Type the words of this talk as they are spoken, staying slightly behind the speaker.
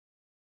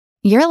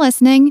You're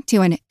listening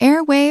to an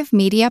Airwave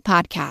Media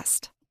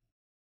Podcast.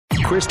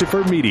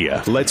 Christopher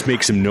Media. Let's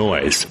make some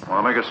noise.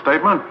 Want to make a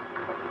statement?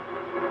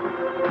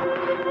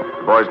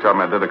 The boys tell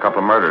me I did a couple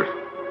of murders.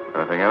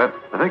 Anything in it?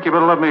 I think you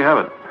better let me have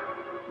it.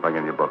 Bring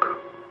in your book.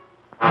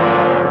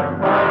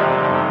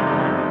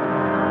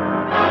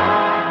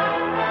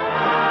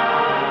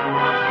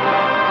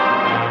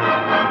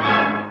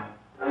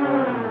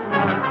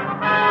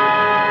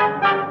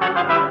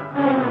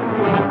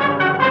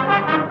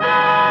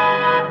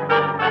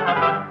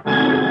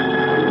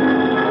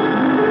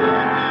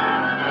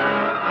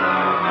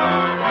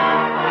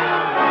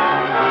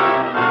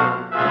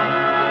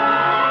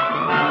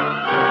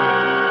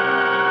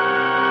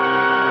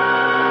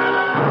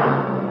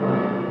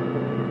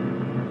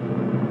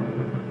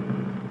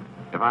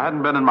 If I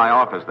hadn't been in my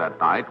office that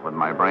night with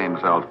my brain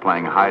cells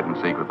playing hide and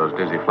seek with those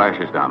dizzy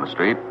flashes down the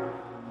street,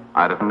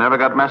 I'd have never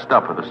got messed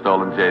up with the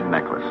stolen jade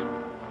necklace.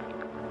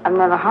 I've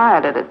never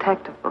hired a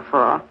detective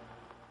before.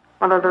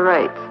 What are the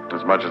rates?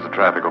 As much as the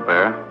traffic will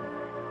bear.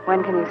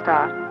 When can you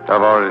start?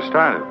 I've already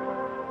started.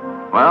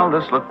 Well,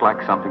 this looked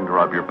like something to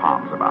rub your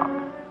palms about.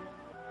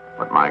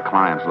 But my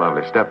client's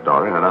lovely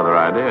stepdaughter had other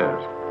ideas.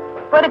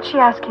 What did she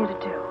ask you to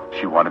do?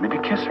 She wanted me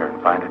to kiss her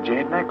and find a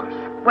jade necklace.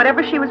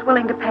 Whatever she was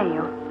willing to pay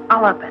you,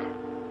 I'll up it.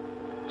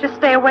 Just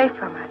stay away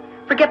from her.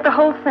 Forget the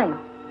whole thing.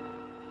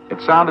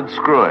 It sounded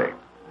screwy,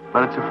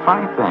 but it's a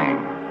funny thing.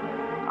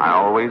 I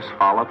always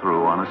follow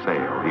through on a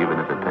sale, even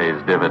if it pays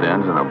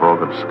dividends in a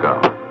broken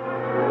skull.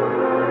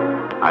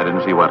 I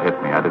didn't see what hit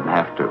me. I didn't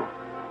have to.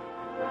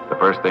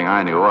 The first thing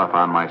I knew, I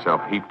found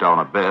myself heaped on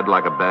a bed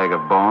like a bag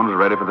of bones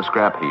ready for the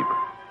scrap heap.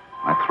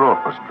 My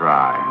throat was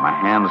dry. My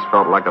hands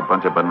felt like a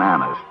bunch of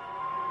bananas.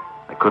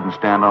 I couldn't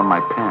stand on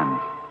my pen.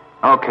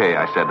 Okay,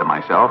 I said to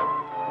myself,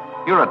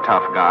 you're a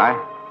tough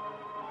guy.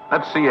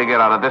 Let's see you get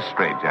out of this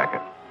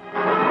straitjacket.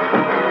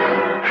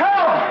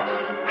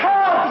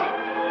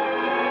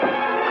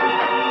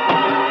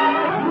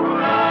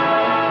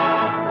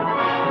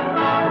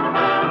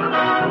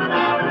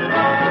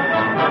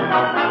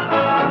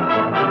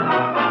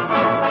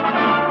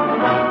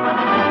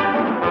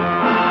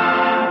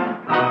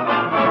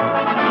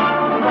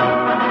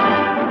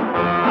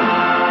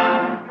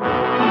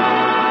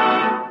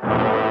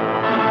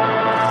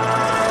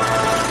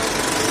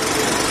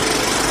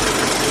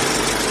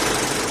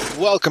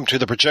 Welcome to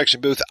the Projection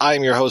Booth.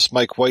 I'm your host,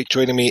 Mike White.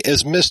 Joining me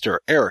is Mr.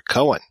 Eric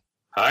Cohen.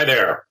 Hi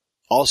there.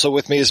 Also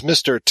with me is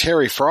Mr.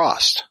 Terry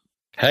Frost.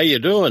 How you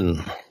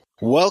doing?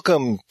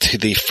 Welcome to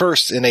the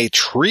first in a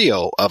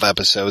trio of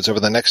episodes. Over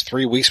the next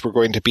 3 weeks, we're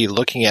going to be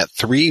looking at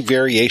 3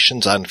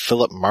 variations on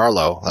Philip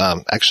Marlowe.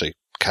 Actually,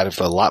 kind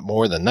of a lot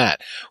more than that.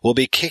 We'll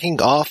be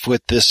kicking off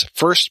with this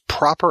first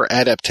proper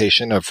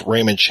adaptation of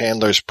Raymond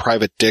Chandler's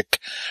Private Dick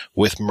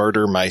with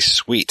Murder, My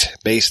Sweet.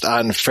 Based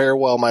on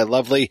Farewell, My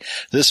Lovely,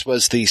 this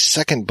was the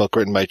second book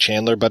written by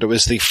Chandler, but it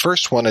was the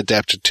first one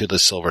adapted to the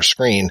silver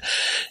screen.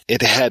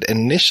 It had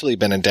initially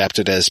been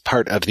adapted as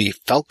part of the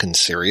Falcon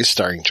series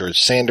starring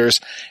George Sanders,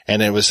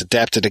 and it was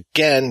adapted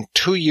again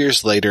 2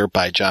 years later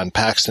by John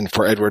Paxton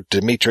for Edward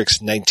Dymytrk's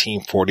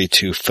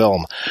 1942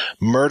 film.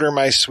 Murder,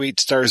 My Sweet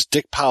stars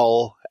Dick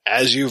Powell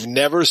as you've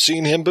never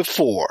seen him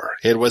before.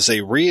 It was a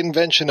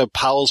reinvention of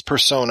Powell's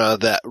persona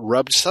that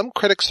rubbed some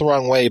critics the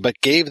wrong way,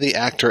 but gave the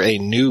actor a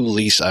new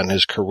lease on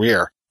his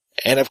career.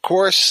 And of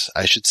course,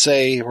 I should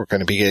say, we're going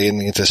to be getting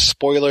into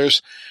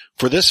spoilers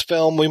for this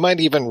film. We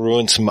might even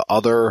ruin some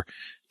other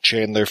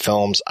Chandler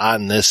films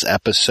on this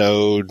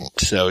episode,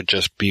 so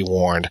just be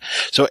warned.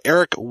 So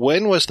Eric,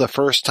 when was the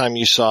first time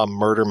you saw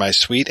Murder, My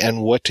Sweet,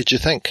 and what did you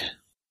think?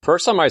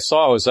 First time I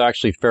saw it was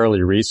actually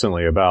fairly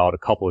recently, about a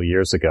couple of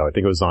years ago. I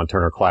think it was on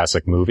Turner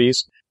Classic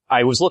Movies.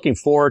 I was looking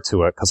forward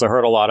to it because I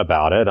heard a lot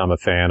about it. I'm a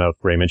fan of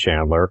Raymond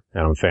Chandler,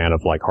 and I'm a fan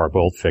of like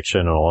hard-boiled fiction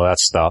and all that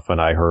stuff. And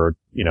I heard,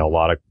 a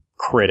lot of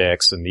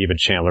critics and even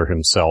Chandler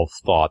himself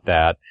thought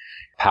that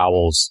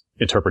Powell's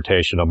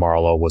interpretation of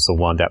Marlowe was the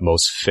one that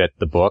most fit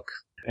the book.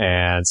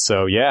 And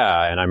so,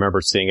 yeah, and I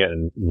remember seeing it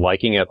and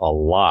liking it a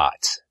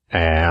lot.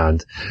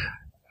 And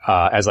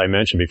as I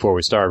mentioned before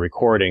we started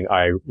recording,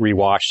 I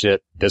rewatched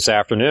it this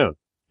afternoon,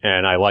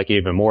 and I like it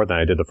even more than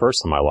I did the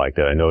first time I liked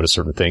it. I noticed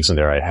certain things in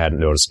there I hadn't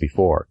noticed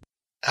before.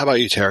 How about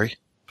you, Terry?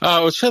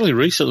 It was fairly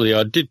recently.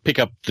 I did pick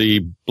up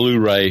the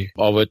Blu-ray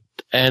of it,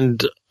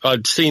 and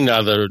I'd seen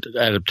other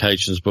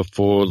adaptations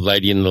before,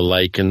 Lady in the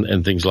Lake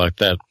and things like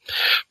that.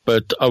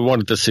 But I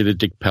wanted to see the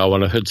Dick Powell,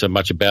 and I heard so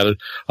much about it.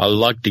 I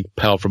like Dick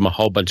Powell from a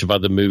whole bunch of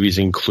other movies,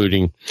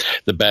 including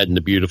The Bad and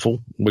the Beautiful,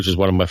 which is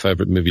one of my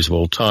favorite movies of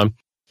all time.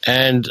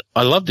 And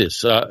I love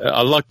this.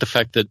 I like the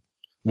fact that,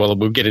 well,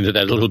 we'll get into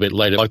that a little bit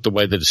later. I like the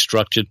way that it's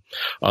structured.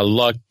 I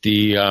like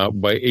the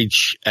way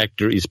each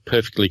actor is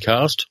perfectly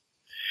cast.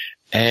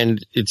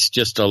 And it's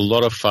just a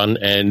lot of fun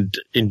and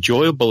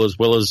enjoyable, as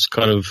well as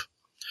kind of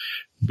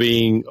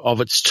being of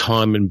its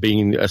time and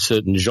being a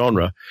certain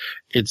genre.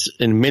 It's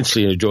an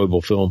immensely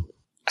enjoyable film.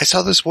 I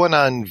saw this one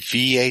on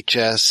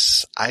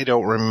VHS. I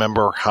don't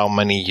remember how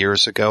many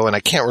years ago, and I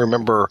can't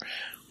remember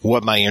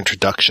what my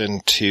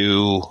introduction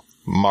to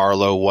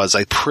Marlowe was.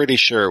 I'm pretty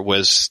sure it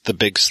was The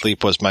Big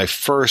Sleep was my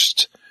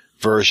first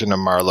version of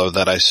Marlowe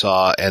that I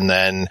saw. And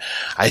then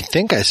I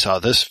think I saw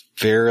this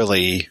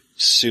fairly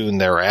soon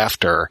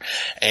thereafter.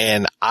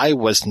 And I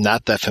was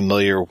not that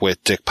familiar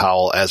with Dick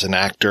Powell as an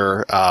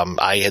actor.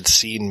 I had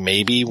seen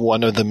maybe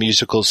one of the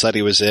musicals that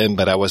he was in,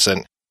 but I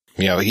wasn't,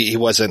 he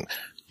wasn't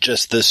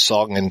just this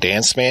song and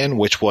dance man,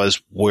 which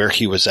was where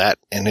he was at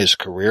in his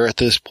career at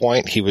this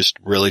point. He was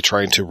really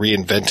trying to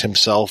reinvent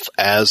himself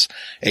as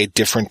a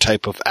different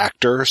type of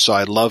actor. So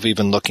I love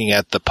even looking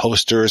at the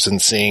posters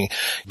and seeing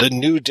the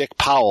new Dick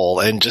Powell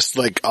and just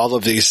like all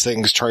of these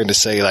things trying to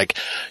say like,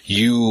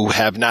 you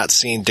have not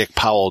seen Dick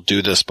Powell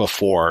do this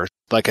before.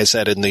 Like I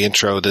said in the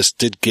intro, this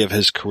did give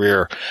his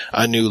career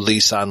a new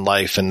lease on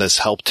life, and this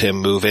helped him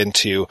move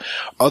into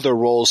other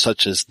roles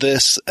such as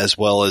this, as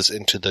well as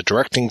into the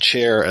directing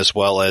chair, as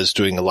well as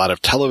doing a lot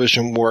of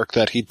television work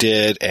that he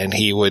did, and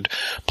he would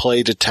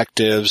play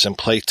detectives and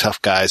play tough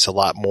guys a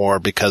lot more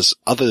because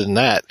other than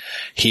that,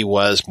 he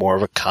was more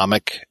of a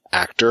comic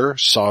actor,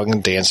 song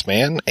and dance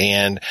man,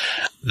 and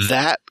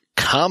that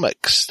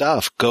comic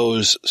stuff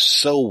goes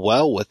so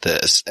well with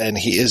this, and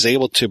he is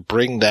able to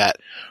bring that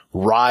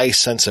wry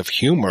sense of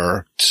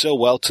humor so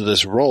well to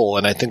this role,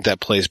 and I think that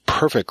plays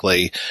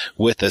perfectly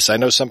with this. I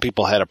know some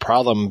people had a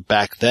problem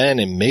back then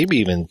and maybe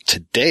even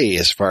today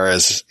as far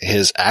as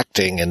his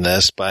acting in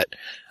this, but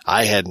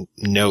I had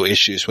no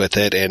issues with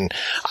it, and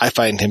I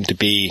find him to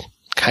be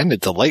kind of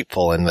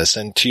delightful in this.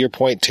 And to your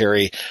point,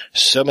 Terry,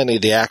 so many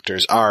of the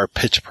actors are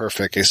pitch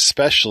perfect,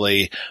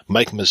 especially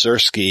Mike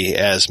Mazurski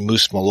as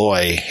Moose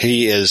Malloy.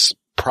 He is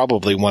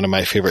probably one of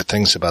my favorite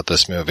things about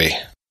this movie.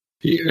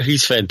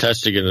 He's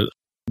fantastic in it.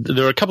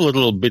 There are a couple of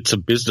little bits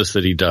of business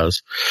that he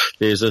does.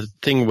 There's a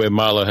thing where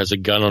Marlowe has a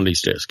gun on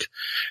his desk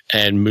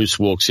and Moose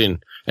walks in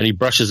and he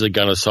brushes the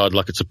gun aside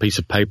like it's a piece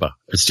of paper.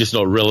 It's just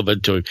not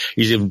relevant to him.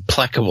 He's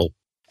implacable.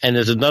 And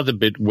there's another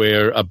bit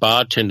where a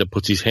bartender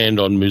puts his hand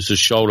on Moose's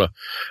shoulder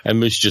and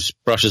Moose just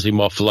brushes him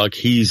off like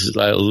he's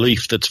a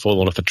leaf that's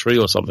fallen off a tree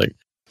or something.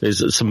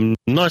 There's some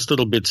nice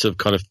little bits of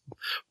kind of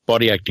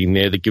body acting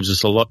there that gives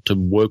us a lot to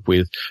work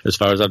with as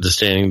far as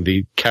understanding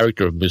the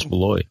character of Moose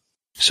Malloy.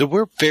 So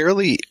we're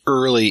fairly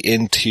early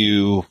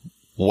into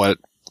what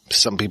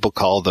some people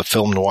call the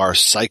film noir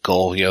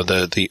cycle,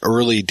 the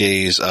early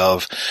days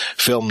of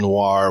film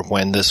noir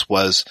when this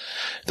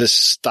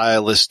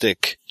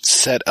stylistic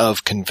set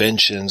of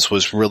conventions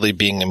was really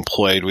being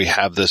employed. We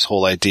have this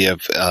whole idea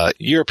of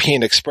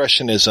European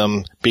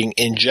expressionism being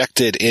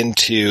injected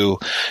into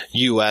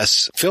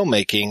U.S.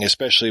 filmmaking,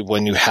 especially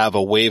when you have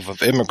a wave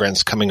of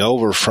immigrants coming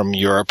over from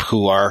Europe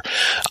who are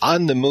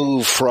on the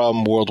move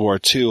from World War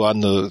II,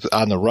 on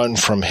the run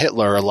from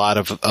Hitler. A lot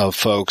of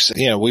folks,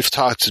 we've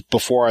talked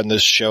before on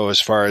this show as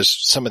far as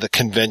some of the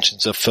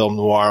conventions of film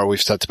noir.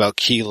 We've talked about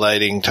key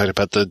lighting, talked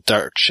about the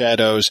dark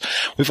shadows.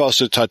 We've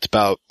also talked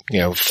about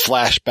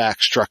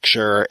flashback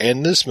structure,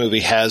 and this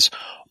movie has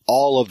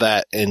all of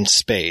that in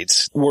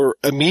spades. We're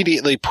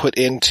immediately put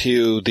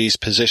into these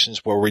positions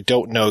where we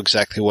don't know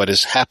exactly what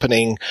is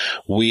happening.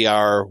 We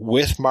are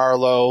with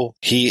Marlowe.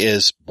 He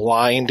is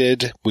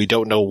blinded. We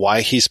don't know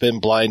why he's been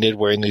blinded,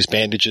 wearing these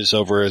bandages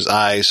over his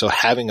eyes. So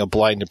having a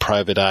blinded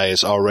private eye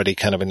is already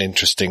kind of an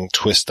interesting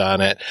twist on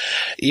it.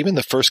 Even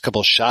the first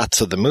couple shots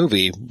of the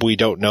movie, we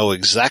don't know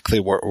exactly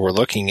what we're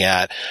looking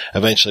at.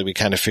 Eventually we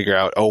kind of figure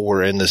out,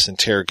 we're in this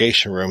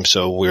interrogation room.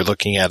 So we're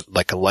looking at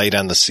like a light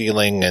on the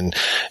ceiling and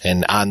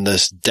on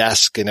this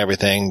desk and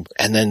everything.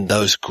 And then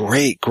those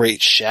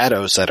great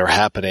shadows that are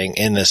happening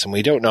in this. And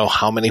we don't know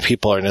how many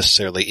people are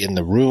necessarily in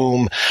the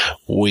room.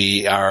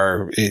 We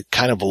are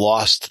kind of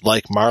lost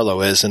like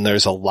Marlowe is. And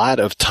there's a lot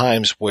of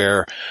times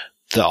where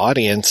the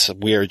audience,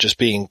 we are just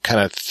being kind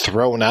of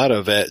thrown out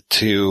of it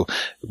to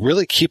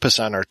really keep us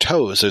on our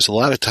toes. There's a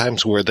lot of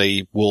times where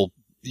they will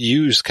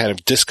use kind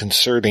of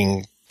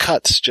disconcerting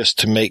cuts just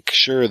to make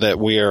sure that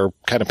we are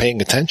kind of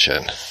paying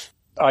attention.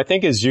 I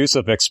think his use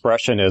of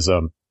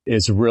expressionism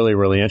is really,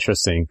 really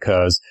interesting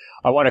because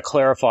I want to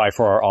clarify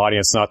for our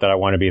audience, not that I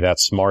want to be that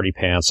smarty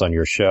pants on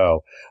your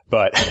show,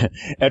 but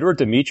Edward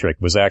Dymytrk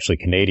was actually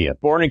Canadian,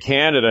 born in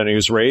Canada, and he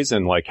was raised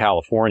in like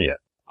California.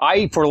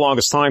 I, for the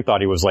longest time,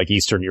 thought he was like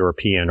Eastern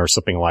European or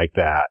something like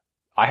that.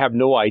 I have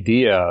no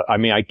idea. I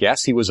mean, I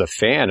guess he was a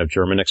fan of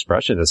German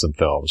expressionism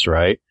films,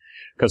 right?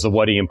 Because of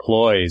what he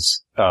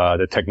employs,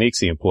 the techniques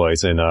he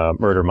employs in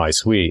Murder My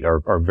Sweet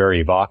are very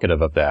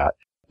evocative of that.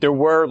 There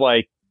were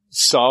like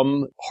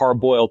some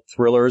hard-boiled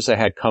thrillers that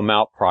had come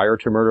out prior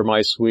to Murder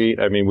My Sweet.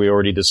 I mean, we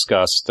already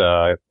discussed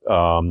The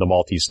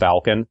Maltese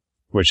Falcon,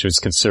 which is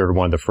considered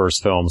one of the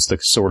first films to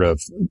sort of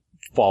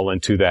fall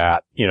into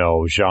that,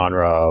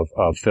 genre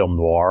of film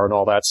noir and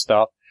all that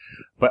stuff.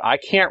 But I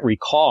can't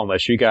recall,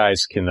 unless you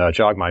guys can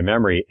jog my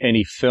memory,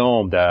 any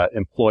film that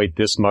employed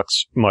this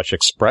much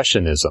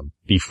expressionism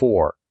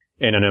before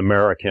in an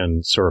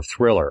American sort of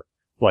thriller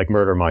like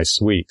Murder My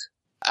Sweet.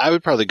 I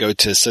would probably go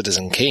to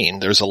Citizen Kane.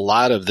 There's a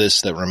lot of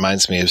this that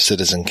reminds me of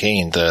Citizen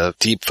Kane. The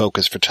deep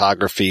focus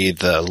photography,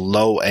 the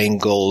low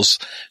angles,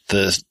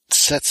 the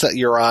sets that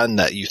you're on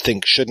that you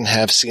think shouldn't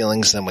have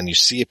ceilings. Then when you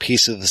see a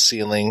piece of the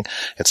ceiling,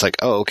 it's like,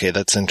 oh, okay,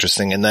 that's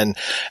interesting. And then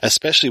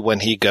especially when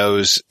he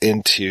goes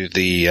into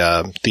the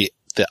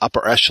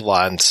upper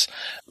echelons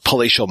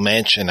palatial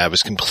mansion, I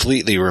was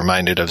completely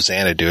reminded of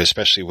Xanadu,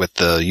 especially with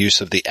the use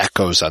of the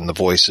echoes on the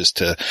voices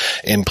to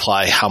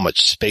imply how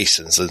much space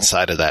is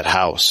inside of that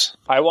house.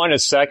 I want to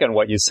second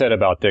what you said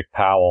about Dick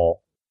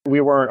Powell. We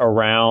weren't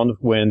around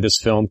when this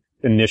film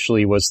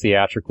initially was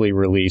theatrically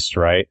released,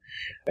 right?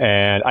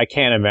 And I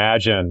can't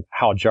imagine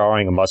how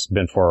jarring it must have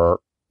been for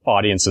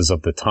audiences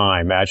of the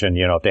time. Imagine,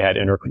 if they had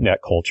internet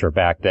culture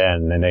back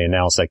then and they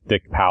announced like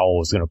Dick Powell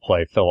was going to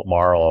play Philip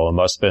Marlowe. It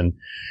must have been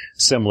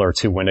similar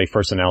to when they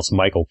first announced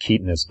Michael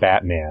Keaton as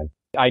Batman.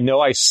 I know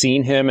I've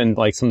seen him in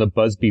like some of the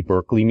Busby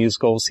Berkeley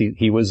musicals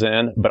he was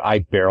in, but I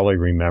barely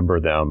remember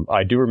them.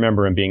 I do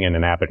remember him being in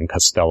an Abbott and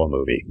Costello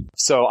movie.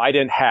 So I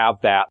didn't have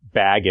that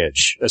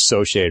baggage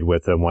associated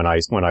with him when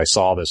I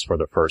saw this for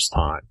the first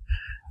time.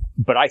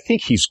 But I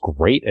think he's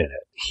great in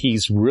it.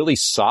 He's really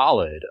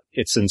solid.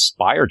 It's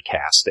inspired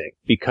casting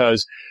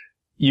because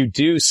you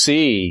do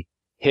see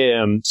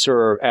him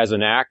sort of as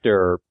an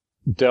actor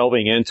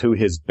delving into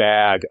his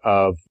bag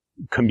of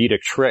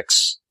comedic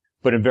tricks,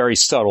 but in very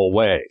subtle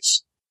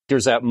ways.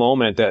 There's a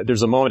moment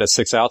that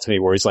sticks out to me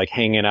where he's like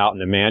hanging out in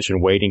the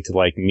mansion waiting to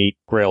like meet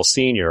Grail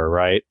Sr.,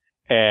 right?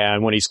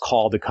 And when he's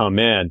called to come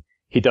in,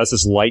 he does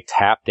this light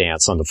tap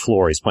dance on the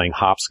floor. He's playing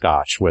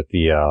hopscotch with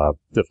the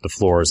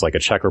floor is like a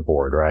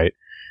checkerboard, right?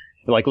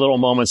 Like little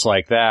moments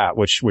like that,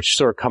 which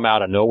sort of come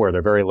out of nowhere.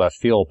 They're very left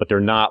field, but they're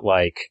not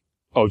like,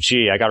 oh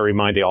gee, I gotta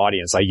remind the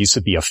audience I used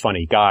to be a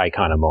funny guy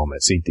kind of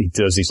moments. He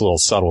does these little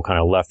subtle kind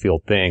of left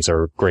field things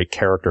or great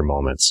character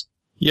moments.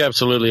 Yeah,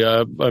 absolutely.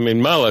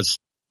 Marlowe's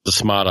the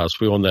smart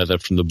ass. We all know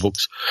that from the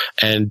books.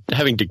 And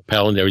having Dick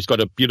Powell in there, he's got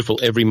a beautiful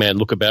everyman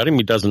look about him.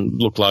 He doesn't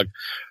look like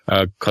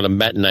a kind of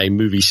matinee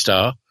movie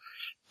star.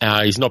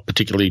 He's not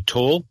particularly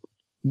tall.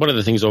 One of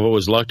the things I've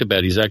always liked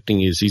about his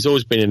acting is he's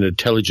always been an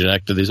intelligent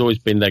actor. There's always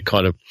been that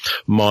kind of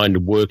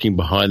mind working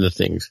behind the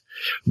things.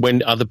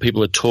 When other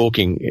people are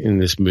talking in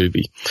this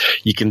movie,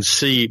 you can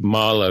see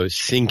Marlowe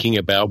thinking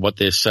about what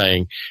they're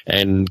saying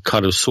and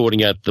kind of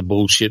sorting out the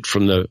bullshit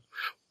from the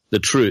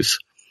truth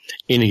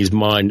in his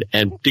mind.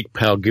 And Dick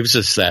Powell gives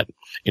us that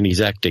in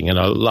his acting. And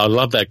I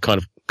love that kind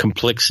of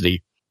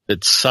complexity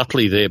that's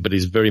subtly there, but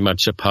is very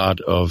much a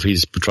part of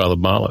his portrayal of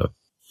Marlowe.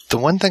 The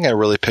one thing I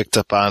really picked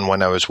up on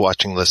when I was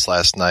watching this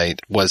last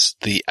night was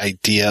the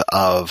idea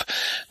of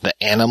the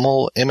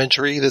animal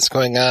imagery that's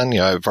going on.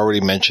 I've already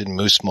mentioned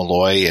Moose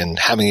Malloy, and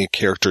having a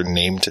character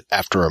named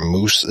after a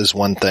moose is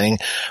one thing.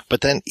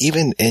 But then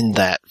even in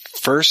that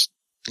first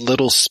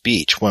little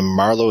speech when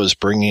Marlowe is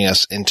bringing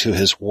us into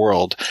his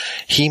world,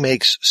 he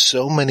makes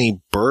so many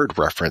bird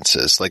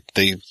references. Like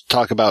they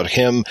talk about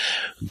him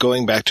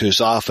going back to his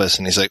office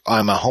and he's like, oh,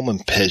 I'm a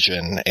homing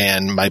pigeon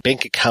and my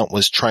bank account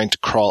was trying to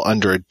crawl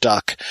under a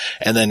duck,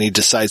 and then he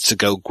decides to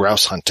go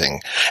grouse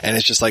hunting. And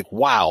it's just like,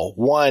 wow,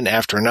 one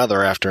after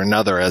another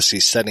as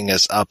he's setting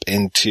us up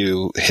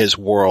into his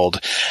world.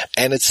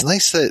 And it's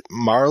nice that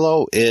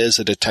Marlowe is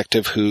a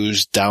detective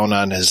who's down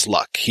on his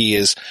luck. He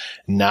is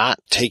not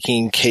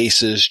taking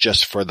cases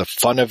just for the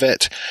fun of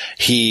it.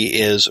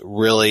 He is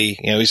really,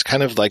 he's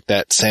kind of like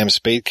that Sam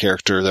Spade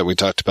character that we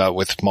talked about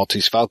with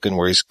Maltese Falcon,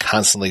 where he's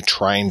constantly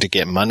trying to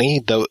get money,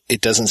 though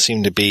it doesn't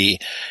seem to be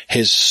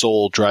his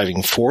sole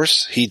driving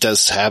force. He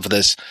does have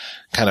this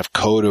kind of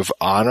code of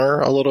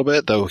honor a little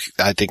bit, though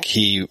I think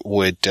he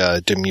would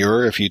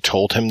demur if you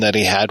told him that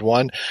he had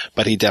one,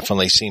 but he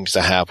definitely seems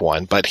to have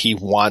one. But he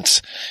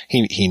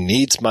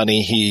needs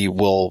money. He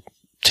will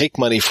take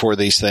money for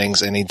these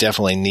things, and he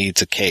definitely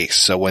needs a case.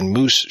 So when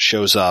Moose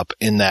shows up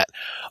in that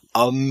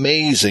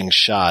amazing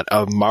shot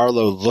of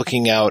Marlowe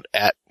looking out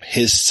at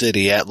his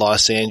city, at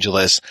Los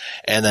Angeles,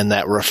 and then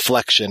that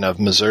reflection of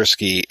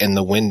Mazursky in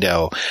the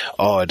window,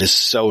 oh, it is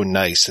so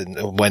nice.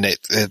 And when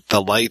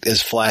the light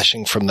is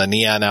flashing from the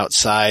neon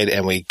outside,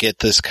 and we get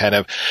this kind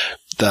of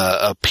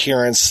the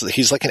appearance,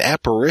 he's like an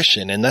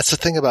apparition. And that's the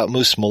thing about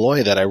Moose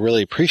Malloy that I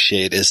really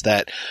appreciate, is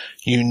that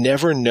you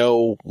never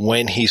know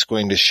when he's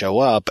going to show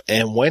up.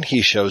 And when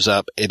he shows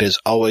up, it is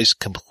always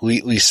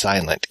completely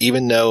silent.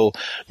 Even though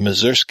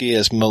Mazursky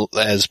as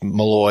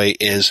Malloy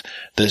is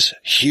this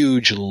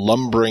huge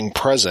lumbering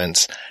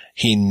presence,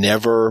 he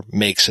never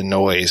makes a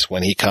noise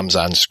when he comes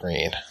on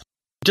screen.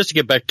 Just to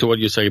get back to what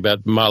you're saying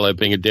about Marlowe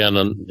being a down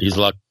on his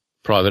luck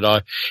private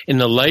eye, in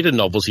the later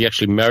novels, he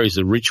actually marries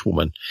a rich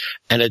woman,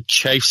 and it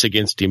chafes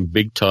against him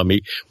big time.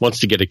 He wants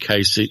to get a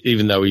case,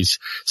 even though he's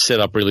set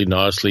up really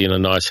nicely in a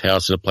nice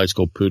house in a place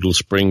called Poodle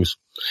Springs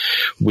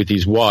with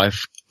his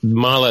wife.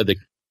 Marlowe, the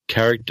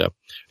character,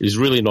 is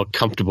really not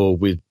comfortable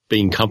with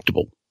being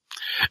comfortable.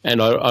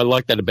 And I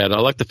like that about it.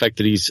 I like the fact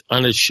that he's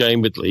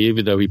unashamedly,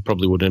 even though he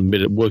probably wouldn't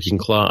admit it, working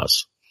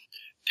class.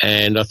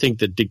 And I think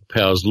that Dick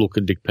Powell's look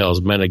and Dick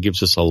Powell's manner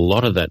gives us a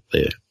lot of that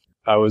there.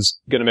 I was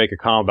going to make a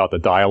comment about the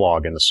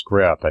dialogue in the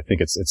script. I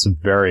think it's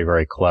very,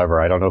 very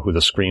clever. I don't know who the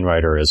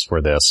screenwriter is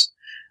for this.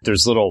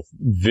 There's little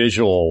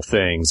visual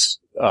things.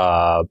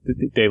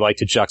 They like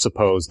to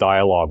juxtapose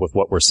dialogue with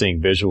what we're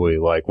seeing visually.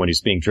 Like when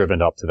he's being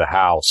driven up to the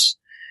house,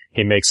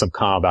 he makes some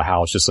comment about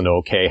how it's just an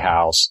okay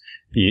house.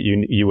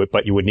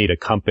 But you would need a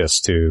compass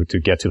to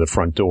get to the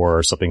front door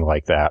or something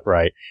like that,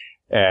 right?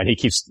 And he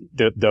keeps,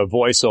 the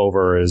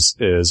voiceover is,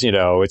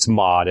 it's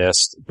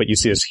modest, but you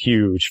see this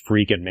huge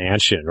freaking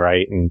mansion,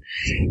 right?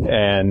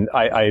 And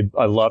I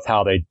love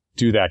how they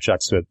do that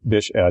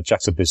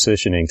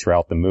juxtapositioning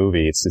throughout the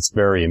movie. It's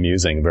very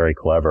amusing, very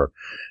clever.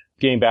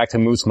 Getting back to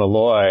Moose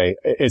Malloy,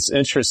 it's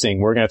interesting.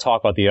 We're going to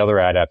talk about the other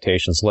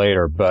adaptations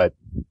later, but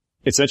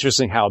it's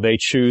interesting how they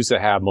choose to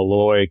have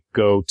Malloy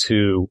go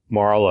to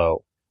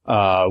Marlowe,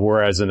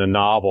 whereas in the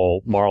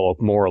novel, Marlowe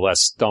more or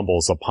less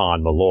stumbles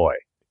upon Malloy.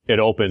 It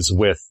opens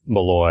with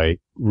Malloy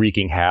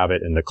wreaking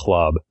havoc in the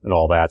club and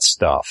all that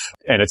stuff.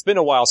 And it's been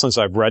a while since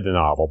I've read the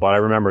novel, but I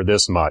remember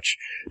this much.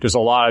 There's a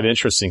lot of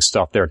interesting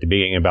stuff there at the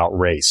beginning about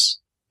race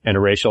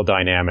and racial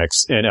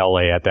dynamics in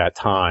LA at that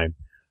time.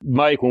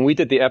 Mike, when we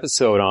did the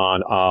episode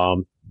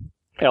on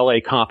LA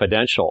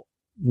Confidential,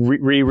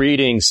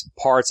 rereading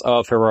parts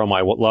of Farewell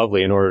My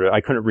Lovely I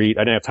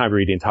didn't have time to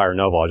read the entire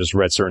novel. I just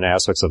read certain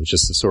aspects of it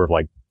just to sort of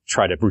like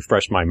try to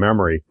refresh my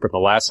memory from the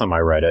last time I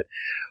read it.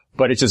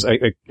 But it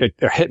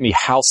hit me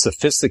how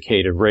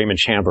sophisticated Raymond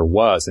Chandler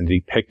was in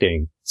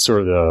depicting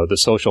sort of the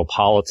social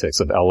politics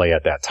of LA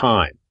at that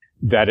time,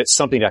 that it's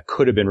something that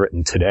could have been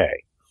written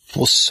today.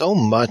 Well, so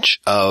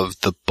much of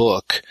the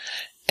book,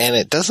 and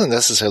it doesn't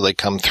necessarily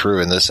come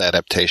through in this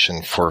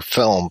adaptation for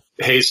film.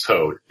 Hays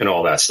Code and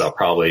all that stuff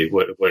probably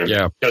would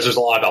yeah. Because there's a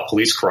lot about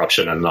police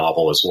corruption in the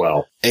novel as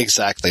well.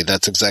 Exactly.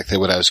 That's exactly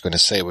what I was going to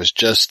say, was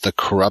just the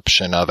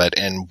corruption of it.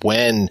 And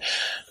when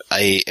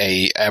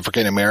a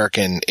African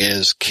American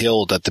is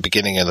killed at the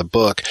beginning of the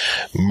book,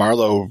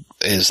 Marlowe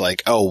is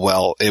like, oh,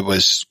 well, it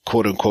was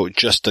quote unquote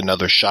just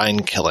another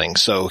Shine killing.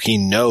 So he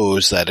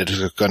knows that it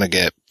is going to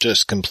get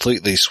just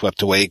completely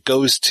swept away. It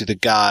goes to the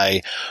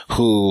guy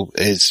who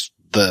is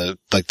the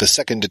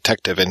second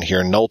detective in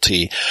here,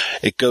 Nolte.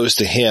 It goes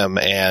to him,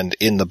 and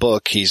in the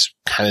book, he's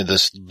kind of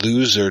this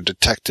loser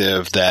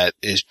detective that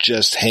is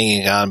just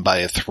hanging on by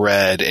a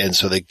thread. And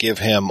so they give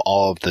him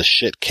all of the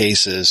shit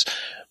cases.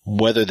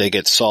 Whether they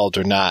get solved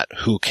or not,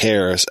 who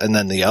cares? And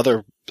then the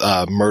other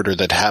murder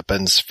that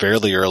happens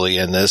fairly early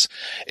in this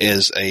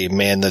is a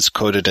man that's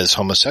coded as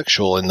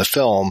homosexual in the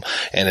film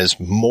and is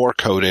more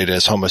coded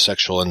as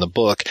homosexual in the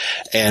book.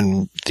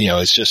 And,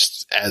 it's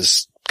just,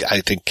 as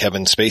I think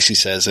Kevin Spacey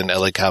says in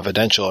LA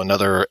Confidential,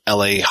 another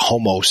LA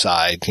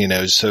homicide,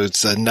 so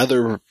it's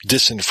another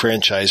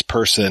disenfranchised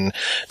person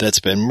that's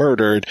been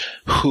murdered.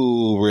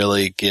 Who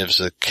really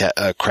gives a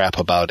crap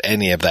about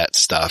any of that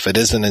stuff? It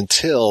isn't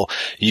until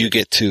you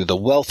get to the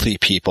wealthy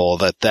people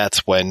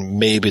that's when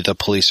maybe the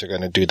police are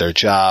going to do their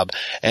job.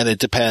 And it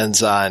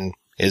depends on,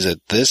 is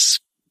it this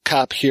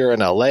cop here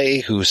in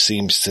LA who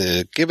seems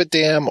to give a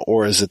damn,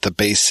 or is it the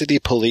Bay City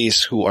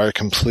police who are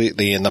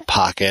completely in the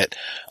pocket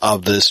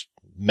of this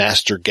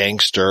master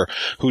gangster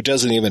who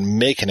doesn't even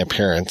make an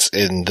appearance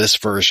in this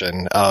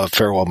version of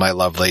Farewell My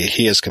Lovely?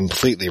 He is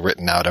completely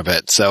written out of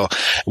it. So,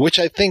 which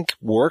I think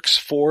works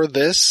for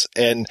this.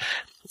 And,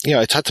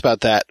 I talked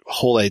about that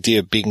whole idea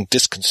of being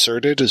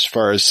disconcerted as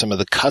far as some of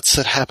the cuts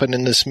that happen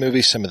in this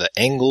movie, some of the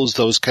angles,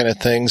 those kind of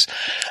things.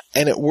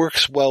 And it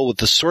works well with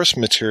the source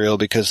material,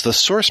 because the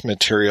source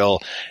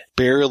material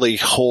barely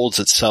holds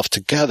itself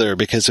together,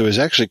 because it was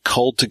actually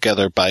culled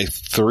together by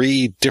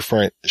 3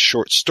 different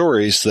short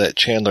stories that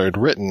Chandler had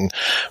written,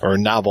 or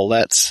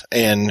novelettes,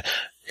 and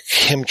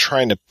him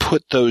trying to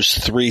put those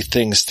 3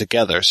 things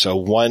together. So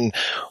one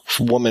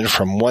woman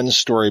from one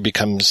story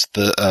becomes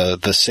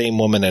the same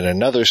woman in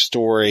another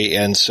story.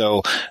 And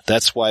so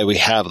that's why we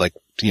have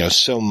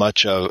so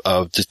much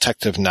of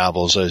detective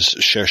novels as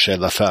Cherchez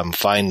la femme,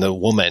 find the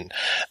woman.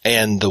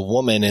 And the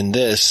woman in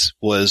this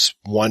was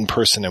one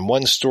person in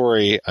one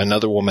story,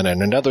 another woman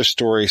in another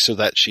story, so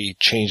that she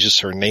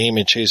changes her name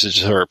and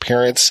changes her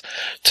appearance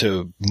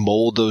to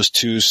mold those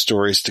 2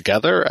 stories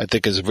together, I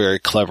think is very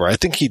clever. I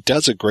think he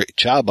does a great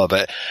job of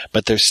it,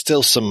 but there's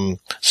still some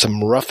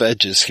rough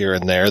edges here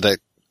and there that,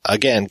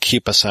 again,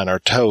 keep us on our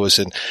toes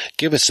and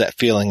give us that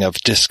feeling of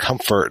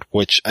discomfort,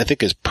 which I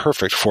think is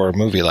perfect for a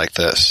movie like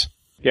this.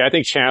 Yeah, I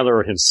think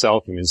Chandler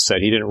himself even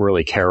said he didn't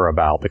really care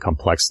about the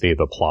complexity of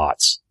the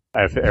plots.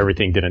 If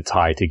everything didn't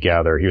tie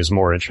together, he was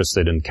more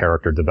interested in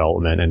character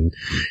development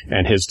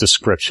and his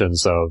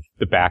descriptions of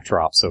the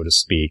backdrop, so to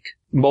speak.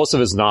 Most of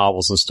his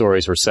novels and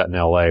stories were set in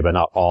LA, but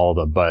not all of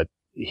them. But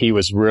he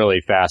was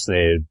really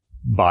fascinated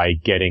by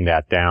getting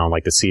that down,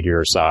 like the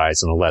seedier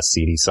sides and the less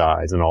seedy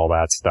sides and all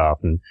that stuff.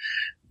 And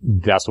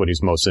that's what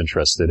he's most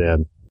interested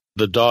in.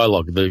 The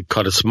dialogue, the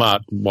kind of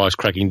smart,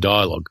 wisecracking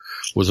dialogue,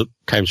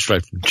 came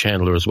straight from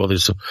Chandler as well.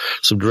 There's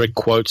some direct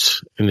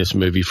quotes in this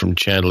movie from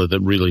Chandler that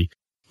really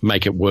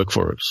make it work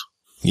for us.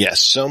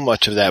 Yes, so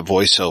much of that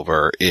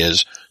voiceover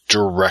is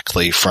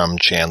directly from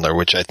Chandler,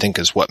 which I think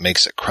is what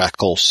makes it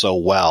crackle so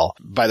well.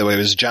 By the way, it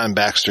was John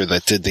Baxter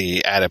that did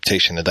the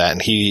adaptation of that,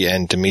 and he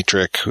and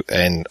Dymytrk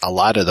and a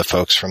lot of the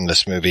folks from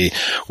this movie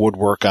would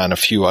work on a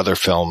few other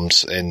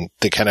films, and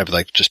they kind of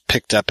like just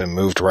picked up and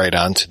moved right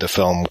onto the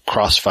film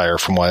Crossfire,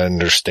 from what I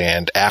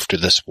understand, after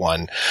this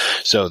one.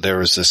 So there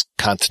was this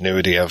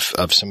continuity of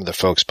some of the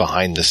folks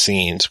behind the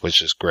scenes,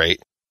 which is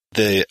great.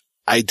 The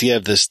idea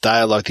of this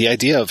dialogue, the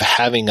idea of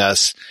having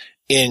us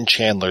in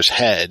Chandler's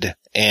head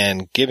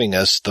and giving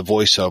us the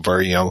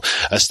voiceover,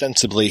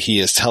 ostensibly he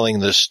is telling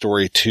this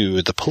story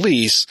to the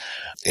police,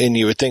 and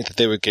you would think that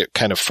they would get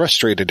kind of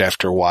frustrated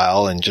after a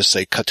while and just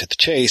say cut to the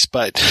chase,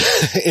 but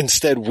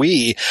instead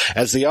we,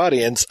 as the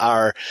audience,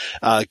 are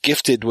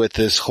gifted with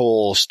this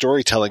whole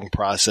storytelling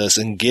process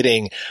and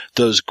getting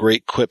those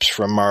great quips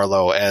from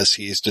Marlowe as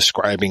he's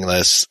describing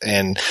this.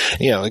 And,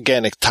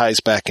 again, it ties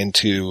back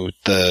into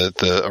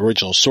the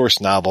original source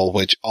novel,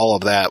 which all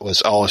of that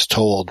was always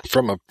told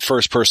from a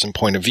first-person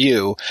point of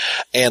view.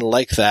 And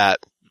like that,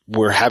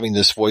 we're having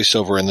this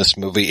voiceover in this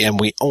movie, and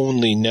we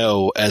only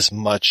know as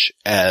much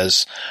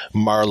as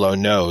Marlowe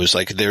knows.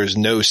 Like, there's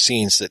no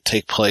scenes that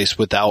take place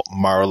without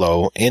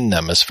Marlowe in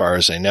them, as far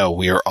as I know.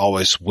 We are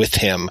always with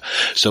him,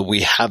 so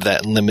we have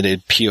that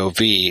limited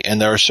POV.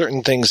 And there are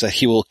certain things that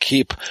he will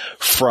keep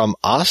from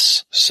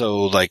us.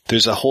 So, like,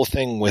 there's a whole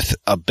thing with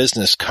a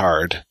business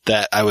card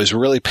that I was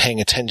really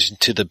paying attention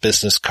to the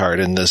business card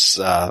in this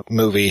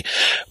movie,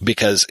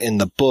 because in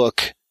the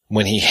book,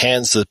 when he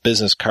hands the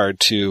business card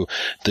to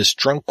this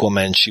drunk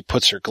woman, she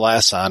puts her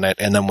glass on it,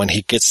 and then when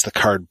he gets the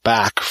card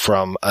back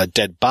from a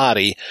dead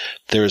body,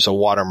 there's a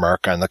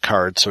watermark on the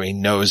card, so he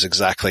knows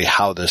exactly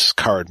how this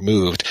card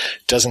moved.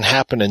 Doesn't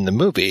happen in the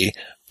movie,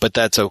 but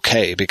that's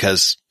okay,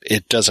 because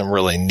it doesn't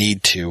really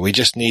need to. We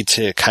just need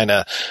to kind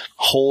of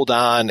hold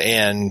on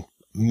and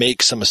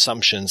make some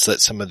assumptions that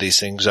some of these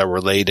things are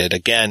related.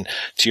 Again,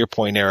 to your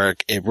point,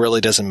 Eric, it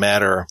really doesn't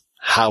matter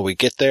how we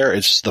get there.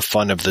 It's the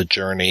fun of the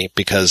journey,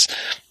 because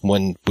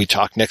when we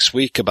talk next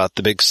week about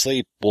The Big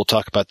Sleep, we'll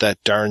talk about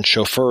that darn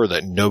chauffeur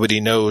that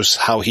nobody knows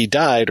how he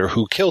died or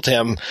who killed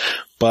him,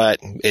 but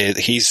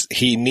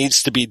he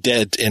needs to be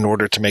dead in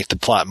order to make the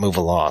plot move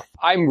along.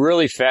 I'm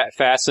really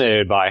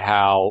fascinated by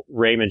how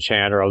Raymond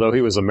Chandler, although he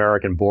was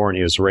American born,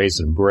 he was raised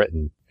in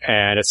Britain.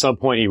 And at some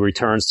point he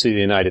returns to the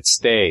United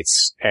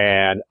States.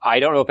 And I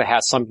don't know if it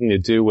has something to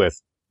do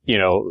with,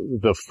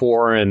 the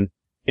foreign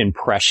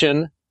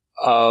impression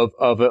of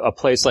a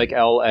place like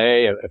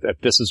LA, if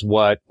this is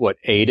what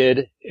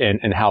aided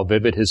and how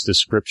vivid his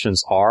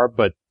descriptions are.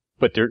 But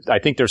I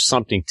think there's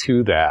something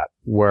to that,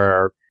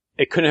 where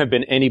it couldn't have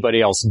been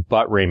anybody else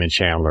but Raymond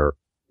Chandler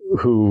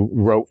who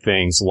wrote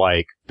things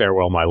like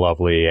Farewell, My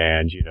Lovely,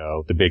 and,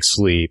 The Big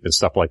Sleep and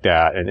stuff like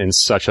that, and in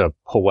such a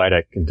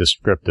poetic and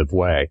descriptive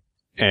way.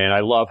 And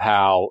I love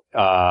how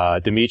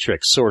Dymytrk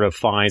sort of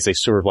finds a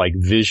sort of like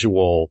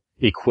visual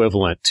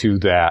equivalent to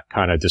that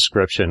kind of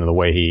description and the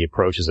way he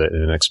approaches it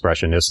in an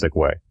expressionistic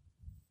way.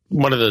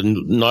 One of the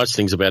nice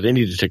things about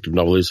any detective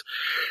novel is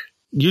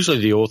usually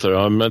the author,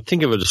 I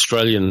think of an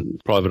Australian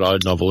private eye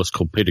novelist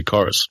called Peter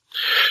Corris,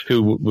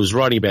 who was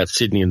writing about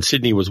Sydney, and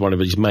Sydney was one of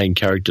his main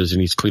characters in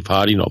his Cliff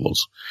Hardy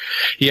novels.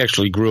 He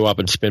actually grew up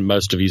and spent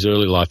most of his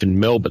early life in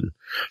Melbourne,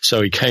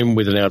 so he came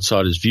with an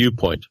outsider's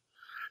viewpoint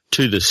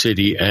to the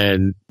city,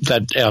 and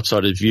that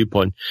outsider's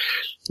viewpoint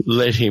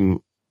let him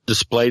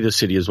display the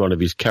city as one of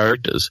his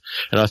characters.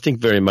 And I think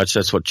very much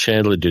that's what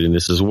Chandler did in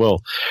this as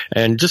well.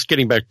 And just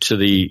getting back to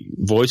the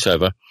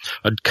voiceover,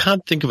 I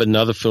can't think of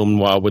another film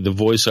noir where the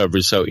voiceover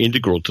is so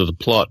integral to the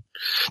plot.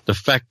 The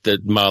fact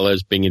that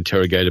Marlowe's being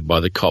interrogated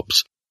by the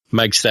cops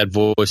makes that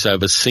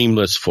voiceover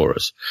seamless for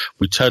us.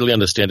 We totally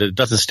understand it. It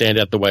doesn't stand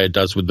out the way it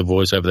does with the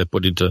voiceover they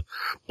put into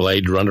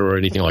Blade Runner or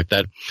anything like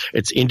that.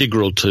 It's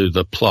integral to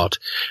the plot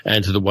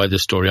and to the way the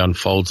story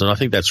unfolds. And I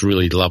think that's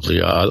really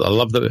lovely. I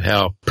love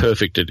how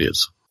perfect it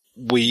is.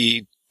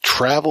 We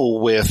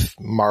travel with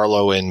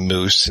Marlowe and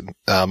Moose.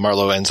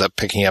 Marlowe ends up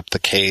picking up the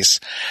case.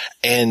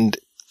 And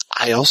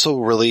I also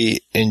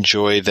really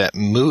enjoy that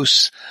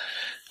Moose,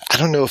 I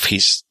don't know if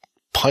he's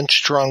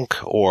punch drunk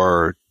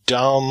or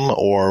dumb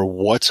or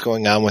what's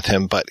going on with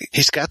him, but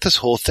he's got this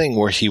whole thing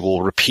where he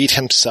will repeat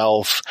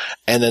himself.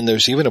 And then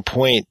there's even a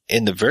point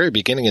in the very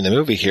beginning of the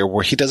movie here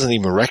where he doesn't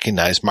even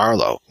recognize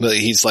Marlowe.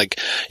 He's like,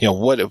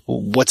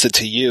 what's it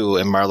to you?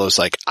 And Marlowe's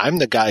like, I'm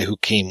the guy who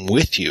came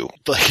with you.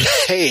 Like,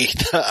 hey,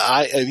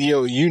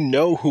 you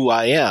know who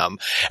I am.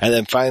 And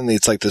then finally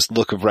it's like this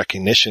look of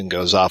recognition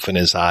goes off in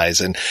his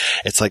eyes. And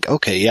it's like,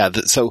 okay, yeah.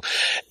 So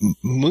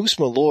Moose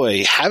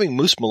Malloy, having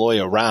Moose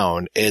Malloy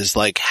around is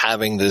like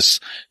having this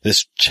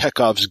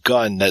Chekhov's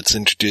gun that's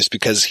introduced,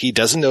 because he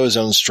doesn't know his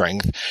own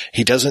strength.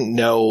 He doesn't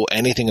know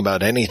anything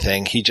about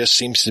anything. He just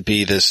seems to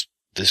be this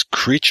this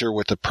creature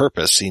with a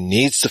purpose. He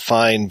needs to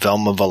find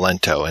Velma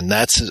Valento, and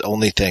that's his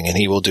only thing, and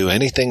he will do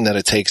anything that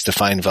it takes to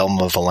find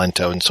Velma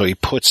Valento, and so he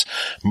puts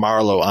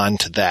Marlowe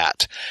onto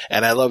that.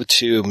 And I love,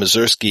 too,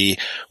 Mazursky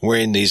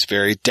wearing these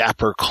very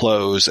dapper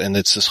clothes, and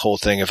it's this whole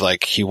thing of,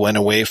 like, he went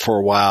away for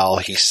a while,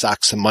 he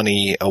socked some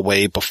money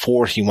away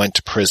before he went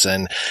to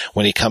prison.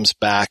 When he comes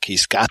back,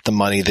 he's got the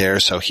money there,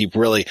 so he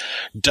really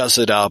does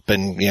it up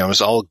and,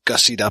 is all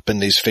gussied up in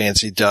these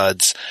fancy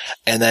duds.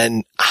 And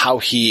then how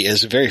he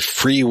is very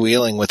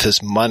freewheeling with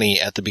his money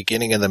at the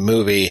beginning of the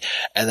movie,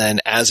 and then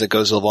as it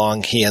goes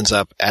along, he ends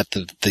up at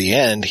the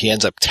end, he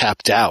ends up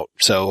tapped out.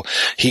 So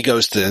he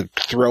goes to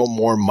throw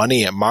more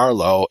money at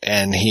Marlowe,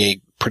 and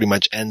he pretty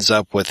much ends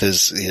up with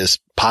his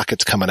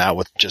pockets coming out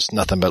with just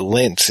nothing but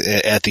lint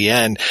at the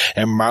end,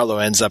 and Marlowe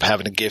ends up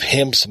having to give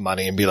him some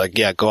money and be like,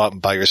 yeah, go out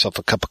and buy yourself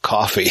a cup of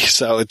coffee.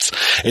 So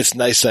it's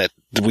nice that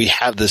we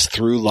have this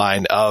through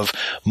line of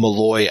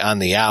Malloy on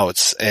the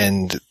outs,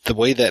 and the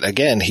way that,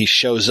 again, he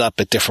shows up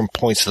at different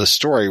points of the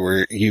story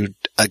where you,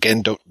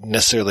 again, don't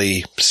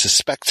necessarily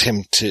suspect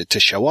him to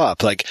show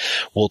up. Like,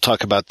 we'll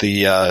talk about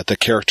the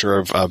character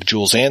of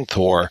Jules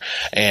Anthor,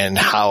 and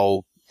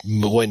how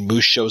when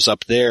Moose shows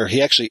up there,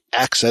 he actually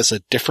acts as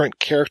a different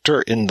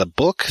character in the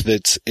book.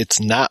 It's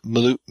not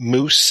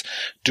Moose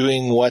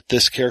doing what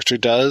this character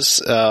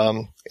does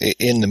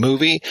in the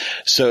movie.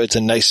 So it's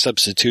a nice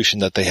substitution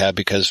that they have,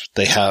 because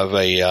they have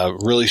a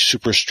really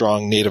super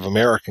strong Native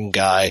American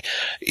guy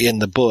in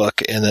the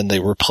book, and then they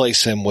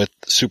replace him with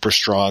super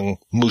strong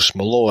Moose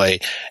Malloy.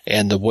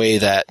 And the way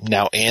that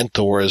now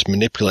Anthor is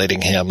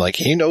manipulating him, like,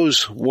 he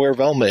knows where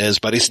Velma is,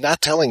 but he's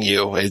not telling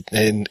you.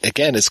 And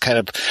again, it's kind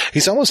of,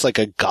 he's almost like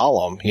a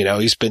golem,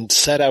 he's been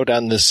set out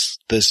on this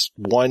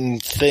one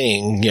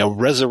thing,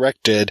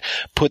 resurrected,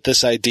 put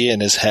this idea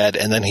in his head,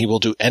 and then he will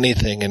do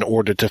anything in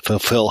order to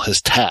fulfill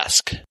his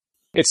task.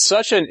 It's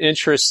such an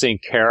interesting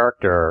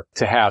character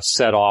to have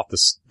set off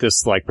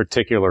this like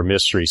particular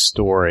mystery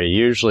story.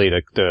 Usually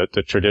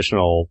the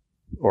traditional,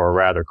 or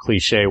rather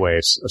cliche way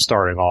of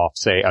starting off,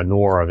 say, a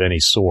noir of any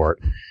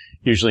sort,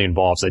 usually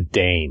involves a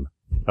dame,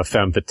 a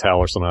femme fatale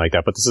or something like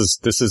that. But this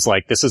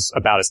is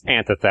about as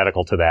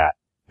antithetical to that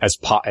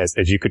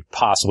as you could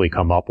possibly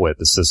come up with.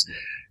 This is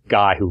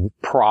guy who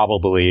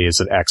probably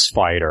is an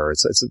ex-fighter.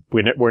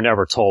 We're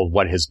never told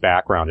what his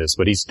background is,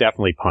 but he's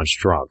definitely punch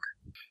drunk.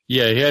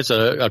 Yeah, he has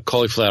a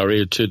cauliflower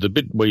ear too, the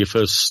bit where you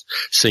first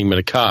see him in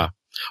a car.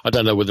 I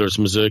don't know whether it's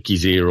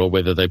Mazurki's ear or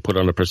whether they put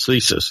on a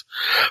prosthesis,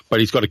 but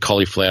he's got a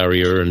cauliflower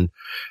ear, and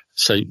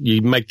so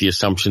you make the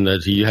assumption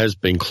that he has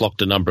been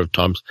clocked a number of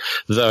times,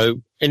 though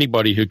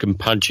anybody who can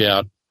punch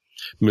out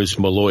Moose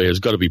Malloy has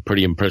got to be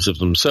pretty impressive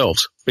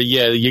themselves. But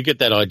yeah, you get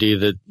that idea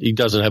that he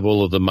doesn't have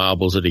all of the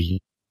marbles that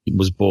he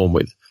was born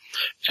with,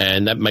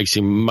 and that makes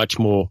him much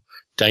more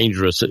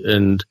dangerous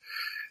and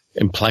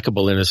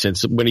implacable in a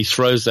sense. When he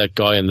throws that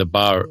guy in the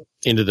bar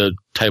into the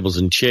tables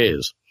and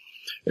chairs,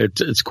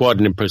 it's quite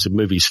an impressive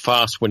move. He's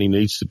fast when he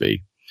needs to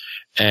be,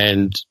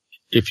 and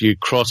if you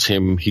cross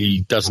him,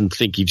 he doesn't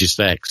think, he just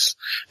acts,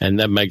 and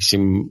that makes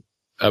him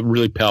a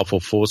really powerful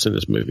force in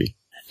this movie.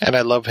 And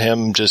I love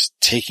him just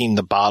taking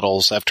the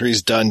bottles after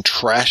he's done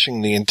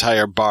trashing the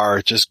entire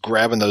bar, just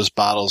grabbing those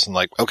bottles and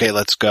like, okay,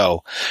 let's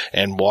go,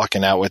 and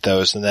walking out with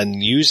those, and then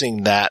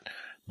using that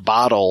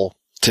bottle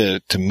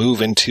to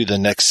move into the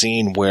next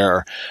scene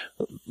where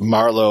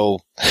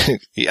Marlowe,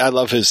 I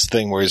love his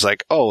thing where he's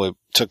like, oh, it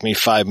took me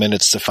 5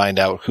 minutes to find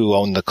out who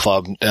owned the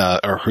club,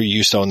 or who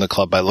used to own the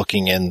club by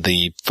looking in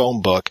the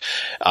phone book.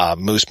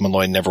 Moose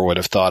Malloy never would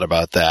have thought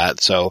about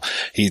that. So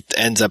he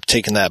ends up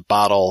taking that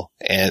bottle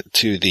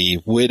to the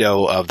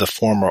widow of the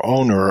former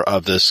owner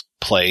of this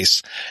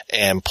place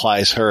and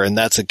plies her. And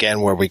that's again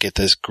where we get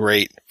this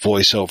great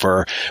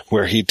voiceover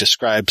where he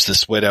describes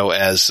this widow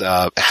as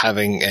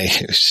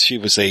she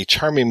was a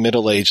charming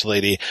middle-aged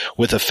lady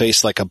with a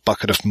face like a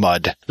bucket of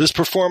mud. This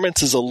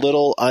performance is a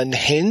little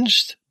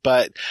unhinged,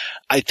 but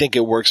I think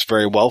it works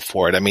very well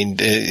for it. I mean,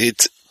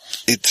 it's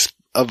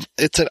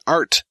an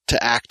art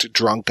to act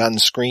drunk on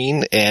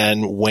screen,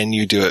 and when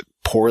you do it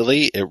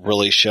poorly, it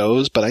really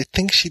shows, but I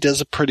think she does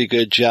a pretty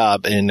good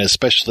job, and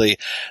especially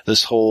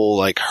this whole,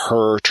 like,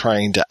 her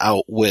trying to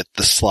outwit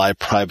the sly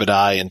private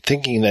eye and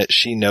thinking that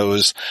she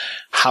knows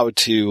how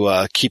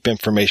to keep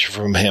information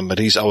from him, but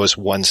he's always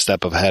one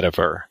step ahead of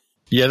her.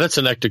 Yeah, that's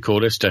an actor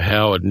called Esther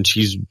Howard, and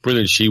she's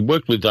brilliant. She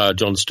worked with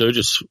John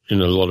Sturges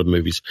in a lot of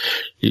movies.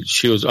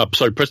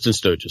 Preston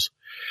Sturges.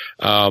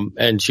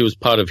 And she was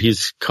part of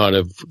his kind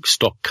of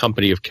stock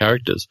company of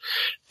characters.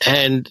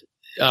 And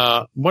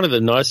one of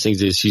the nice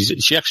things is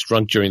she acts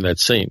drunk during that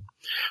scene.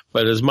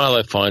 But as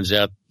Marlowe finds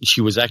out,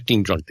 she was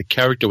acting drunk. The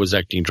character was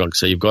acting drunk.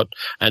 So you've got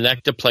an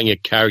actor playing a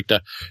character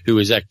who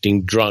is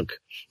acting drunk,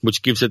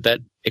 which gives it that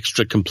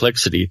extra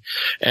complexity.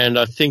 And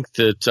I think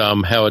that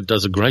Howard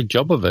does a great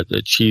job of it.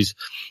 That she's,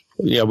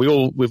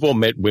 we've all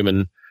met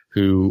women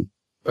who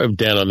are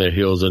down on their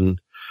heels and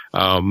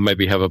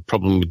maybe have a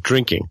problem with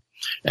drinking.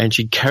 And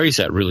she carries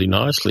that really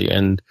nicely.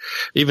 And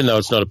even though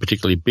it's not a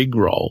particularly big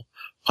role,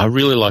 I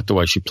really like the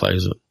way she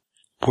plays it.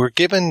 we're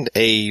given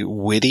a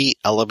witty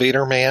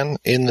elevator man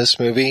in this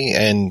movie,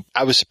 and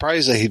I was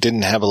surprised that he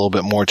didn't have a little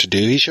bit more to do.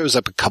 He shows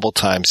up a couple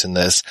times in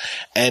this,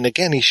 and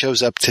again, he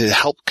shows up to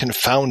help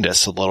confound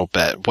us a little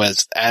bit.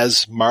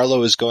 As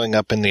Marlowe is going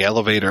up in the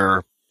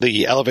elevator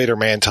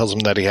man tells him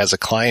that he has a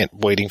client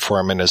waiting for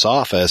him in his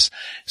office.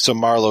 So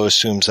Marlowe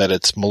assumes that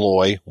it's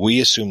Malloy. We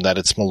assume that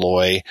it's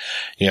Malloy.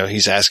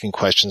 He's asking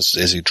questions.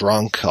 Is he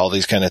drunk? All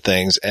these kind of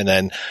things. And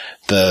then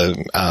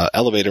the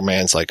elevator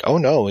man's like, oh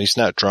no, he's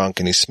not drunk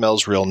and he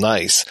smells real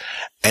nice.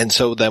 And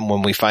so then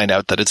when we find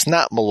out that it's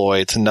not Malloy,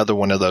 it's another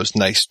one of those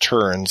nice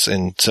turns.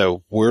 And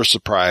so we're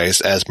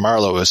surprised, as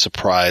Marlowe is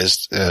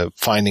surprised,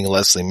 finding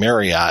Leslie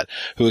Marriott,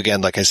 who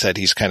again, like I said,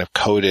 he's kind of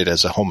coded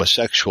as a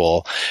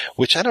homosexual,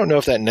 which I don't know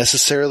if that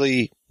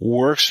necessarily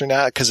works or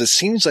not, because it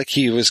seems like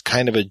he was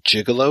kind of a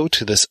gigolo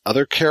to this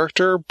other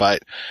character,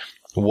 but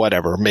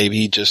whatever. Maybe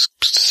he just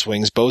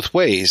swings both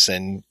ways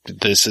and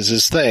this is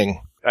his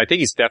thing. I think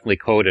he's definitely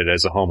coded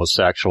as a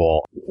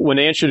homosexual. When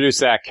they introduced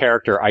that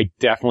character, I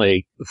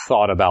definitely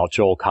thought about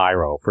Joel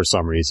Cairo for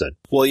some reason.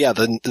 Well, yeah,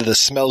 the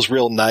smell's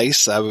real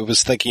nice. I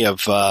was thinking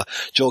of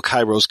Joel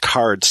Cairo's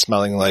card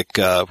smelling like,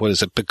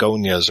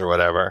 begonias or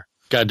whatever.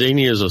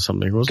 Gardenias or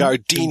something, wasn't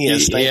it?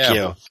 Gardenias, thank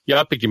you.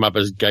 Yeah, I picked him up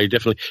as gay,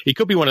 definitely. He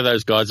could be one of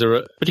those guys that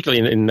are,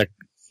 particularly in the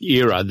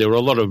era, there were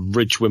a lot of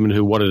rich women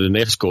who wanted an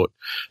escort.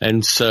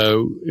 And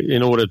so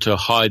in order to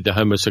hide the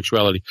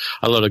homosexuality,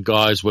 a lot of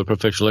guys were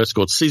professional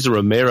escorts. Cesar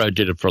Romero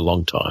did it for a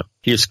long time.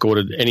 He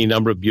escorted any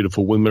number of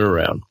beautiful women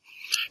around.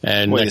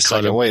 And wait a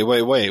second.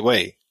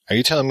 Wait. Are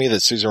you telling me that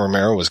Cesar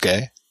Romero was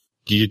gay?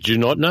 You do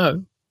not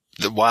know.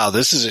 Wow,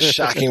 this is a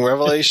shocking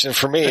revelation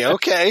for me.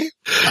 Okay.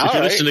 If you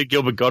listen to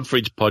Gilbert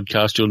Gottfried's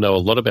podcast, you'll know a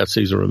lot about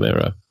Cesar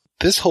Romero.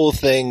 This whole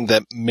thing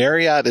that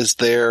Marriott is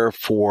there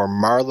for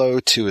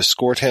Marlowe to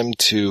escort him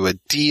to a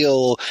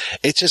deal,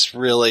 it just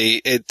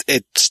really,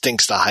 it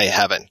stinks to high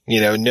heaven.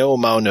 No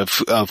amount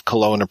of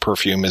cologne or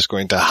perfume is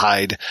going to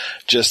hide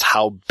just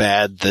how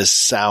bad this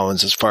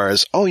sounds as far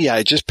as, oh yeah,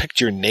 I just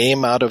picked your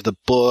name out of the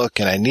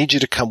book and I need you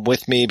to come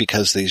with me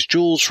because these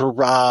jewels were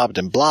robbed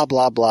and blah,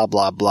 blah, blah,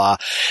 blah, blah.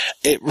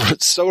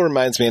 It so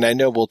reminds me, and I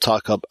know we'll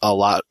talk a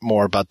lot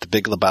more about The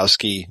Big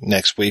Lebowski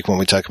next week when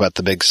we talk about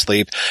The Big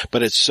Sleep,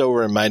 but it so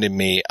reminded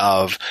me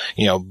of,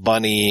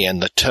 Bunny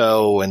and the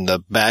toe and the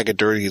bag of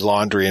dirty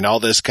laundry and all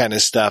this kind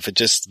of stuff. It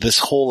just, this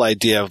whole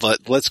idea of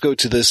let's go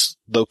to this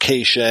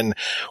location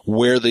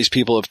where these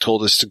people have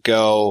told us to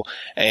go.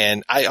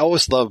 And I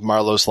always love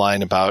Marlowe's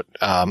line about,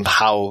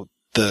 how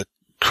the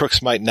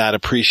crooks might not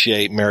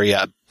appreciate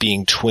Marriott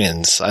being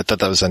twins. I thought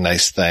that was a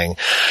nice thing.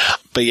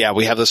 But yeah,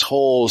 we have this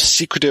whole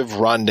secretive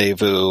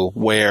rendezvous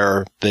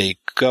where they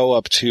go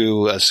up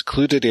to a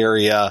secluded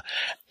area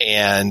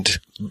and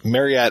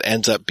Marriott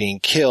ends up being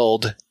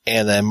killed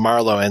and then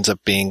Marlowe ends up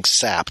being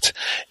sapped.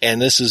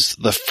 And this is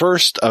the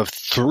first of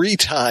 3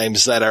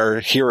 times that our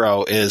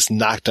hero is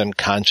knocked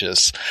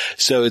unconscious.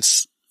 So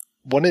it's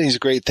one of these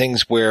great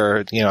things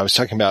where, I was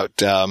talking about,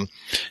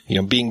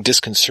 being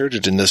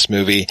disconcerted in this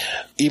movie.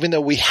 Even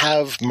though we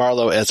have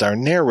Marlowe as our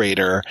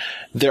narrator,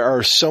 there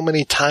are so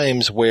many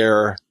times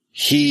where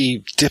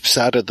he dips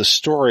out of the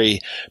story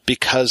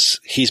because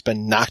he's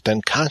been knocked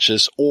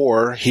unconscious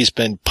or he's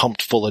been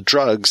pumped full of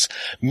drugs,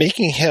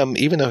 making him,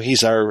 even though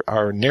he's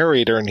our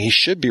narrator and he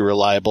should be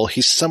reliable,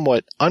 he's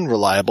somewhat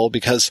unreliable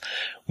because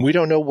we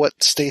don't know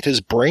what state his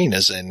brain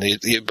is in.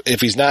 If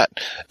he's not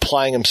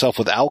applying himself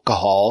with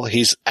alcohol,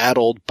 he's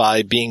addled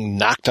by being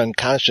knocked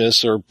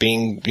unconscious or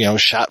being,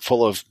 shot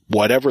full of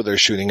whatever they're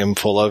shooting him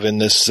full of in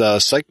this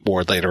psych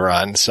ward later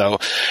on. So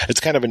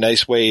it's kind of a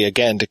nice way,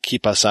 again, to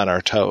keep us on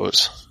our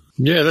toes.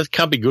 Yeah, that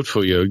can't be good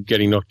for you,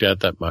 getting knocked out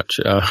that much.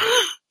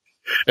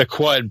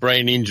 Acquired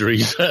brain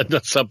injuries,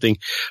 that's something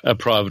a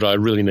private eye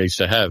really needs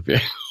to have. Yeah.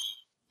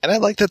 And I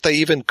like that they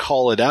even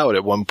call it out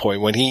at one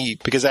point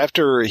because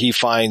after he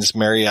finds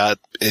Marriott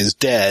is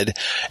dead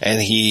and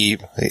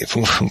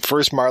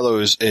first Marlowe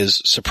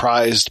is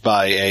surprised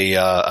by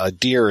a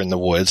deer in the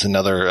woods,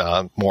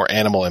 another, more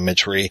animal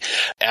imagery.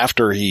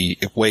 After he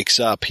wakes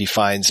up, he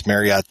finds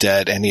Marriott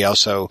dead and he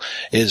also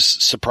is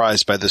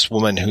surprised by this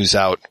woman who's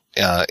out,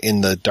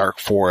 in the dark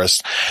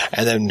forest.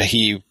 And then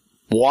he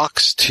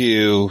walks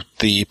to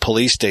the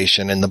police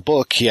station. In the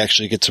book, he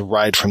actually gets a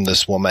ride from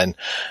this woman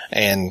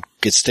and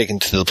gets taken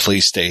to the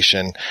police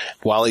station.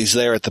 While he's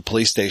there at the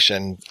police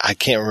station, I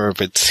can't remember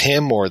if it's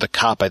him or the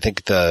cop. I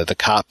think the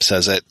cop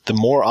says it. The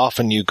more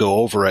often you go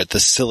over it, the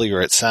sillier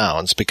it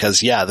sounds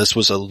because, yeah, this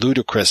was a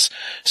ludicrous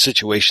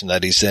situation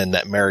that he's in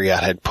that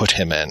Marriott had put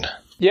him in.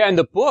 Yeah, in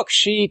the book,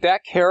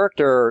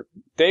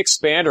 they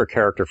expand her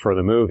character for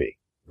the movie.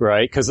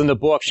 Right? Because in the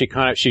book,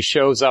 she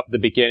shows up at the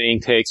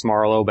beginning, takes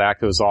Marlowe back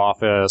to his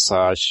office.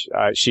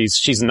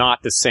 She's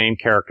not the same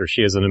character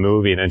she is in the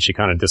movie, and then she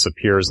kind of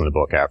disappears in the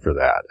book after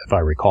that, if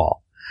I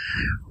recall.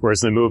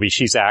 Whereas in the movie,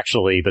 she's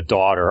actually the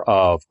daughter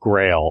of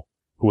Grail,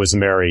 who was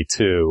married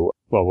to,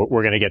 well,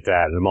 we're going to get to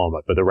that in a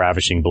moment, but the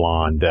ravishing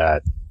blonde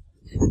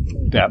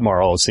that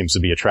Marlowe seems to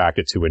be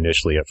attracted to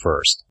initially at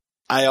first.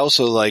 I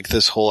also like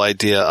this whole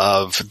idea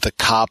of the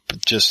cop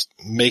just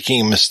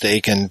making a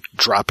mistake and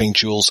dropping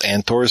Jules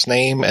Anthor's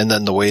name, and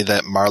then the way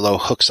that Marlowe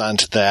hooks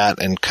onto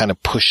that and kind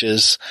of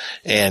pushes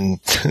and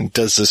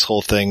does this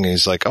whole thing.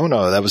 He's like, oh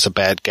no, that was a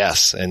bad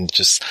guess, and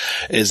just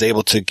is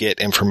able to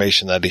get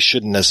information that he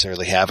shouldn't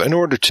necessarily have in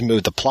order to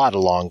move the plot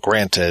along.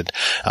 Granted,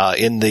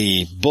 in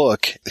the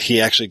book,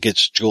 he actually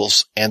gets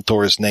Jules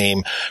Anthor's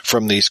name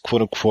from these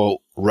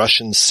quote-unquote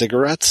Russian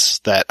cigarettes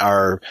that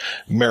are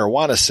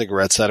marijuana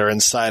cigarettes that are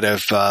inside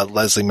of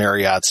Leslie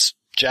Marriott's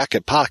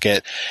jacket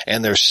pocket,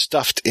 and they're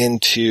stuffed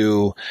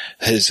into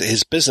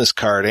his business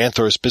card.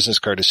 Anthor's business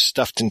card is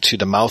stuffed into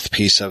the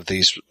mouthpiece of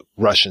these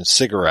Russian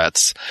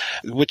cigarettes,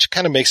 which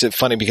kind of makes it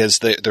funny because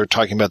they're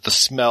talking about the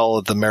smell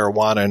of the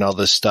marijuana and all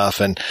this stuff.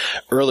 And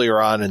earlier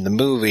on in the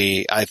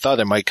movie, I thought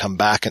it might come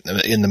back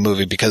in the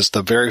movie, because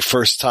the very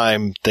first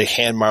time they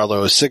hand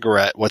Marlowe a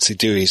cigarette, what's he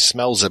do? He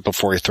smells it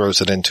before he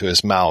throws it into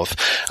his mouth.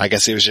 I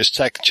guess he was just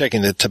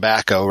checking the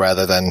tobacco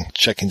rather than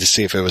checking to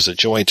see if it was a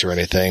joint or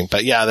anything.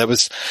 But yeah, that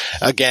was,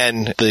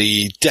 again,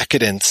 the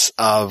decadence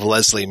of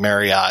Leslie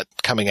Marriott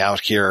coming out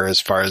here as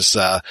far as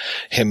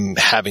him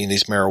having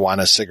these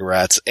marijuana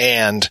cigarettes.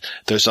 And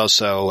there's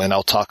also, and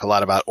I'll talk a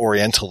lot about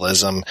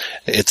Orientalism,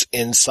 it's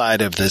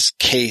inside of this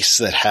case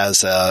that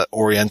has a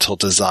Oriental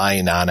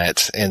design on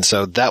it. And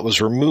so that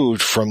was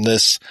removed from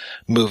this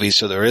movie,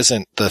 so there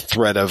isn't the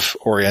threat of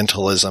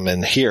Orientalism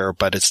in here,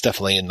 but it's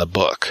definitely in the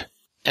book.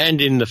 And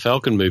in the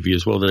Falcon movie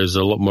as well, there's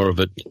a lot more of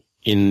it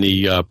in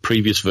the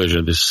previous version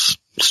of this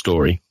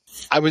story.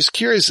 I was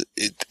curious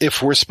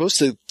if we're supposed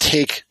to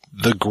take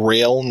the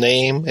Grail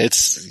name.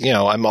 It's,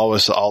 I'm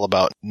always all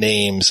about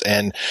names,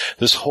 and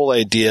this whole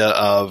idea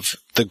of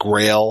the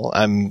Grail,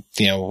 and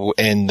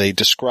they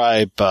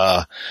describe,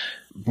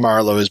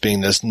 Marlowe as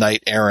being this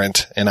knight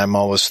errant, and I'm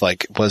always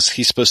like, was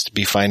he supposed to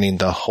be finding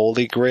the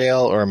Holy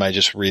Grail, or am I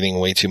just reading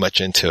way too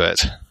much into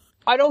it?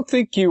 I don't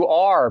think you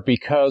are,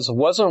 because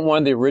wasn't one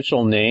of the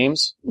original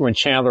names one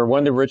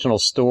of the original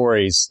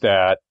stories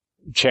that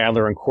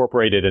Chandler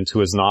incorporated into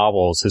his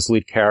novels, his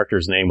lead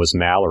character's name was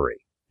Mallory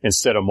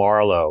instead of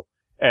Marlowe.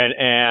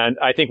 And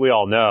I think we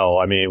all know,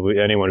 I mean,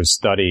 anyone who's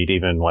studied,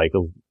 even like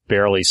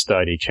barely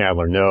studied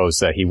Chandler, knows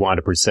that he wanted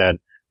to present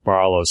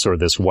Marlowe sort of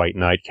this white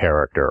knight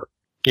character.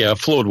 Yeah, a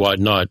flawed white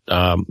knight,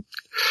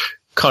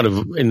 kind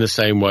of in the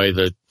same way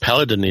that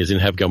Paladin is in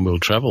Have Gun Will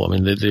Travel. I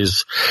mean,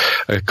 there's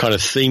a kind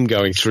of theme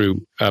going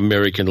through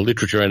American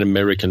literature and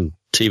American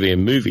TV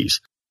and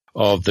movies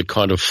of the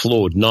kind of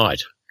flawed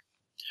knight.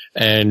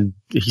 And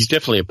he's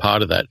definitely a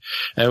part of that.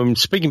 And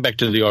speaking back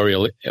to the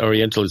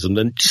Orientalism,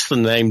 then just the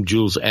name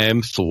Jules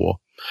Anthor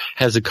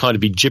has a kind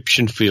of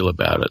Egyptian feel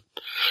about it.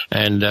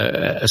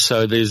 And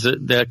so there's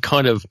that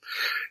kind of,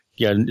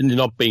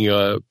 not being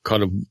a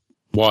kind of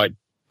white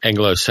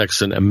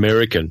Anglo-Saxon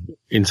American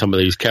in some of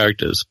these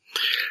characters.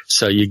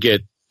 So you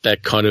get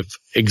that kind of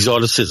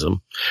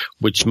exoticism,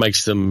 which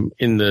makes them,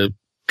 in the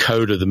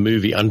code of the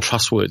movie,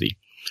 untrustworthy.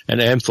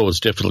 And Anthor is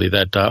definitely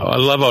that. I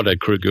love Otto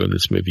Kruger in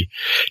this movie.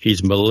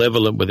 He's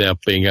malevolent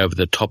without being over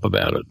the top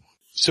about it.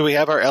 So we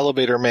have our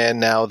elevator man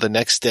now the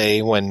next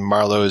day when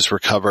Marlowe is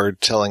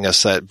recovered, telling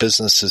us that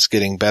business is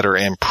getting better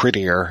and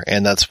prettier,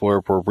 and that's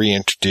where we're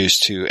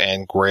reintroduced to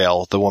Anne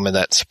Grail, the woman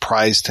that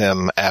surprised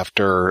him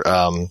after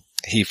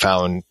he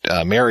found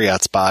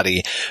Marriott's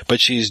body, but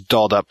she's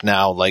dolled up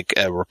now like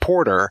a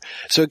reporter.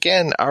 So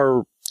again,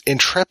 our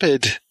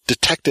intrepid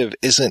detective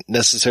isn't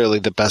necessarily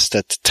the best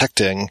at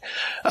detecting.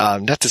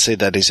 Not to say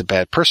that he's a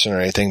bad person or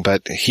anything,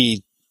 but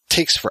he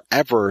takes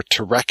forever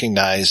to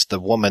recognize the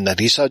woman that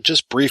he saw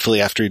just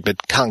briefly after he'd been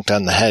conked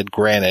on the head,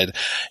 granted,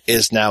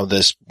 is now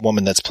this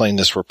woman that's playing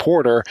this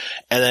reporter,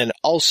 and then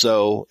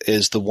also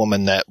is the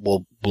woman that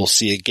we'll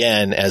see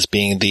again as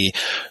being the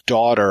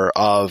daughter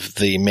of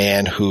the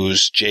man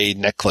whose jade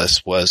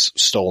necklace was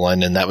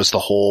stolen, and that was the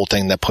whole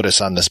thing that put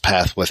us on this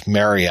path with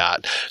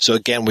Marriott. So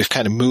again, we've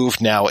kind of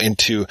moved now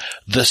into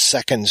the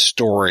second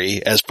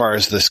story as far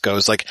as this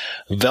goes. Like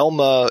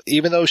Velma,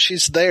 even though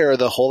she's there,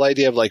 the whole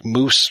idea of like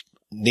Moose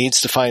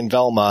needs to find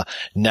Velma.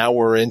 Now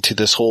we're into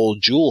this whole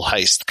jewel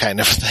heist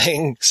kind of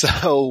thing.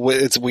 So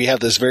we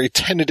have this very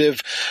tentative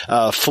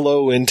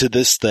flow into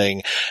this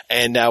thing.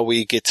 And now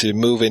we get to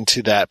move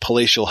into that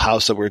palatial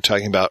house that we were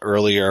talking about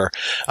earlier,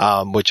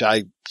 which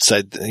I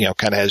said,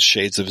 kind of has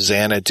shades of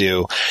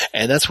Xanadu.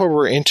 And that's where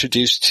we're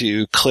introduced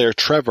to Claire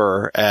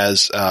Trevor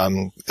as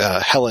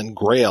Helen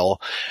Grail,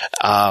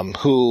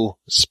 who,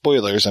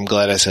 spoilers, I'm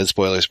glad I said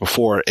spoilers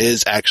before,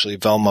 is actually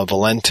Velma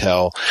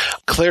Valento.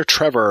 Claire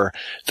Trevor,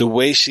 the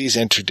way she's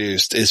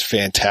introduced is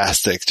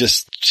fantastic.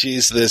 Just,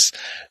 she's this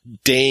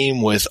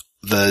dame with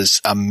those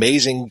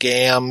amazing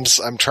gams.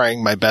 I'm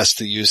trying my best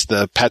to use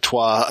the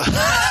patois.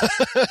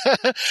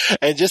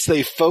 And just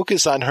they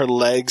focus on her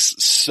legs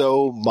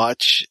so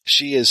much.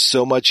 She is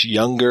so much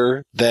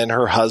younger than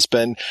her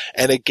husband.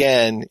 And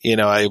again,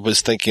 I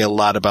was thinking a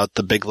lot about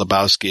the Big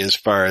Lebowski as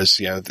far as,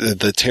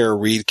 the Tara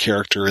Reid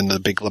character in the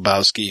Big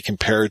Lebowski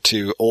compared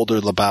to older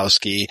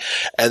Lebowski.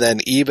 And then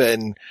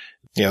even,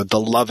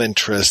 the love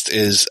interest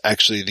is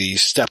actually the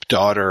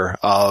stepdaughter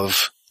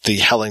of the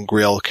Helen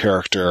Grail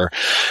character,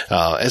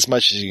 as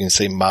much as you can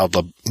say Maud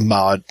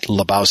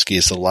Lebowski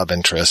is the love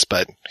interest,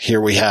 but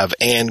here we have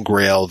Anne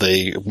Grail,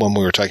 the one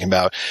we were talking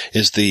about,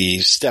 is the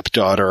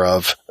stepdaughter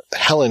of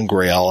Helen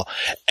Grail,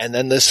 and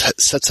then this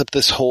sets up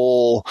this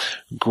whole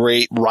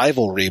great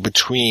rivalry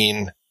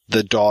between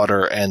the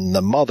daughter and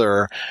the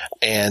mother,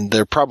 and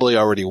there probably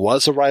already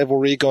was a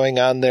rivalry going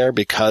on there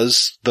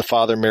because the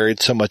father married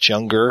so much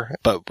younger,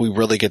 but we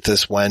really get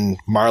this when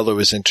Marlowe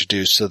is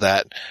introduced, so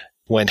that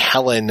when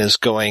Helen is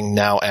going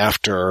now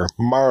after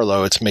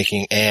Marlowe, it's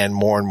making Anne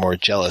more and more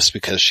jealous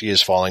because she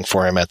is falling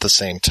for him at the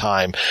same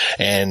time,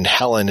 and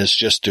Helen is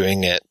just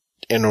doing it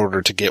in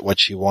order to get what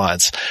she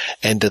wants.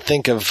 And to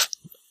think of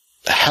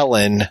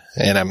Helen,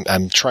 and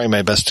I'm trying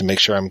my best to make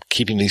sure I'm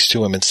keeping these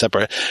two women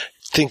separate,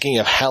 thinking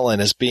of Helen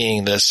as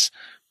being this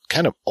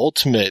kind of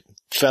ultimate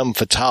femme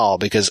fatale,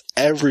 because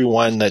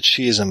everyone that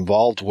she is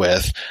involved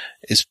with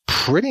is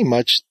pretty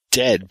much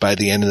dead by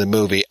the end of the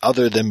movie,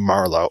 other than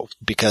Marlowe,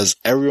 because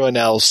everyone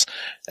else,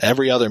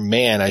 every other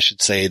man, I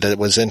should say, that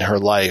was in her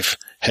life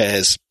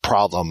has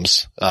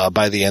problems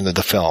by the end of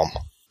the film.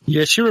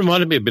 Yeah, she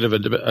reminded me a bit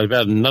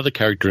about another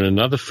character in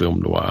another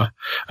film noir,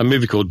 a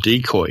movie called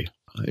Decoy.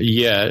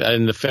 Yeah,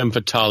 and the femme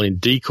fatale in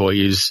Decoy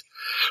is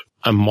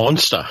a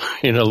monster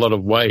in a lot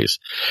of ways.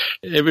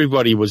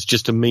 Everybody was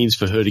just a means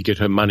for her to get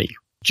her money.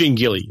 Jean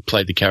Gilly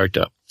played the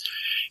character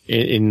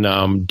in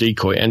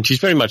Decoy, and she's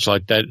very much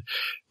like that.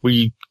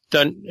 We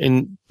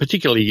don't,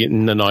 particularly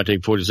in the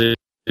 1940s, they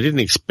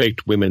didn't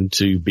expect women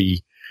to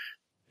be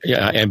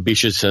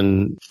ambitious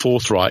and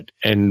forthright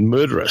and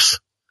murderous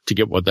to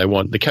get what they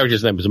want. The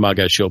character's name was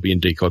Margot Shelby in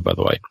Decoy, by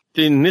the way.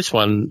 In this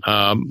one,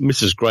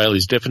 Mrs. Grail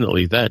is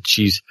definitely that.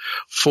 She's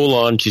full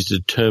on, she's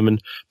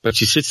determined, but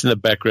she sits in the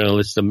background and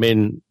lets the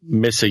men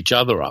mess each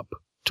other up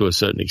to a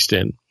certain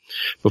extent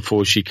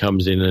before she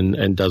comes in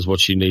and does what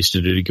she needs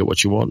to do to get what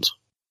she wants.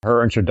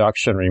 Her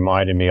introduction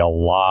reminded me a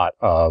lot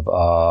of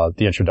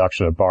the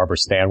introduction of Barbara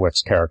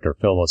Stanwyck's character,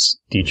 Phyllis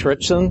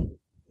Dietrichson.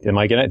 Am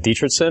I getting it?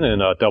 Dietrichson in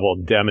Double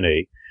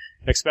Indemnity.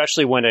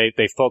 Especially when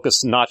they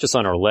focus not just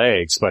on her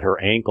legs, but her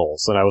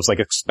ankles. And I was like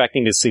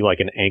expecting to see like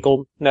an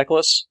ankle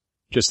necklace,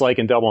 just like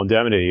in Double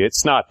Indemnity.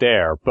 It's not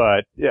there,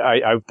 but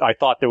I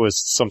thought there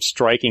was some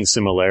striking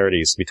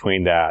similarities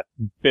between that.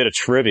 Bit of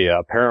trivia.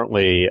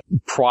 Apparently,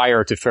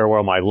 prior to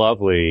Farewell My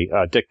Lovely,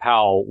 Dick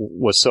Powell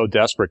was so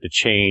desperate to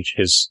change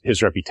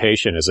his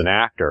reputation as an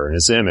actor and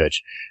his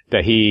image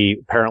that he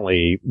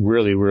apparently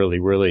really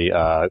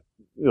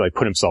like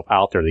put himself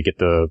out there to get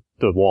the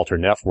Walter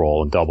Neff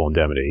role in Double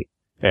Indemnity.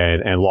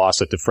 And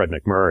lost it to Fred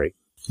MacMurray.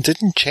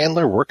 Didn't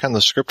Chandler work on the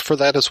script for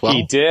that as well?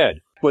 He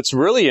did. What's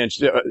really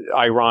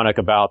ironic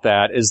about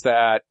that is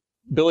that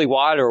Billy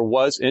Wilder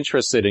was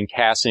interested in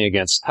casting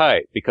against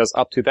type, because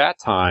up to that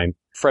time,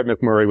 Fred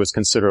MacMurray was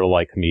considered a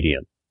light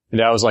comedian. And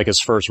that was like his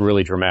first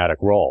really dramatic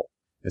role.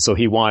 And so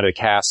he wanted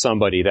to cast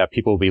somebody that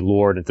people would be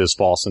lured into this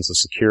false sense of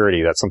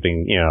security, that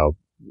something,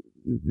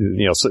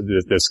 so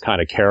this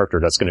kind of character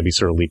that's going to be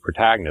sort of lead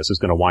protagonist is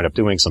going to wind up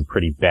doing some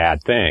pretty bad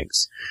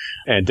things.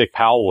 And Dick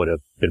Powell would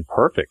have been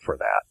perfect for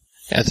that.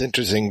 That's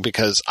interesting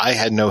because I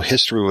had no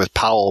history with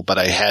Powell, but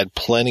I had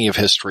plenty of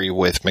history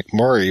with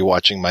MacMurray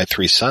watching My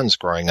Three Sons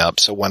growing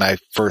up. So when I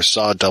first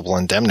saw Double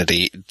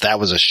Indemnity, that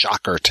was a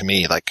shocker to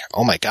me. Like,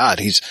 oh my God,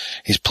 he's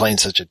playing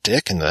such a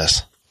dick in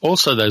this.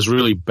 Also, those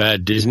really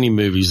bad Disney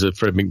movies that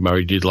Fred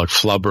MacMurray did, like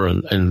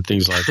Flubber and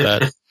things like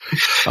that.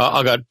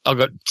 I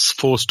got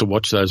forced to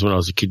watch those when I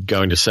was a kid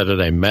going to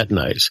Saturday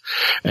matinees,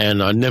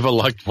 and I never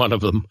liked one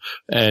of them.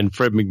 And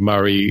Fred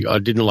MacMurray, I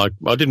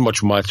didn't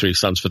watch My Three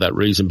Sons for that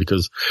reason,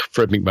 because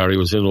Fred MacMurray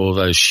was in all of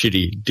those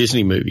shitty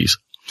Disney movies.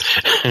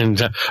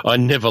 And I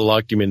never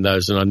liked him in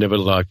those, and I never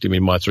liked him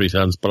in My Three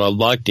Sons, but I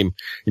liked him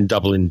in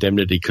Double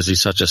Indemnity because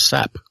he's such a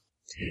sap.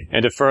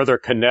 And to further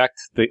connect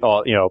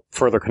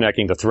further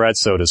connecting the thread,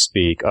 so to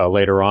speak,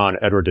 later on,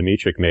 Edward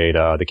Dymytrk made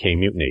The K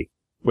Mutiny,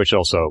 which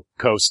also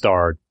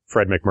co-starred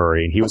Fred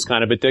MacMurray, and he was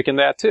kind of a dick in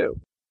that too.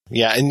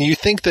 Yeah, and you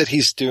think that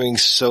he's doing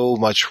so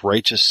much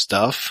righteous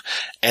stuff,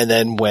 and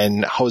then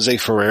when Jose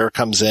Ferrer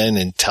comes in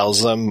and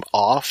tells them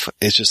off,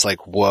 it's just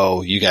like,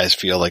 whoa, you guys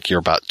feel like you're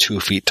about 2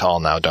 feet tall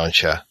now,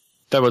 don't you?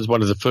 That was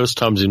one of the first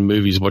times in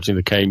movies watching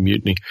The K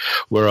Mutiny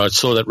where I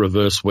saw that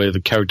reverse, where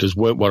the characters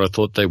weren't what I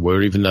thought they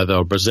were, even though they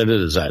were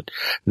presented as that.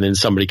 And then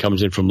somebody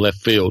comes in from left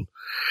field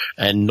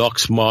and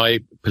knocks my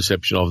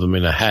perception of them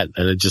in a hat,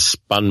 and it just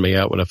spun me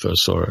out when I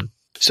first saw it.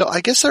 So I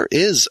guess there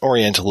is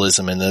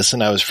Orientalism in this,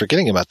 and I was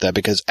forgetting about that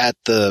because at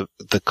the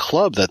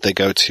club that they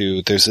go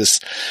to, there's this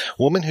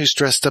woman who's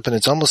dressed up, and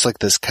it's almost like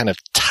this kind of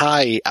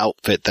tie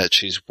outfit that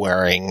she's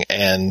wearing,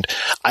 and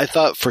I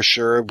thought for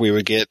sure we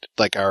would get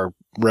like our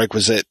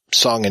requisite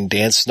song and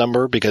dance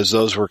number, because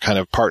those were kind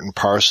of part and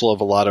parcel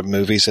of a lot of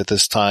movies at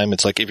this time.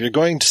 It's like, if you're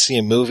going to see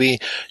a movie,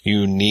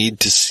 you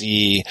need to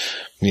see,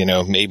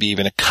 maybe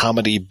even a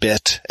comedy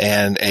bit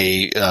and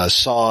a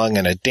song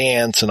and a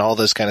dance and all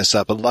this kind of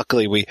stuff. But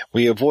luckily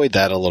we avoid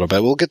that a little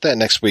bit. We'll get that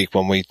next week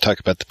when we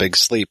talk about The Big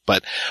Sleep,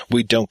 but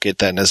we don't get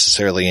that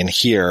necessarily in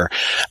here.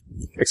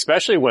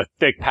 Especially with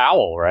Dick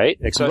Powell, right?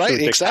 Especially with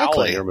Dick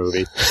Powell in exactly. your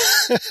movie.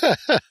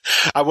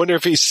 I wonder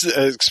if he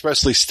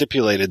expressly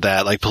stipulated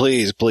that, like,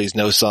 please,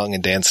 no song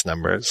and dance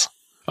numbers.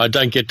 I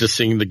don't get to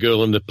sing The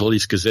Girl in the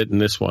Police Gazette in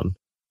this one.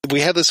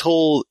 We have this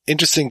whole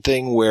interesting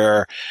thing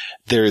where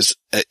there's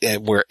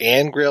where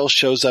Anne Grail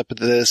shows up at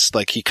this.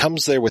 Like, he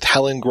comes there with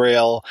Helen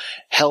Grail.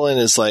 Helen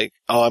is like,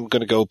 oh, I'm going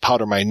to go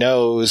powder my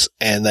nose.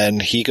 And then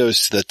he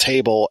goes to the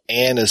table.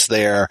 Anne is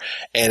there,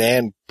 and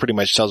Anne pretty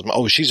much tells him,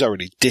 oh, she's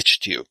already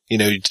ditched you. You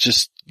know,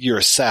 you're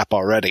a sap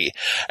already.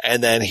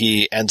 And then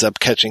he ends up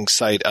catching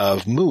sight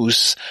of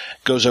Moose,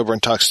 goes over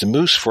and talks to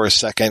Moose for a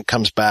second,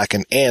 comes back,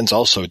 and Anne's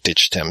also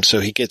ditched him.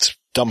 So he gets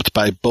dumped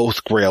by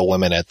both Grail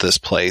women at this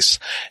place.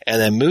 And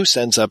then Moose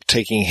ends up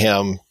taking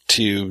him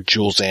to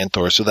Jules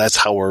Anthor. So that's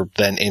how we're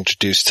then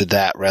introduced to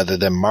that, rather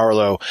than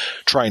Marlowe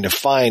trying to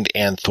find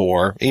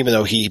Anthor. Even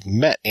though he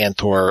met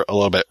Anthor a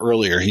little bit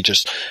earlier, he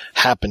just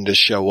happened to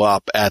show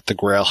up at the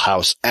Grail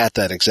house at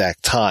that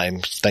exact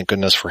time. Thank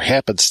goodness for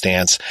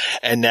happenstance.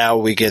 And now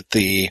we get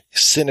the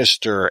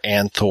sinister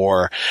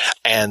Anthor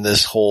and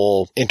this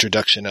whole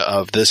introduction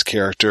of this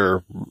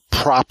character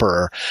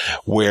proper,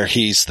 where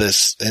he's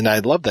this, and I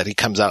love that he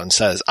comes out and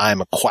says, I'm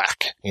a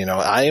quack. You know,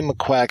 I am a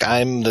quack.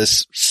 I'm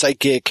this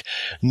psychic.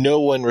 No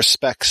one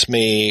respects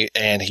me.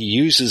 And he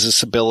uses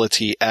this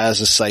ability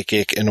as a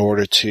psychic in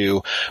order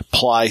to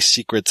pry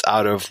secrets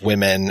out of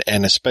women,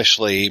 and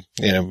especially,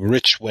 you know,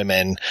 rich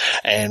women.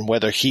 And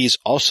whether he's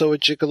also a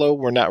gigolo,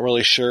 we're not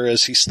really sure.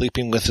 Is he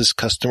sleeping with his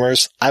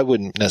customers? I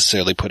wouldn't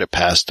necessarily put it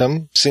past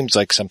him. Seems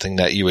like something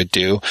that you would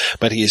do,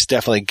 but he's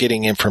definitely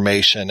getting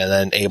information and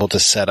then able to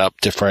set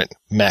up different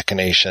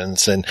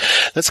machinations. And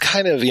that's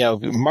kind of, you know,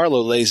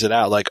 Marlowe lays it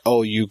out like,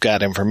 oh, you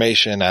got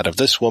information out of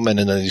this woman,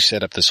 and then you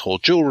set up this whole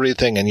jewelry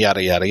thing, and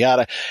yada, yada,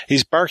 yada.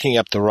 He's barking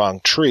up the wrong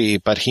tree,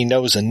 but he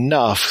knows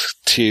enough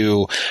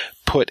to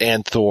put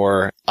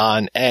Anthor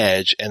on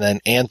edge, and then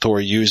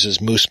Anthor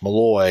uses Moose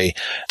Malloy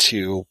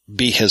to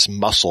be his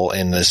muscle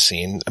in this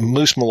scene.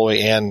 Moose Malloy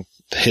and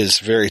his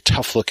very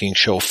tough-looking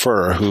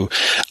chauffeur, who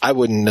I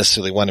wouldn't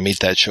necessarily want to meet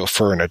that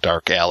chauffeur in a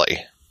dark alley.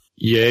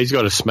 Yeah, he's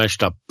got a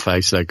smashed up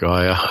face, that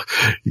guy.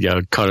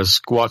 Kind of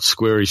squat,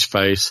 squarish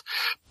face,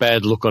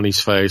 bad look on his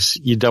face.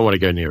 You don't want to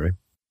go near him.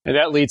 And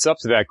that leads up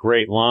to that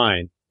great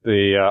line.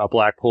 A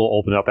black pool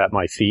opened up at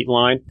my feet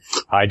line.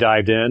 I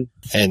dived in.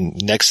 And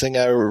next thing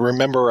I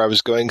remember, I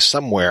was going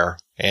somewhere,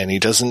 and he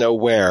doesn't know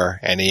where,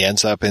 and he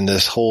ends up in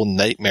this whole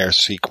nightmare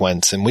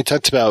sequence. And we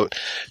talked about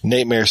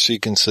nightmare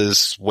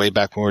sequences way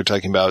back when we were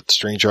talking about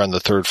Stranger on the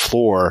Third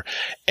Floor,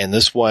 and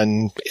this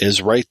one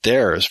is right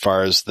there as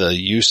far as the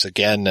use,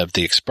 again, of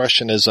the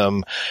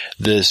expressionism,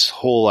 this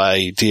whole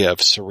idea of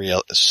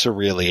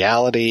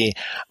surreality.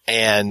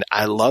 And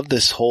I love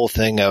this whole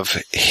thing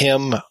of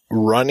him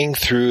running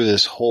through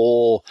this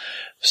whole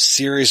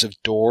series of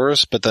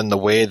doors, but then the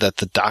way that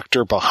the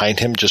doctor behind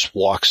him just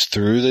walks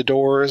through the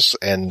doors,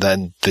 and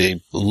then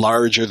the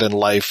larger than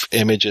life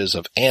images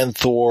of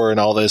Anthor and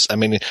all this. I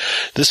mean,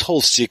 this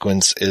whole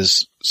sequence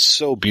is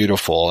so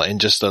beautiful and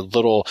just a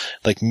little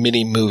like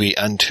mini movie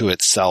unto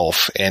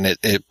itself. And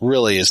it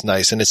really is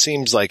nice. And it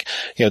seems like,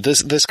 you know,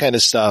 this kind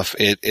of stuff,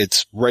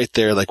 it's right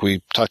there. Like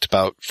we talked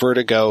about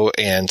Vertigo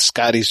and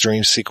Scotty's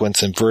dream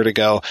sequence in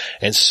Vertigo.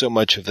 And so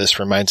much of this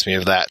reminds me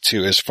of that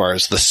too, as far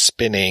as the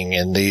spinning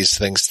and these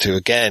things to,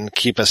 again,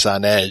 keep us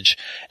on edge.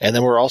 And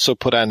then we're also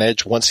put on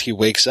edge once he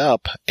wakes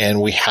up,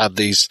 and we have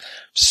these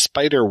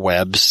spider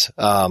webs,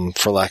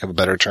 for lack of a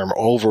better term,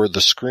 over the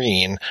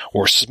screen,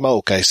 or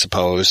smoke, I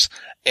suppose.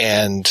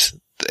 And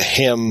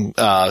him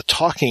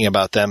talking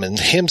about them, and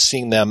him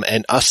seeing them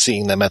and us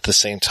seeing them at the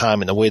same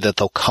time, and the way that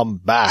they'll come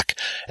back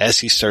as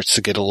he starts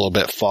to get a little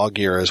bit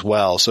foggier as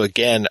well. So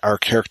again, our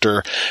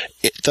character,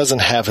 it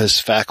doesn't have his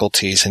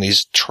faculties, and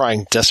he's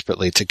trying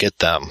desperately to get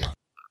them.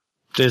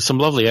 There's some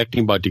lovely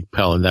acting by Dick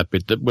Powell in that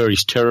bit, where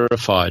he's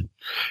terrified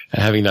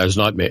and having those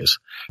nightmares.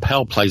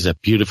 Powell plays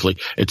that beautifully.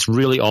 It's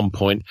really on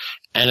point,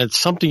 and it's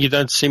something you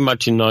don't see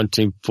much in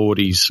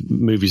 1940s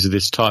movies of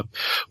this type,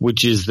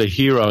 which is the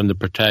hero and the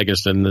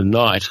protagonist in the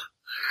night.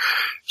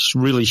 It's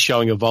really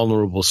showing a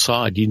vulnerable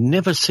side. You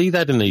never see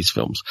that in these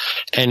films.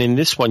 And in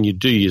this one you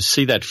do. You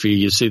see that fear,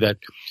 you see that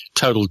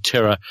total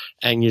terror,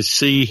 and you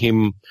see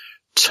him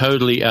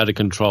totally out of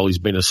control. He's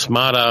been a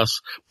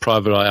smart-ass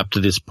private eye up to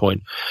this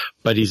point,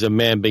 but he's a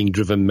man being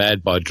driven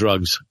mad by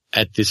drugs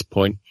at this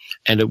point,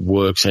 and it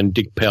works, and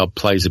Dick Powell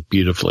plays it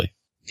beautifully.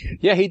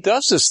 Yeah, he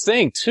does this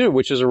thing too,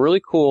 which is a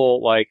really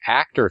cool, like,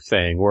 actor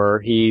thing, where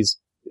he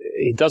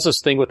does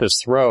this thing with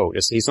his throat.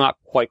 He's not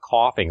quite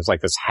coughing. It's like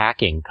this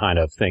hacking kind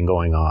of thing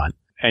going on,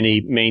 and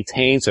he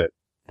maintains it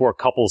for a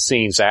couple of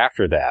scenes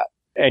after that.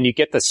 And you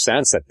get the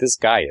sense that this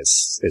guy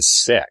is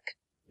sick.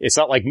 It's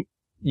not like,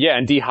 yeah,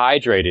 and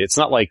dehydrated. It's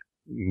not like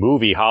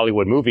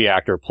Hollywood movie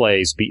actor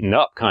plays beaten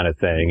up kind of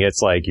thing.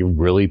 It's like you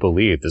really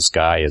believe this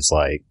guy is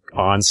like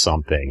on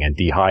something and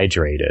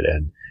dehydrated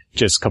and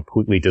just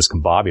completely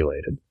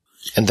discombobulated.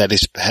 And that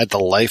he's had the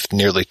life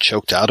nearly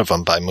choked out of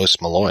him by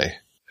Moose Malloy.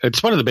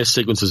 It's one of the best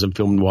sequences in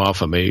film noir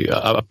for me,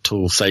 up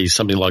till, say,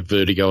 something like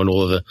Vertigo and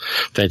all of the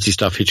fancy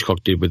stuff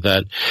Hitchcock did with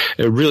that.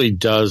 It really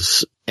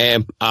does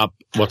amp up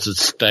what's at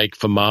stake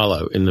for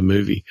Marlowe in the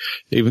movie.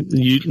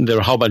 There are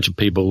a whole bunch of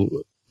people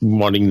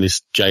wanting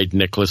this jade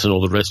necklace and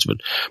all the rest of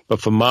it.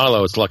 But for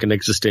Marlowe, it's like an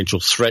existential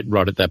threat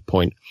right at that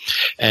point,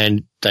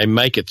 and they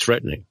make it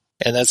threatening.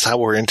 And that's how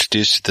we're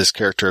introduced to this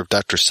character of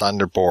Dr.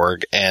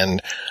 Sonderborg,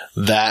 and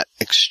that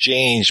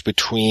exchange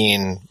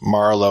between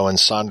Marlowe and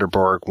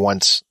Sonderborg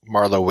once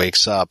Marlowe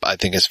wakes up, I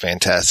think is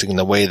fantastic, in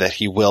the way that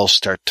he will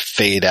start to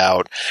fade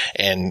out,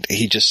 and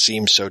he just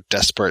seems so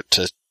desperate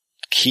to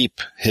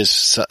keep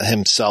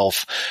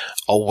himself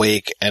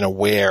awake and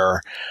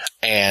aware,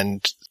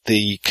 and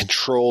the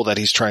control that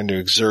he's trying to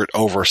exert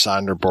over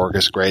Sonderborg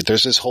is great.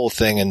 There's this whole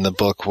thing in the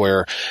book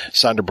where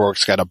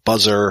Sonderborg's got a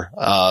buzzer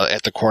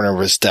at the corner of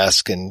his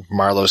desk, and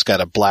Marlowe's got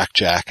a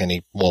blackjack, and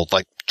he will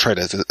try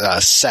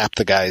to sap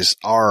the guy's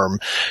arm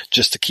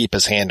just to keep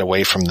his hand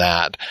away from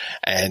that.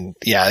 And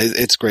yeah,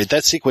 it's great.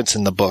 That sequence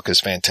in the book is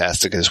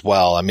fantastic as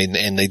well. I mean,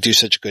 and they do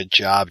such a good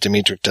job.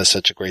 Dymytrk does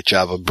such a great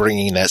job of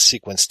bringing that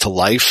sequence to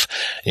life.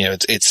 You know,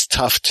 it's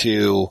tough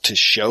to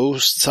show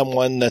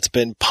someone that's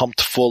been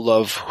pumped full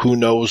of who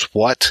knows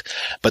what,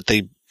 but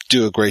they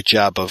do a great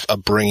job of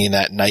bringing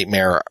that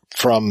nightmare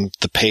from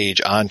the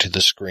page onto the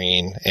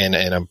screen in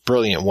a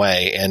brilliant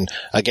way. And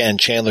again,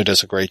 Chandler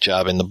does a great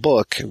job in the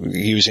book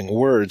using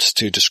words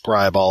to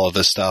describe all of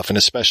this stuff, and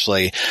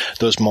especially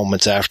those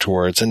moments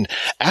afterwards. And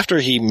after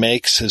he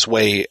makes his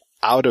way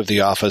out of the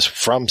office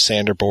from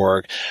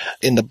Sonderborg,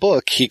 in the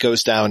book, he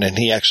goes down and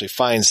he actually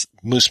finds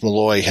Moose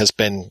Malloy has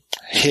been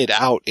hid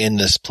out in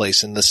this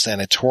place, in the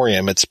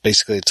sanatorium. It's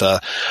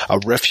a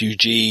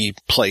refugee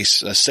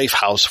place, a safe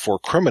house for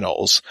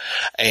criminals,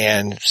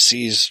 and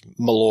sees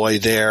Malloy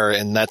there.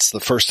 And that's the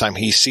first time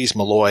he sees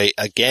Malloy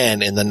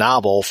again in the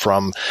novel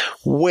from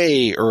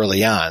way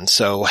early on.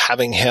 So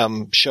having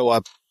him show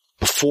up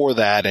before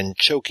that and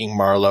choking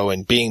Marlowe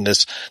and being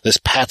this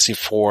patsy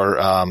for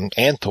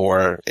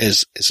Anthor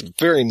is a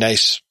very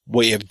nice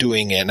way of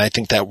doing it, and I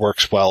think that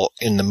works well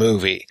in the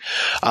movie.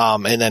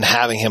 And then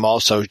having him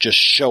also just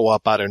show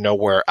up out of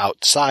nowhere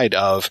outside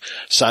of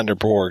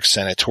Sonderborg's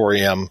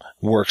sanatorium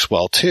works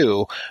well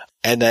too.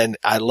 And then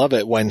I love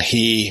it when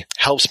he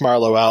helps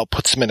Marlowe out,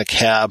 puts him in a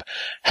cab,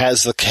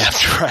 has the cab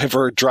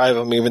driver drive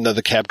him even though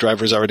the cab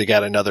driver's already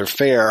got another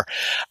fare.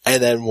 And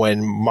then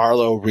when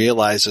Marlowe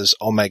realizes,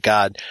 oh my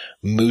God,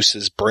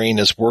 Moose's brain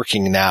is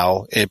working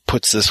now, it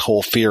puts this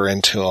whole fear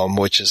into him,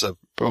 which is a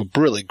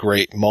really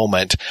great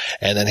moment.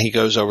 And then he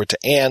goes over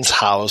to Anne's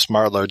house,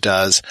 Marlowe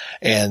does,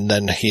 and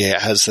then he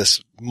has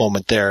this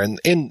moment there. And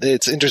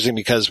it's interesting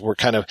because we're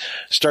kind of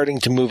starting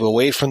to move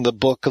away from the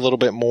book a little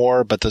bit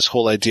more, but this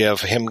whole idea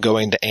of him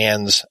going to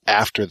Anne's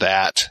after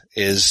that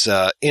is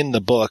in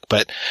the book,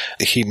 but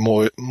he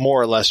more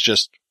or less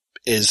just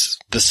is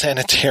the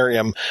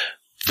sanitarium.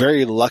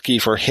 Very lucky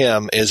for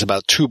him is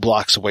about 2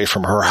 blocks away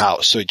from her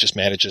house, so he just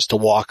manages to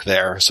walk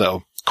there.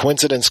 So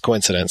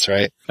coincidence,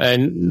 right?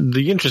 And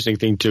the interesting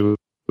thing too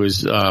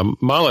is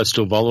Marlowe's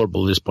still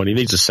vulnerable at this point. He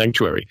needs a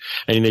sanctuary,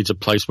 and he needs a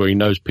place where he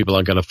knows people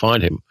aren't going to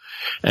find him.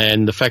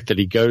 And the fact that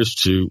he goes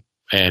to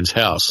Anne's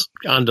house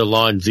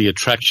underlines the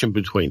attraction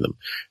between them,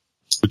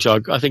 which I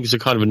think is a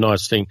kind of a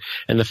nice thing.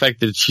 And the fact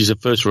that she's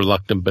at first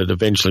reluctant, but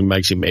eventually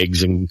makes him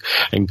eggs and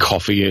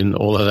coffee and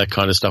all of that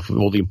kind of stuff,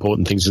 all the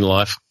important things in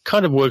life,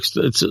 kind of works.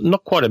 It's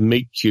not quite a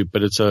meet cute,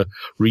 but it's a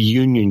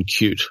reunion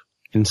cute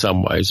in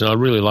some ways. And I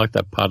really like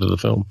that part of the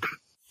film.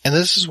 And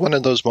this is one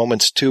of those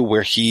moments too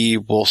where he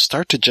will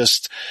start to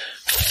just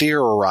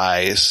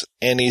theorize,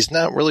 and he's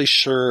not really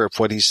sure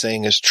if what he's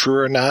saying is true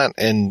or not.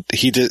 And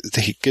he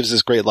gives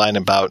this great line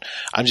about,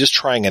 I'm just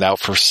trying it out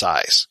for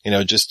size. You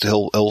know, just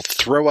he'll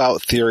throw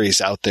out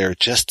theories out there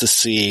just to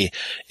see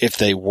if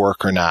they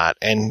work or not.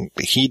 And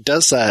he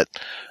does that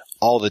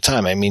all the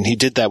time. I mean, he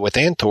did that with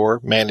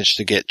Anthor, managed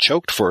to get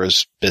choked for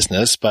his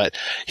business, but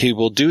he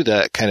will do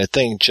that kind of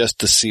thing just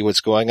to see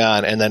what's going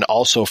on. And then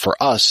also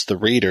for us, the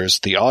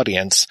readers, the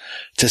audience,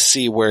 to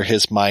see where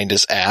his mind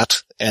is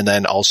at. And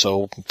then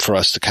also for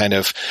us to kind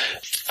of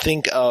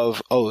think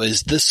of, oh,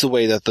 is this the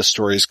way that the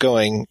story is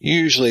going?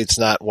 Usually it's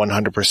not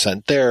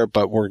 100% there,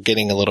 but we're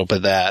getting a little bit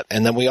of that.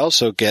 And then we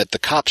also get the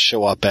cops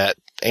show up at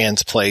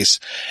Anne's place,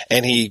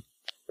 and he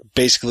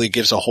basically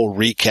gives a whole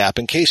recap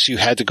in case you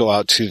had to go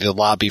out to the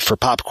lobby for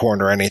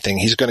popcorn or anything.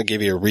 He's going to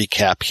give you a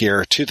recap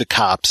here to the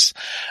cops.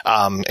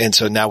 And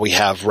so now we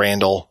have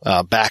Randall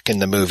back in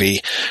the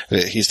movie.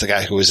 He's the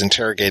guy who was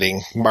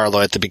interrogating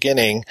Marlowe at the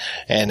beginning,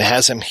 and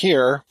has him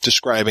here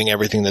describing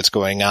everything that's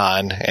going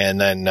on,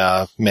 and then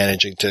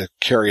managing to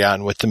carry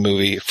on with the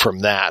movie from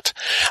that.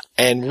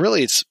 And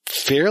really, it's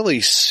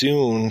fairly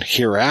soon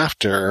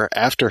hereafter,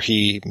 after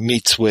he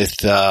meets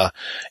with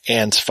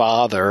Anne's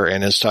father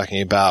and is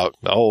talking about,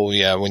 oh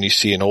yeah, when you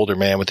see an older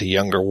man with a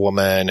younger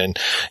woman, and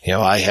you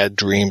know, I had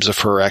dreams of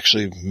her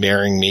actually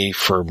marrying me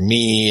for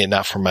me and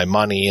not for my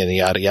money, and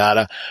yada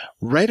yada.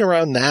 Right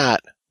around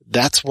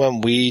that's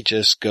when we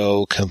just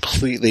go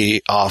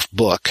completely off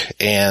book,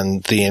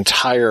 and the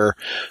entire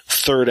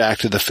third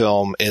act of the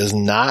film is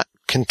not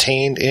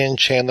contained in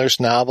Chandler's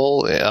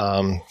novel,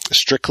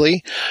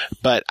 strictly,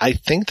 but I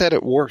think that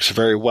it works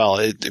very well.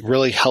 It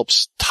really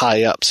helps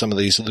tie up some of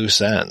these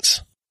loose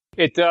ends.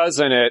 It does,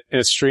 and it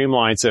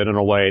streamlines it in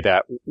a way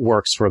that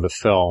works for the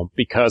film,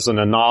 because in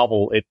a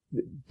novel,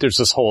 there's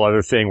this whole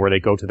other thing where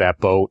they go to that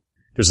boat.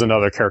 There's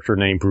another character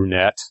named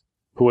Brunette,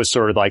 who is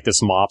sort of like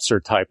this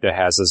mobster type that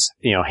has his,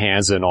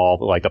 hands in all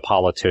like the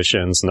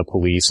politicians and the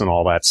police and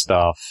all that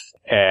stuff.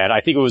 And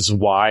I think it was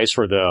wise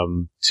for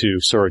them to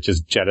sort of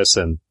just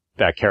jettison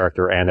that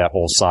character and that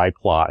whole side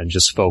plot and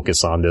just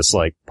focus on this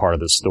like part of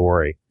the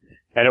story.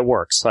 And it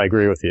works. I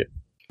agree with you.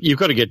 You've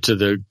got to get to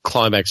the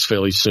climax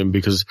fairly soon,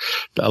 because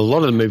a lot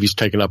of the movie's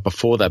taken up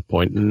before that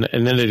point, and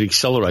then it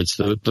accelerates.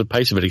 The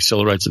pace of it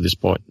accelerates at this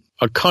point.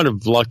 I kind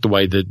of like the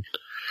way that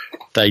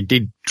they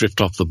did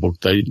drift off the book.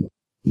 The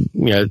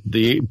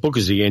book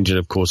is the engine,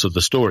 of course, of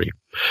the story,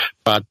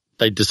 but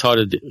they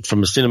decided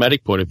from a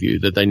cinematic point of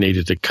view that they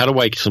needed to cut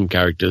away some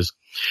characters,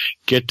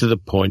 get to the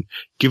point,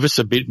 give us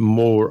a bit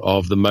more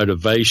of the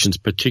motivations,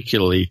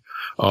 particularly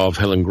of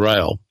Helen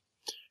Grail.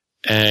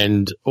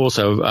 And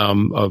also,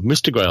 of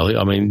Mr. Grail.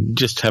 I mean,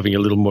 just having a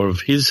little more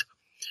of his,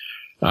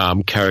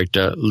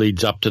 character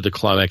leads up to the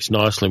climax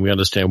nicely, and we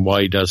understand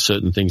why he does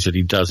certain things that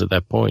he does at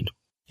that point.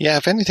 Yeah,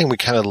 if anything, we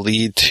kind of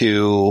lead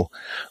to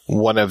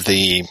one of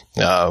the,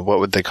 what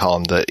would they call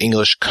them, the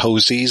English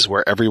cozies,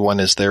 where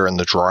everyone is there in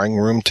the drawing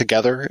room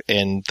together,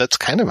 and that's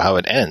kind of how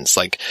it ends.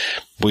 Like,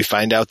 we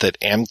find out that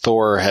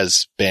Amthor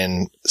has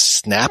been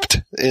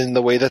snapped in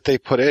the way that they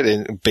put it,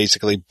 and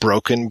basically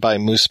broken by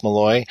Moose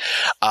Malloy.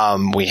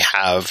 We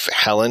have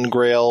Helen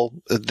Grail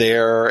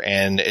there,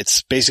 and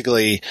it's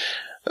basically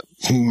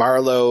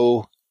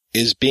Marlowe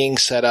is being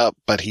set up,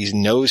 but he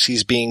knows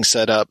he's being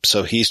set up,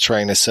 so he's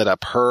trying to set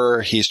up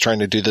her. He's trying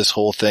to do this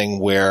whole thing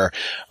where,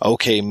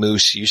 okay,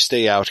 Moose, you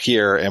stay out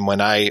here, and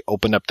when I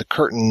open up the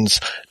curtains,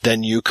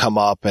 then you come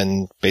up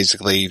and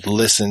basically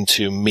listen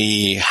to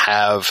me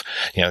have,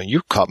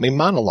 you caught me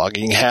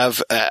monologuing,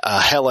 have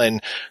Helen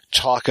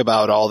talk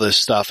about all this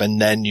stuff, and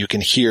then you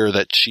can hear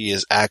that she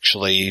is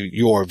actually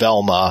your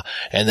Velma,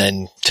 and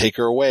then take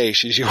her away.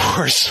 She's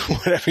yours,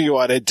 whatever you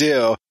want to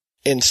do.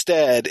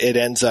 Instead, it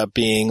ends up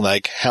being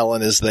like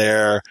Helen is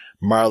there,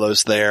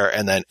 Marlowe's there,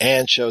 and then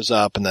Anne shows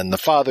up, and then the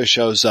father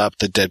shows up,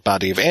 the dead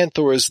body of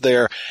Amthor is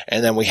there,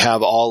 and then we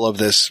have all of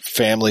this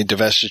family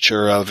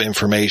divestiture of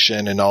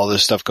information and all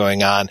this stuff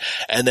going on.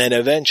 And then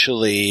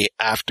eventually,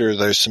 after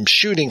there's some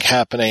shooting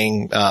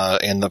happening,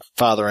 and the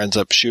father ends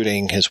up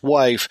shooting his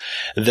wife,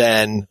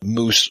 then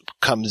Moose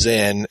comes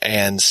in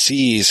and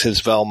sees his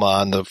Velma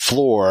on the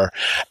floor,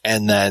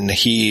 and then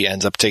he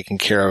ends up taking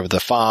care of the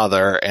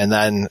father,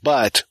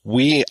 but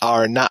we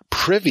are not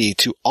privy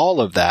to all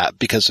of that,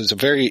 because there's a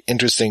very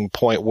interesting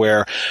point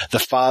where the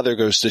father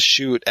goes to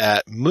shoot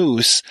at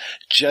Moose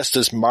just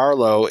as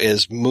Marlowe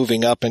is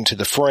moving up into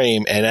the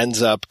frame and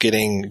ends up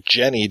getting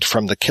jennied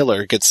from the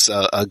killer, gets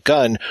a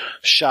gun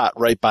shot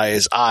right by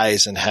his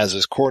eyes and has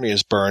his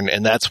corneas burned.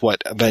 And that's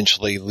what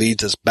eventually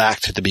leads us back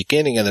to the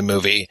beginning of the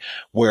movie,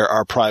 where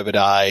our private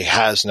eye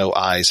has no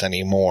eyes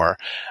anymore.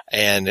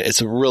 And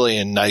it's really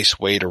a nice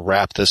way to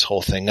wrap this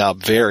whole thing up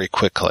very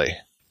quickly.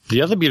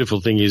 The other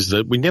beautiful thing is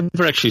that we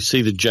never actually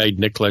see the jade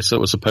necklace that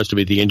was supposed to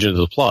be the engine of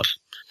the plot.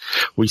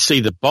 We see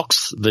the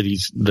box that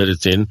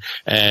it's in,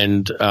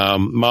 and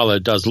Marlowe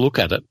does look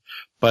at it,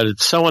 but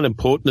it's so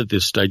unimportant at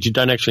this stage. You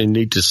don't actually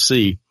need to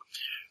see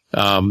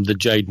the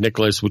jade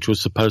necklace, which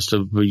was supposed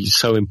to be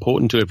so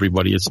important to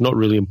everybody. It's not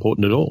really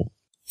important at all.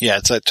 Yeah,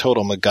 it's a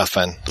total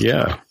MacGuffin.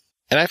 Yeah.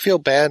 And I feel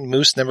bad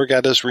Moose never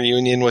got his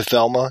reunion with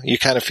Velma. You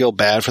kind of feel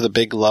bad for the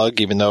big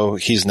lug, even though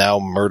he's now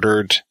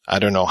murdered I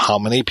don't know how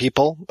many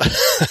people.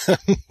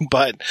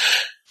 But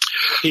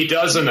he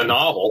does in the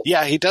novel.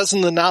 Yeah, he does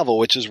in the novel,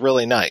 which is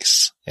really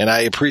nice. And I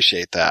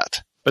appreciate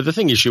that. But the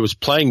thing is, she was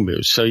playing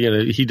Moose, so,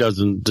 he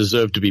doesn't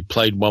deserve to be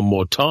played one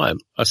more time,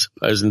 I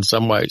suppose, in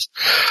some ways.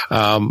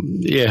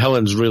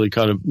 Helen's really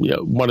kind of,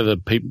 one of the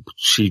people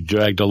she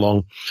dragged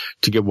along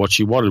to get what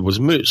she wanted was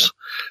Moose.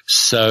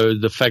 So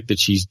the fact that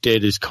she's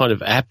dead is kind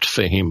of apt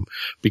for him,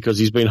 because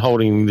he's been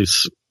holding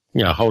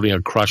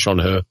a crush on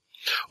her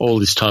all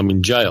this time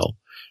in jail.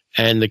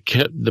 And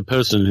the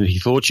person he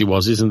thought she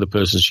was isn't the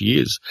person she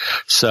is.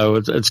 So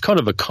it's kind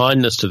of a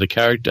kindness to the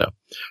character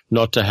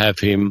not to have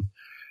him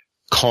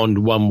conned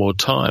one more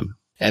time.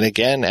 And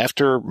again,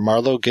 after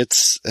Marlowe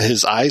gets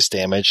his eyes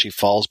damaged, he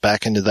falls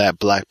back into that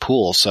black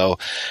pool. So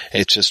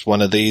it's just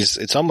one of these,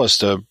 it's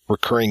almost a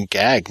recurring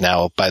gag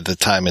now by the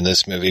time in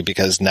this movie,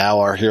 because now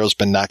our hero's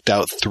been knocked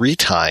out 3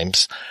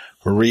 times,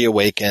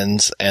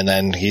 reawakens, and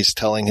then he's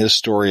telling his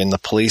story in the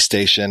police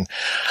station.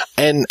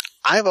 And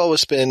I've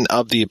always been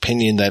of the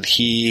opinion that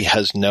he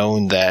has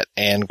known that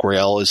Anne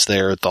Grail is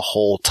there the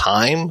whole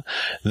time,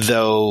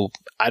 though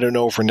I don't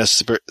know if we're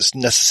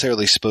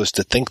necessarily supposed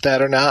to think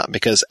that or not,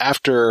 because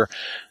after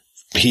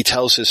he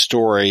tells his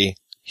story,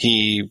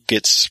 he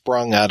gets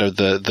sprung out of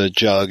the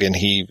jug and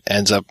he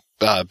ends up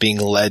being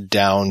led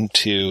down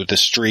to the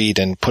street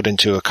and put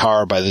into a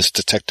car by this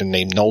detective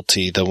named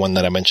Nolte, the one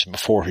that I mentioned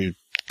before, who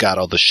got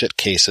all the shit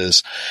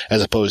cases,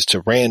 as opposed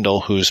to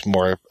Randall, who's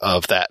more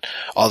of that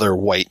other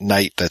white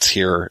knight that's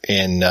here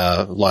in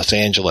Los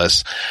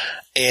Angeles.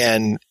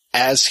 And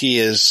as he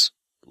is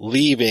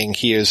leaving,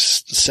 he is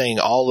saying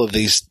all of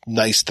these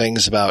nice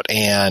things about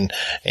Anne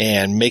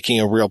and making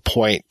a real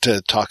point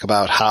to talk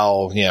about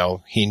how,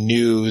 he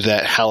knew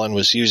that Helen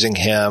was using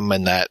him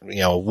and that,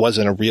 it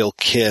wasn't a real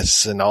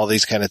kiss and all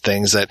these kind of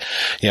things that,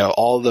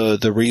 all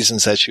the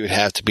reasons that she would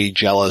have to be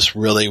jealous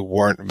really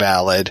weren't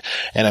valid.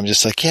 And I'm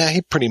just like, yeah,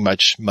 he pretty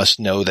much must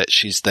know that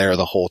she's there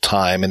the whole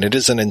time. And it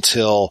isn't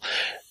until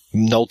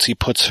Nolte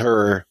puts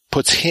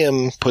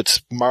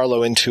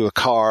Marlowe into a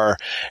car,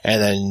 and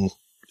then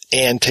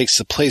Anne takes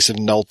the place of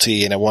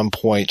Nolte, and at one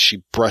point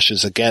she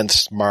brushes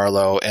against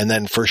Marlowe, and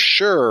then for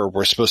sure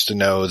we're supposed to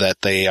know that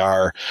they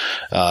are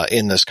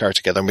in this car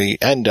together. And we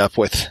end up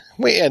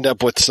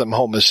with some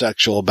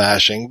homosexual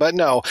bashing, but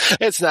no,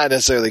 it's not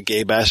necessarily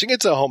gay bashing.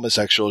 It's a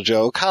homosexual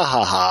joke. Ha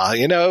ha ha.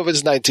 It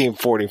was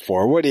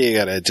 1944. What are you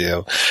gonna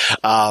do?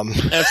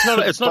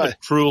 It's not a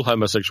cruel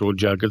homosexual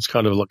joke. It's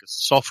kind of like a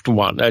soft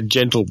one, a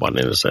gentle one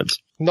in a sense.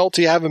 Nolte,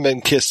 you haven't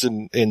been kissed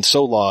in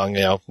so long,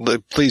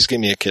 please give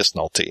me a kiss,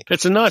 Nolte.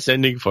 It's a nice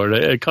ending for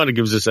it. It kind of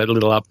gives us that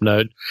little up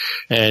note,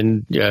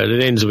 and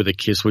it ends with a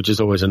kiss, which is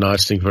always a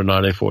nice thing for a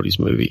 1940s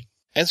movie.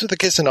 Ends with a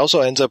kiss and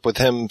also ends up with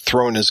him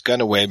throwing his gun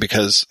away,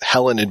 because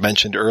Helen had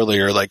mentioned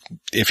earlier, like,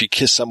 if you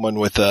kiss someone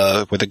with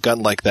a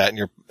gun like that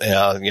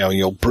and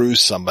you'll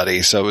bruise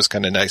somebody. So it was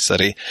kind of nice that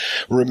he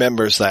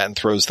remembers that and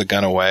throws the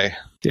gun away.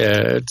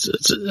 Yeah,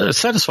 it's a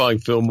satisfying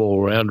film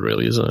all around,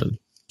 really, isn't it?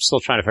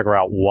 Still trying to figure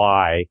out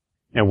why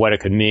and what it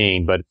could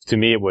mean. But to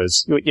me, it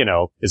was,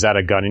 is that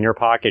a gun in your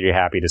pocket? You're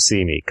happy to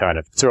see me kind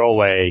of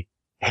throwaway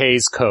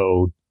Hays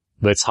Code.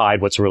 Let's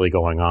hide what's really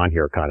going on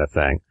here kind of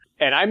thing.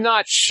 And I'm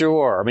not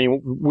sure. I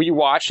mean,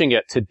 rewatching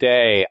it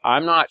today,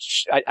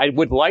 I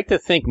would like to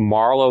think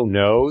Marlowe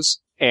knows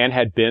and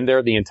had been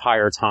there the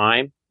entire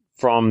time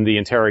from the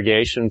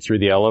interrogation through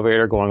the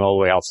elevator going all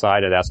the way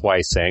outside. And that's why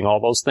he's saying all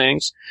those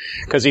things.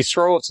 Cause he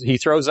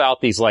throws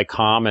out these like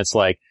comments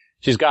like,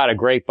 she's got a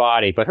great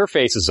body, but her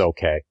face is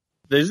okay.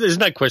 There's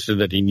no question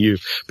that he knew,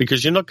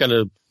 because you're not going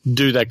to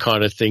do that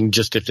kind of thing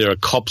just if there are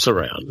cops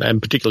around, and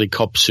particularly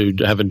cops who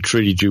haven't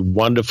treated you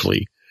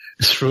wonderfully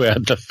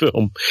throughout the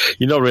film.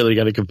 You're not really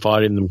going to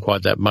confide in them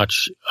quite that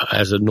much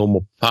as a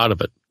normal part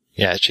of it.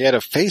 Yeah, she had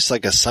a face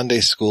like a Sunday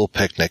school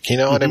picnic. You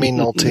know what I mean,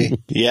 Nolte?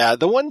 Yeah,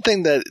 the one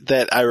thing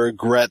that I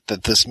regret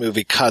that this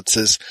movie cuts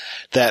is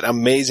that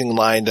amazing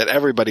line that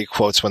everybody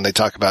quotes when they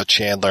talk about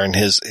Chandler and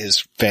his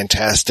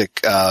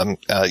fantastic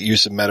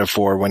use of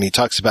metaphor when he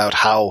talks about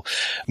how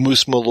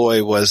Moose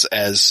Malloy was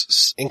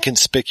as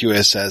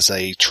inconspicuous as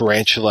a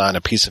tarantula on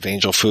a piece of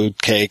angel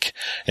food cake.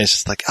 And it's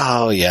just like,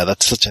 oh yeah,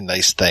 that's such a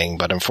nice thing.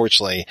 But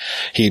unfortunately,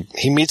 he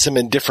meets him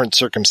in different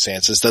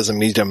circumstances, doesn't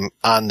meet him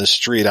on the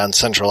street on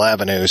Central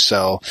Avenue.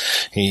 So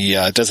he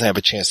doesn't have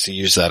a chance to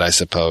use that, I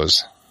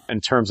suppose. In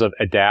terms of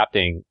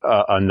adapting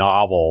a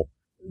novel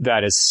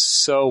that is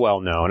so well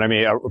known, I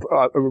mean,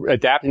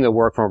 adapting the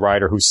work from a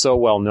writer who's so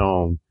well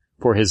known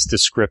for his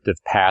descriptive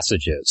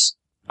passages,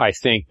 I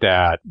think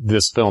that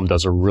this film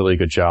does a really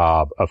good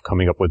job of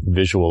coming up with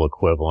visual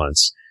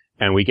equivalents,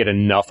 and we get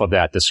enough of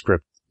that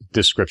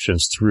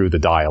descriptions through the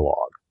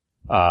dialogue.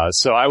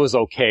 So I was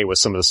okay with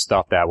some of the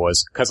stuff that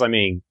was, because I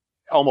mean,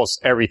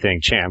 almost everything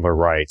Chandler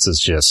writes is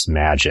just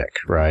magic,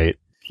 right?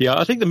 Yeah,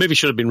 I think the movie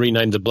should have been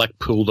renamed The Black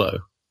Pool, though.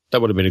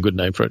 That would have been a good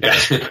name for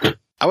it.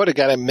 I would have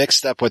got it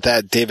mixed up with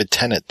that David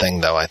Tennant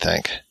thing, though, I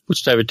think.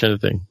 Which David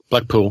Tennant thing?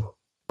 Black Pool.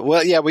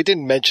 Well, yeah, we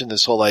didn't mention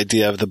this whole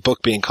idea of the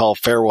book being called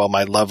Farewell,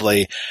 My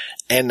Lovely.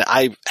 And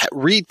I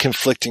read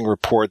conflicting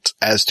reports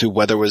as to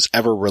whether it was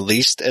ever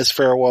released as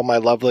Farewell, My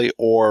Lovely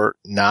or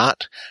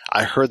not.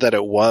 I heard that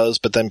it was,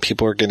 but then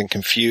people are getting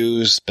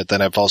confused. But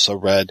then I've also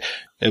read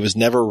it was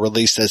never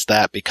released as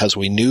that because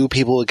we knew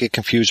people would get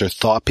confused or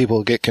thought people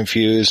would get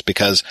confused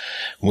because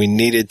we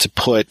needed to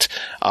put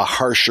a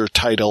harsher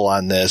title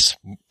on this,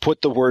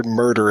 put the word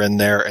murder in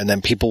there, and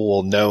then people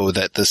will know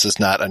that this is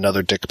not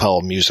another Dick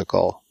Powell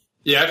musical.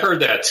 Yeah, I've heard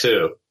that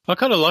too. I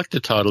kind of like the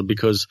title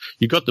because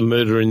you've got the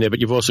murder in there, but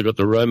you've also got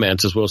the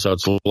romance as well. So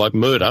it's like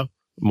Murder,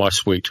 My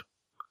Sweet.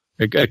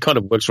 It kind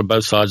of works from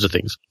both sides of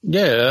things.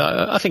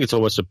 Yeah, I think it's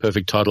almost a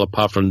perfect title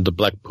apart from The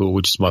Black Pool,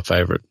 which is my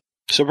favorite.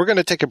 So we're going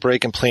to take a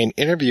break and play an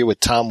interview with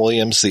Tom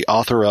Williams, the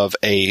author of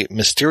A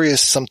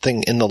Mysterious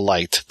Something in the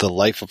Light, The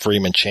Life of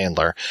Raymond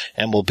Chandler.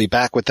 And we'll be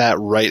back with that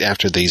right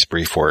after these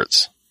brief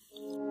words.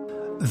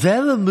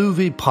 There are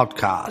movie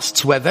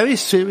podcasts where very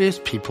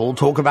serious people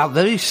talk about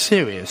very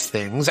serious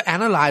things,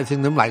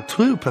 analyzing them like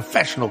true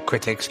professional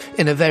critics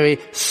in a very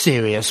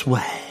serious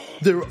way.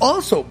 There are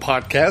also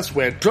podcasts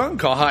where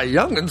drunk or high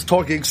young'uns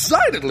talk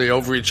excitedly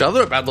over each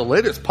other about the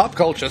latest pop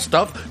culture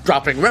stuff,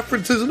 dropping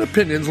references and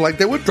opinions like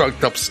they were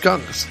drugged up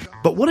skunks.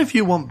 But what if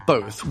you want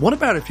both? What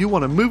about if you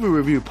want a movie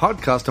review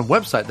podcast and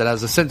website that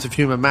has a sense of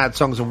humor, mad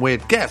songs, and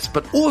weird guests,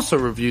 but also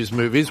reviews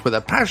movies with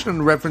a passion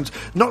and reference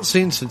not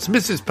seen since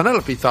Mrs.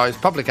 Penelope Thigh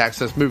public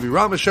access movie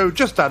Rama show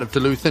just out of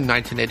Duluth in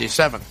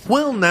 1987?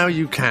 Well, now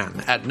you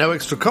can. At no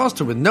extra cost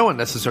and with no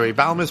unnecessary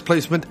vowel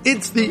misplacement,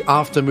 it's the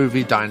After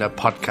Movie Diner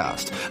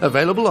podcast.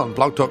 Available on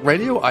Blog Talk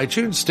Radio,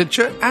 iTunes,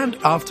 Stitcher, and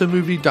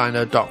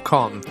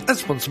aftermoviediner.com.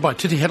 As sponsored by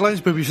Titty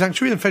Headlines, Movie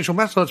Sanctuary, and Facial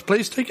Massage.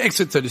 Please take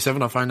exit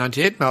 37 off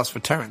I-98 and ask for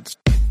Terrence.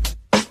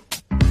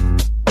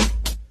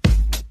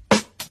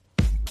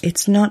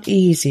 It's not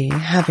easy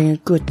having a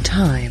good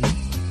time.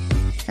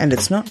 And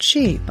it's not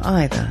cheap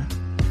either.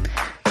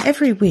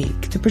 Every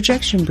week, the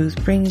Projection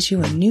Booth brings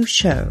you a new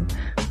show,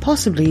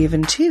 possibly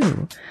even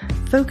two,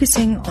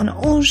 focusing on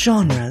all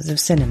genres of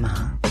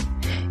cinema.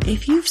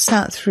 If you've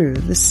sat through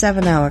the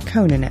 7-hour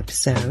Conan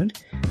episode,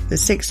 the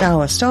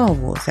 6-hour Star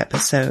Wars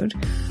episode,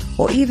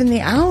 or even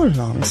the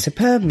hour-long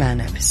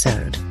Superbman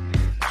episode,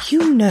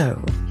 you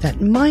know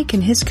that Mike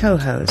and his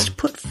co-host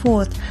put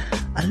forth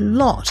a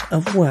lot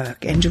of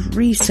work into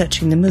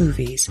researching the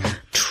movies,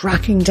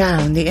 tracking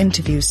down the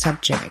interview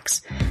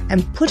subjects,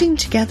 and putting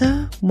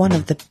together one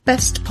of the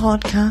best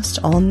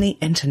podcasts on the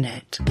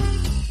internet.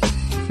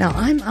 Now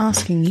I'm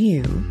asking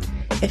you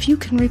if you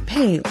can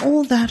repay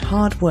all that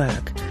hard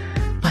work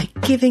by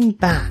giving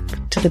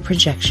back to the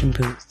Projection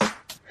Booth.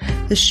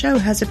 The show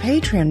has a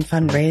Patreon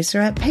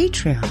fundraiser at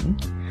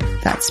Patreon.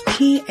 That's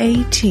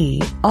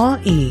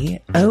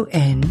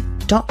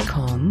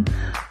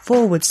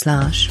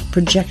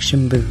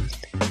patreon.com/projection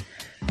booth.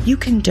 You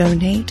can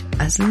donate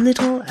as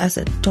little as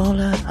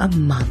 $1 a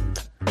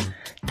month.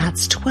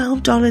 That's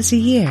 $12 a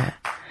year.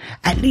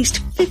 At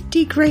least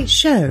 50 great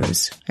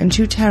shows and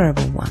 2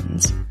 terrible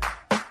ones.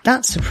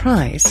 That's the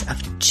price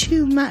of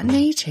 2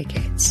 matinee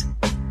tickets.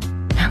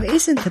 Now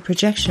isn't the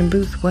Projection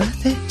Booth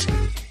worth it?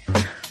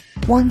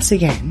 Once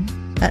again,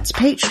 that's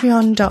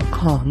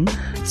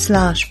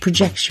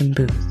patreon.com/projection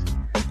booth.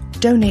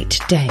 Donate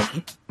today.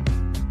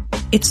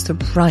 It's the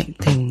right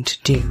thing to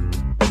do.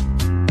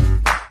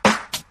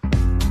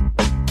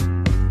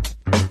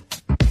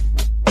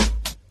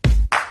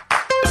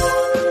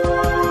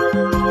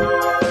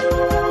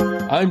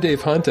 I'm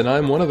Dave Hunt, and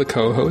I'm one of the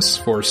co-hosts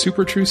for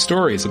Super True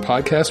Stories, a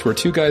podcast where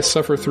 2 guys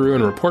suffer through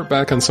and report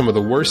back on some of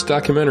the worst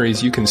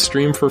documentaries you can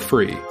stream for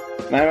free.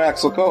 And I'm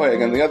Axel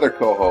Cohagen, the other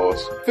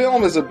co-host.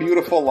 Film is a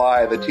beautiful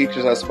lie that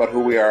teaches us about who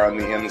we are on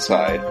the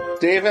inside.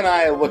 Dave and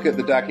I look at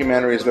the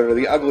documentaries that are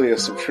the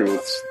ugliest of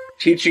truths,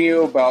 teaching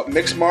you about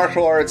mixed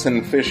martial arts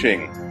and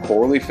fishing,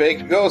 poorly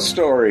faked ghost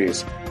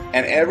stories,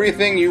 and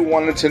everything you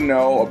wanted to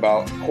know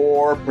about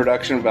poor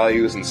production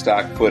values and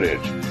stock footage.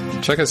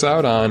 Check us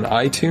out on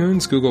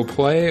iTunes, Google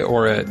Play,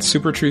 or at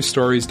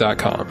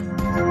supertruestories.com.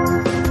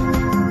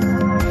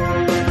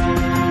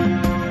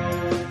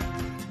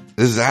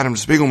 This is Adam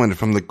Spiegelman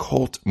from the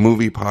cult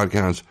movie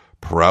podcast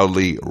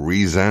Proudly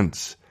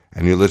Resents,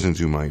 and you're listening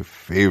to my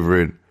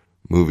favorite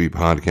movie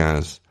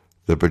podcast,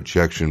 The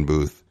Projection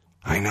Booth.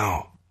 I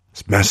know,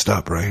 it's messed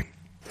up, right?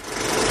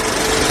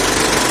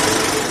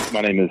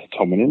 My name is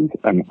Tom Winans,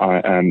 and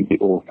I am the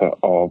author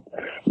of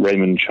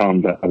Raymond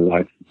Chandler, A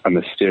Life, A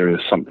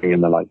Mysterious Something in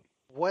the Light.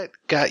 What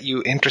got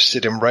you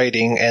interested in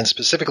writing, and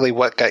specifically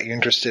what got you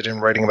interested in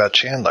writing about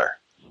Chandler?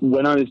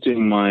 When I was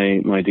doing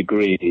my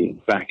degree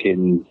back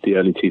in the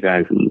early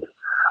 2000s,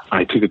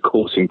 I took a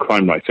course in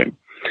crime writing.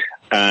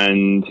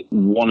 And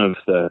one of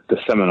the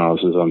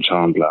seminars was on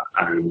Chandler.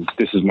 And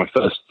this is my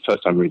first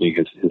time reading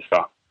his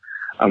stuff.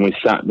 And we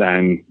sat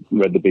down,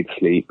 read The Big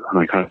Sleep, and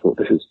I kind of thought,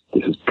 this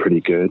is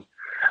pretty good.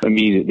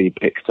 Immediately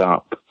picked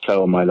up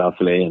So Am I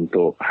Lovely and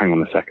thought, hang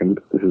on a second,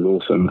 this is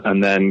awesome.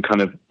 And then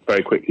kind of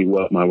very quickly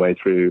worked my way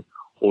through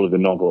all of the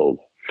novels.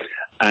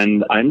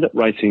 And I ended up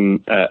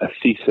writing a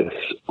thesis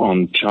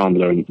on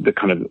Chandler and the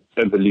kind of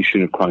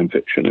evolution of crime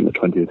fiction in the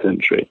 20th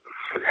century.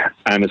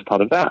 And as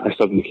part of that, I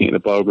started looking at the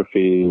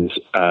biographies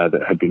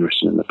that had been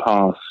written in the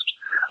past.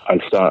 I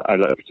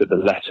looked at the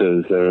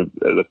letters, there are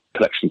the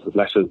collections of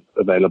letters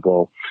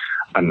available,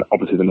 and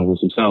obviously the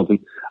novels themselves. And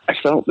I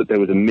felt that there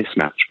was a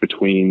mismatch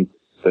between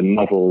the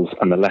novels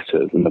and the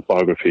letters and the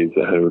biographies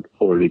that had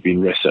already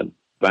been written,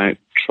 about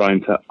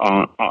trying to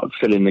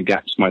fill in the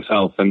gaps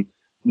myself. And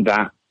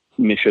that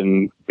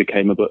mission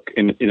became a book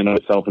in and of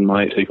itself, and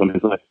my take on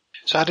his life.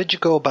 So how did you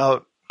go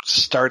about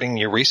starting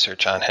your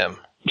research on him?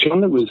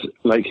 Chandler was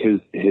like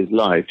his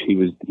life.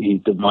 He's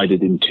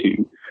divided in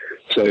two.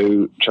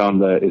 So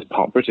Chandler is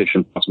part British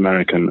and part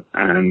American,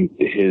 and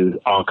his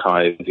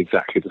archive is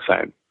exactly the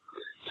same.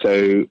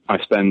 So I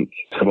spent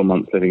several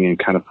months living in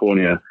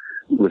California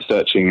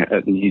researching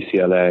at the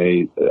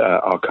UCLA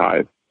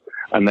archive,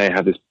 and they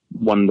have this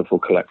wonderful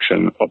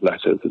collection of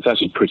letters. It's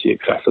actually pretty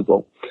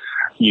accessible.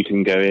 You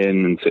can go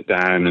in and sit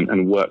down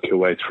and work your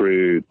way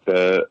through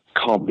the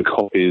carbon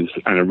copies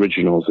and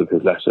originals of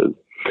his letters.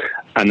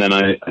 And then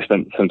I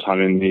spent some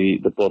time in the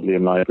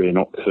Bodleian Library in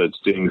Oxford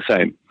doing the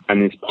same.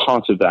 And as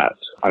part of that,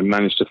 I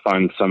managed to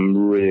find some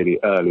really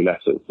early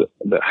letters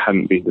that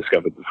hadn't been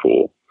discovered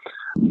before.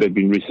 They've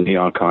been recently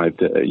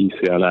archived at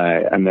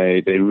UCLA, and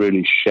they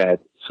really shed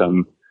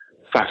some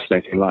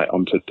fascinating light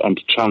onto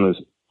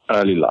Chandler's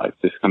early life,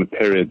 this kind of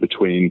period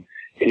between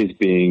his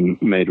being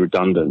made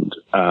redundant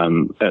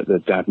at the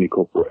Dabney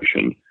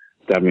Corporation,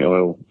 Dabney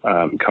Oil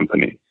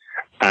Company,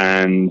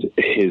 and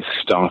his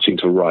starting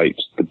to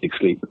write The Big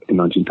Sleep in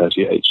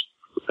 1938.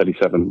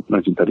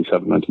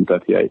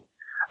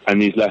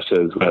 And these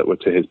letters were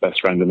to his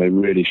best friend, and they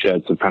really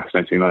shed some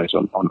fascinating light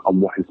on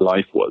what his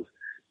life was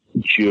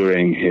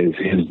during his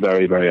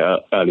very, very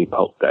early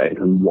pulp days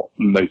and what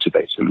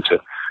motivated him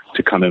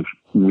to kind of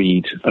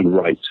read and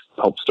write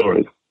pulp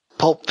stories.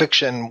 Pulp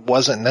fiction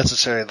wasn't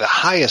necessarily the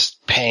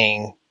highest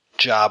paying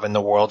job in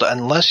the world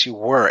unless you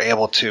were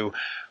able to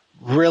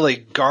really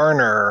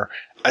garner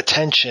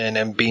attention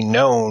and be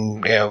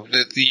known.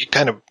 You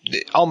kind of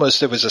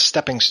almost, it was a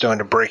stepping stone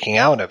to breaking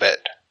out of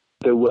it.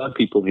 There were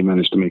people who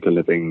managed to make a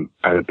living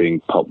out of being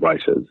pulp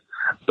writers,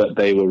 but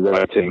they were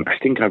writing, I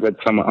think I read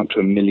somewhere up to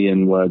 1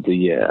 million words a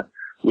year,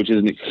 which is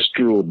an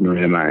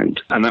extraordinary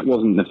amount. And that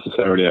wasn't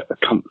necessarily a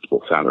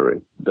comfortable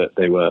salary that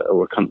they were,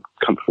 or a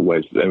comfortable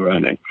wage that they were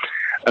earning.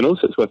 And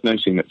also it's worth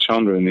noting that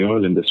Chandler in the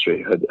oil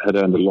industry had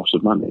earned a lot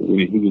of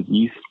money. He was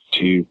used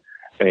to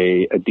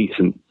a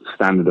decent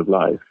standard of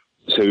life.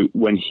 So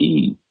when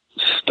he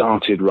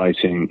started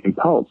writing in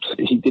pulps,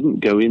 he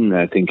didn't go in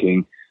there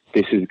thinking,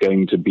 this is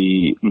going to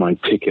be my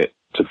ticket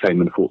to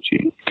fame and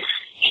fortune.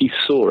 He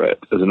saw it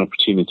as an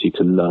opportunity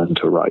to learn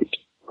to write.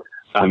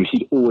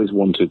 He'd always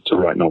wanted to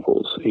write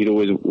novels. He's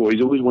always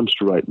wanted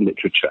to write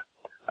literature,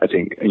 I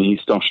think. And he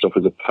started off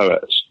as a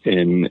poet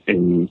in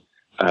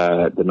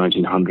the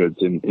 1900s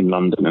in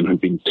London and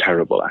had been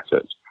terrible at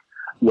it.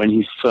 When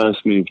he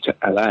first moved to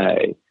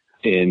LA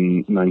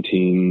in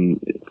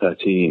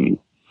 1913,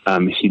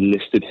 he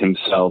listed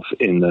himself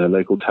in the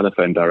local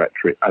telephone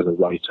directory as a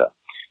writer,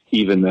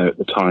 even though at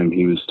the time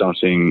he was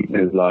starting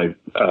his life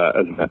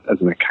as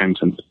an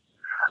accountant.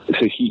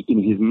 So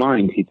in his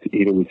mind,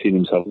 he'd always seen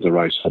himself as a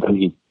writer. Then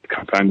he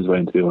found his way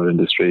into the oil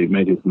industry,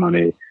 made his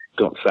money,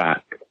 got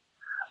sacked,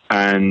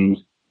 and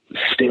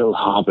still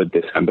harbored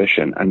this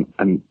ambition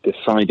and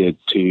decided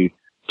to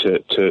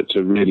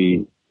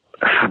really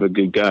have a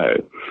good go.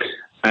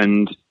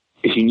 And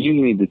he knew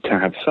he needed to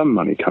have some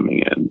money coming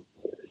in.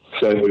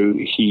 So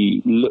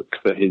he looked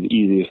for his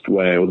easiest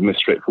way, or the most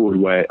straightforward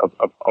way of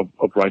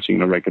writing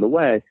in a regular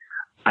way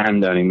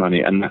and earning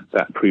money, and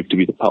that proved to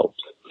be the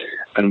pulps.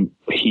 And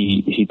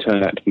he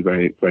turned out to be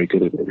very, very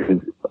good at it. His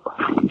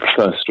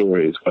first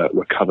stories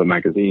were covers of the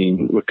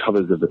magazine, which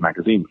was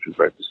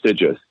very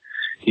prestigious.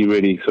 He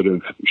really sort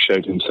of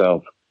showed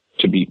himself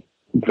to be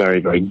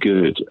very, very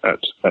good at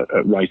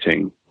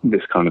writing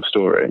this kind of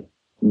story.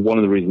 One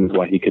of the reasons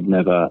why he could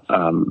never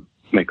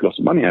make a lot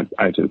of money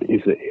out of it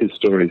is that his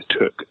stories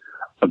took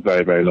a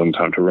very, very long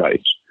time to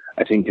write.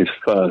 I think his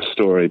first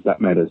story, Black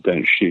Meadows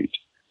Don't Shoot,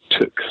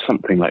 took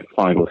something like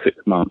 5 or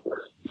 6 months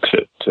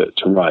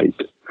to write.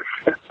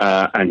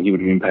 And he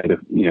would have been paid,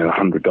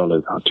 $100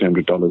 or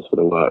 $200 for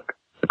the work.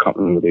 I can't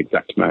remember the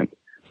exact amount,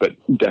 but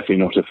definitely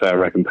not a fair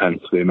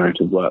recompense for the amount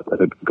of work that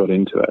had got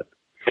into it.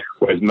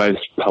 Whereas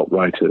most pulp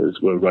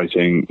writers were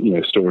writing,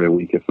 a story a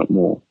week, if not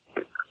more,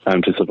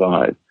 to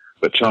survive.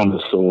 But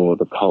Chandler saw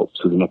the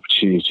pulps as an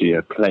opportunity,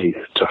 a place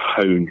to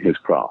hone his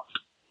craft,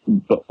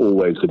 but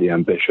always with the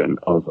ambition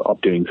of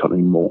doing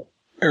something more.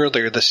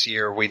 Earlier this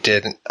year, we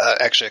did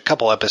actually a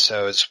couple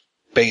episodes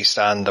based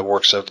on the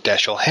works of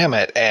Dashiell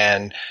Hammett,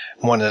 and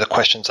one of the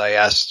questions I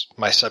asked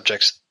my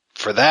subjects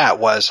for that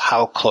was,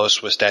 how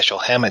close was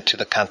Dashiell Hammett to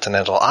the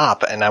Continental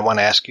Op? And I want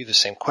to ask you the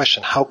same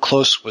question. How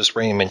close was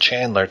Raymond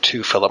Chandler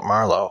to Philip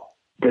Marlowe?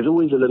 There's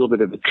always a little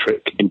bit of a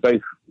trick in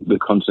both the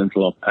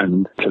Continental Op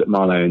and Philip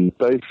Marlowe. And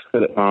both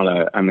Philip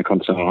Marlowe and the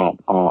Continental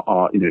Op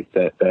are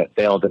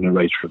they are the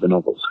narrator of the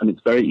novels. And it's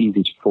very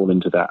easy to fall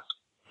into that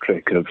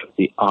trick of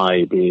the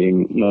I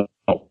being not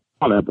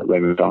Marlowe, but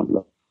Raymond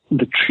Chandler.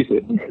 The truth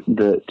is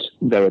that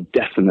there are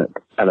definite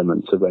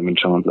elements of Raymond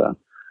Chandler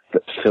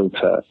that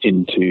filter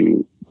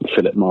into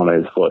Philip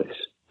Marlowe's voice.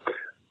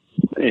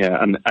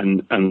 Yeah, and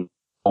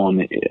on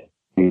it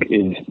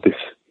is this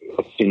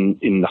in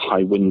the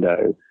High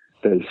Window.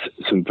 There's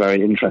some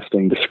very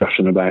interesting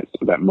discussion about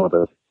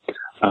mother.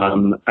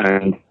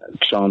 And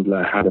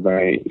Chandler had a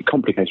very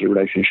complicated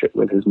relationship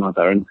with his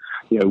mother. And,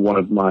 one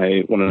of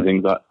the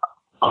things that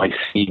I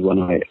see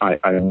when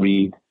I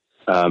read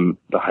the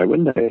High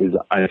Window is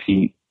I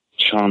see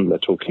Chandler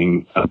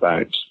talking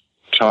about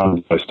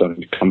Chandler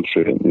starting to come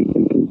through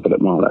in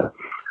Philip Marlowe.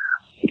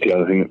 The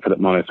other thing that Philip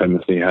Marlowe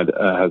famously has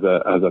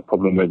a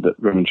problem with that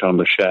Raymond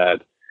Chandler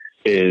shared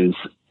is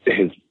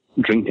his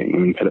drinking. I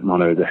mean, Philip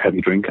Marlowe is a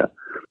heavy drinker.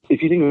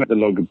 If you think about The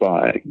Long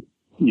Goodbye,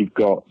 you've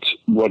got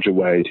Roger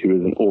Wade, who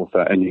is an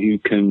author and who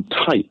can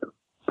type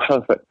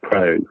perfect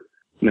prose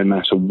no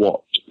matter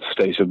what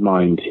state of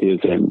mind he is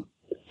in,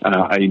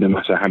 no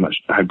matter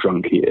how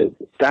drunk he is.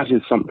 That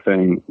is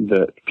something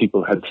that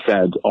people had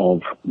said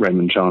of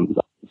Raymond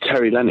Chandler.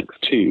 Terry Lennox,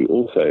 too,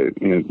 also,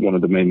 one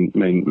of the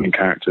main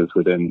characters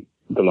within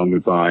The Long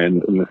Goodbye,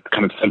 and the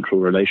kind of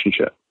central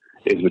relationship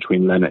is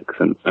between Lennox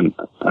and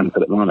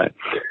Philip Marlowe.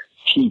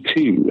 He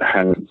too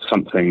had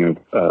something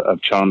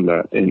of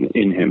Chandler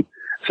in him,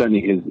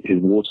 certainly his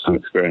wartime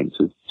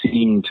experiences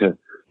seem to,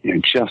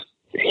 just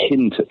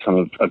hint at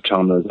some of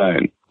Chandler's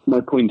own.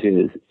 My point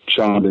is,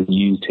 Chandler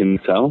used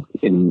himself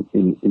in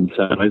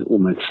certain ways,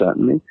 almost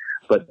certainly,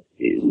 but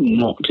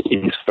not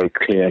in this very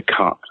clear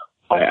cut,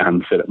 I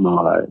am Philip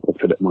Marlowe, or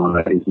Philip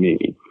Marlowe is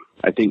me.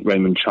 I think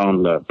Raymond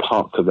Chandler,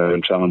 parts of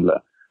Raymond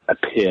Chandler,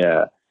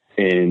 appear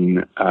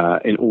in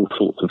all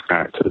sorts of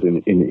characters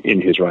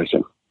in his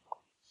writing.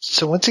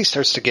 So once he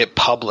starts to get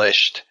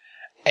published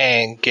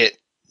and get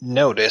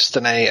noticed,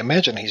 and I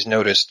imagine he's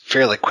noticed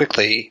fairly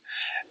quickly,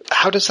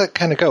 how does that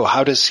kind of go?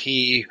 How does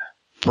he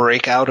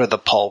break out of the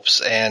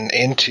pulps and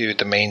into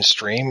the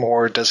mainstream,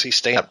 or does he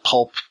stay at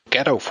pulp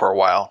ghetto for a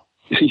while?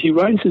 He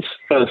writes his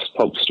first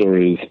pulp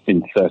stories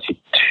in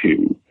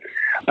 1932.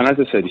 And as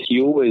I said,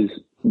 he always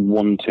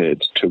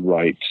wanted to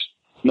write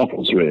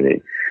novels,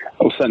 really.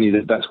 Or certainly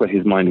that's where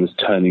his mind was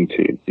turning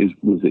to,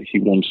 was that he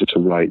wanted to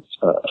write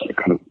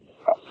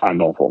a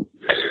novel.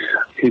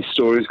 His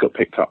stories got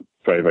picked up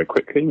very, very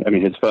quickly. I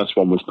mean, his first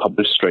one was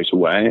published straight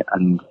away,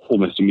 and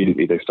almost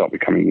immediately they start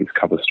becoming these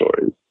cover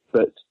stories.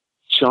 But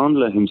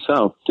Chandler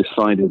himself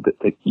decided that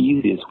the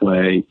easiest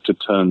way to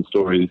turn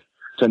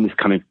this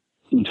kind of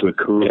into a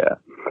career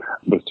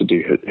was to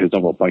do his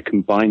novel by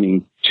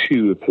combining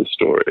two of his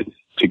stories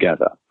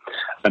together.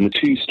 And the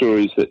two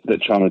stories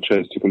that Chandler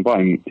chose to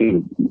combine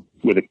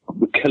were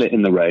Kill It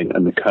in the Rain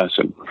and The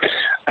Curtain.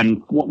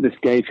 And what this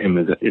gave him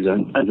is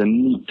a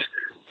neat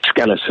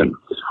skeleton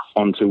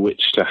onto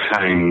which to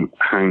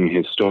hang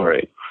his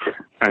story.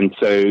 And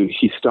so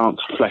he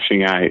starts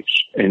fleshing out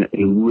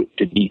in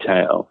richer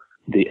detail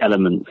the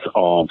elements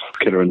of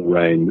Killer in the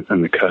Rain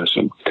and The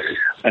Curtain,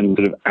 and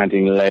sort of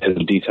adding layers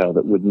of detail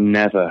that would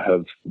never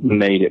have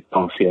made it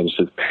past the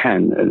editor's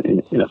pen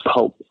in a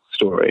pulp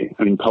story.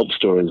 I mean, pulp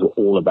stories are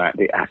all about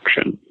the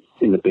action.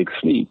 In The Big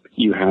Sleep,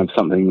 you have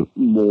something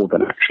more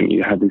than action.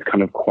 You have these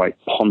kind of quite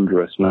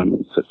ponderous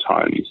moments at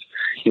times.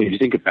 If you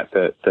think about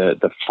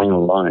the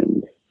final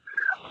lines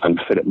and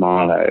Philip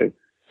Marlowe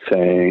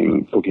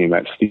talking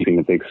about sleeping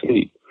the big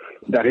sleep,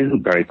 that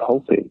isn't very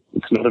pulpy.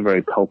 It's not a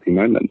very pulpy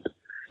moment.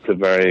 It's a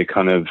very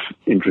kind of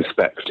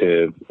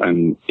introspective,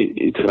 and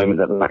it's a moment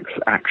that lacks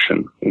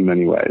action in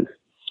many ways.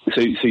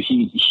 So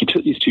he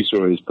took these two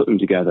stories, put them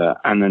together,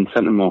 and then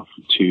sent them off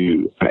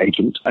to an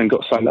agent and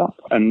got signed up.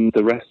 And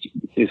the rest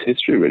is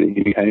history, really.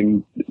 He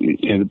became,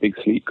 The Big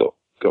Sleep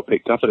got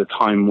picked up at a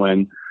time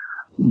when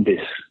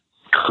this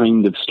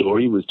kind of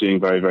story was doing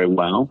very, very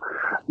well.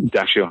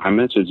 Dashiell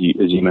Hammett, as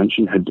you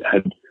mentioned,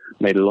 had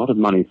made a lot of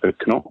money for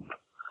Knopf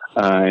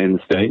in the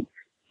States.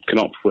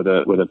 Knopf were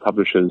the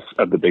publishers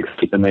of The Big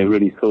Sleep, and they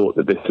really thought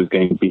that this was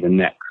going to be the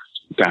next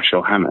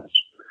Dashiell Hammett.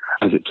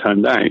 As it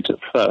turned out, at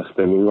first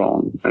they were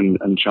wrong,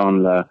 and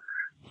Chandler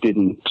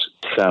didn't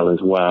sell as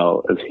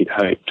well as he'd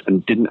hoped,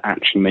 and didn't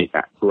actually make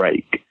that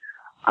break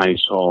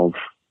out of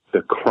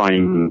the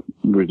crime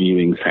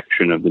reviewing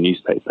section of the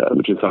newspaper,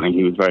 which is something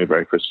he was very,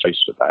 very frustrated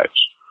about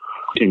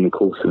in the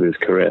course of his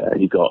career.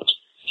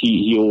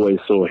 He always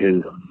saw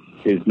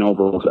his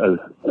novels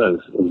as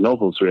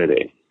novels,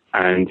 really,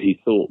 and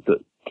he thought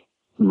that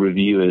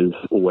reviewers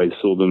always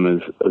saw them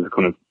as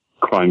kind of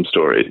crime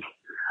stories,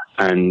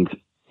 and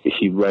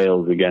he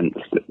rails against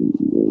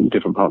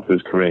different parts of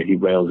his career. He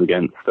rails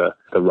against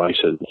the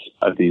writers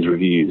of these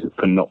reviews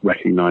for not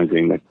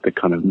recognizing the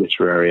kind of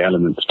literary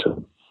elements to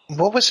them.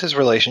 What was his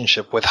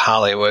relationship with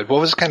Hollywood? What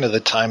was kind of the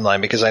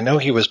timeline? Because I know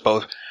he was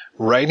both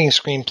writing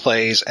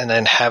screenplays and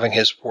then having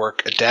his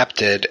work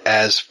adapted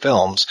as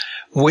films.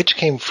 Which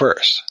came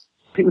first?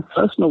 I think the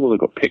first novel that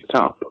got picked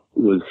up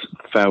was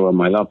Farewell,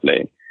 My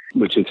Lovely,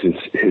 which is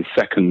his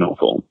second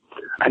novel.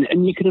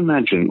 And you can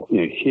imagine,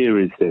 here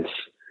is this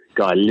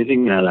guy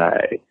living in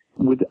LA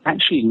with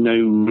actually no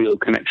real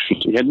connection.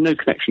 He had no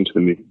connection to the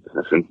movie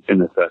business in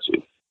the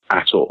 30s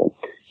at all.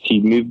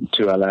 He moved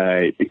to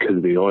LA because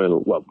of the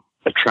oil,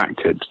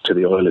 attracted to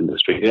the oil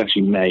industry. He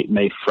actually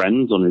made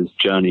friends on his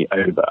journey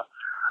over,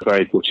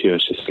 very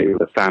fortuitously,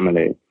 with a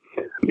family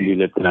who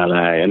lived in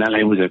LA. And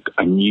LA was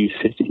a new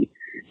city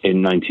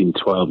in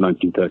 1912,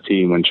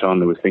 1913, when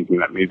Chandler was thinking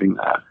about moving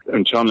there.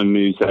 And Chandler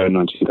moves there in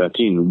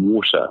 1913.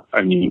 Water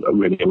only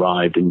really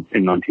arrived in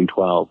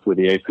 1912 with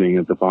the opening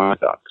of the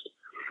viaduct.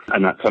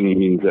 And that suddenly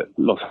means that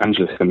Los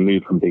Angeles can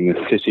move from being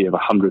a city of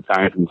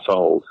 100,000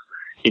 souls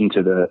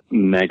into the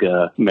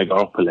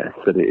megapolis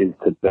that it is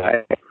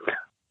today.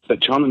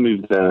 But Chandler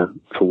moved there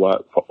for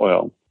work, for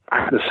oil.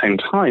 At the same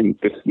time,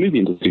 this movie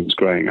industry was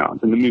growing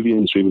up, and the movie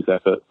industry was there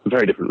for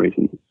very different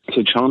reasons.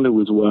 So Chandler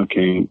was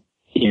working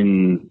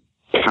in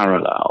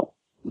parallel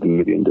the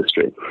movie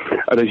industry.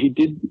 Although he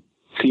did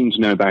seem to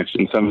know about it,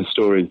 and some of his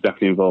stories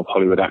definitely involve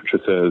Hollywood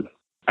actresses,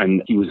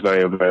 and he was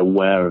very, very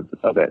aware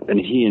of it. And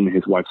he and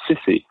his wife,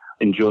 Sissy,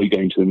 enjoy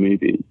going to the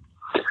movies.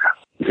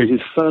 So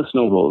his first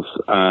novels,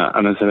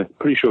 and as I said, I'm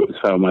pretty sure it was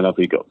Farewell, My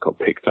Lovely, got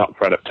picked up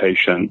for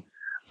adaptation.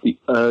 The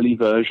early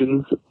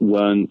versions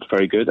weren't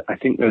very good. I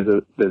think there's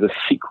a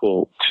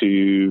sequel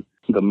to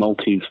The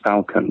Maltese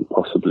Falcon,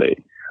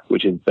 possibly,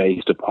 which is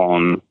based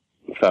upon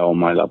Farewell,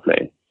 My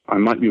Lovely. I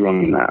might be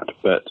wrong on that,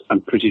 but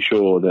I'm pretty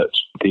sure that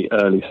the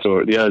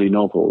early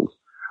novels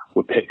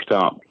were picked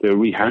up. They were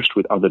rehashed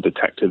with other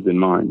detectives in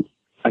mind.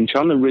 And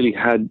Chandler really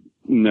had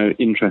no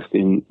interest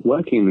in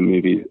working in the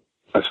movies,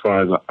 as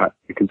far as I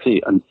can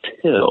see,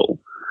 until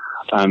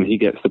he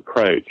gets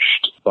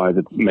approached by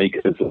the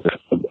makers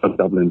of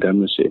Double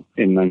Indemnity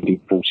in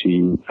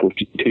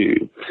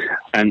 1942.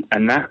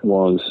 And that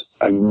was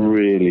a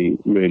really,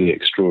 really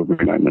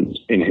extraordinary moment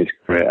in his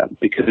career,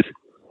 because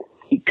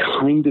it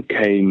kind of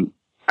came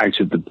out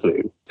of the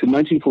blue. So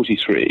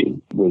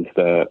 1943 was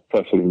the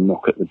first sort of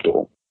knock at the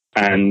door.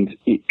 And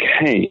it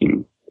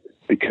came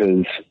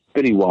because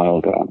Billy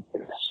Wilder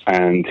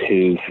and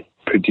his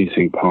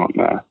producing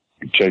partner,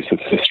 Joseph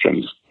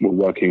Sistrom, were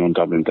working on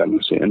Double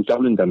Indemnity. And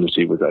Double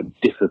Indemnity was a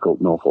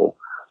difficult novel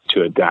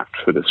to adapt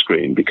for the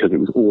screen because it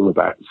was all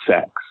about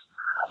sex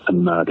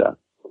and murder.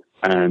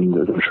 And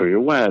as I'm sure you're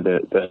aware,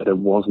 there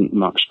wasn't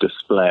much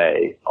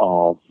display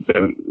of,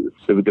 there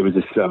was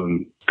this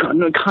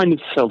kind of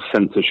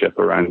self-censorship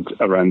around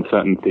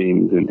certain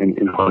themes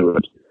in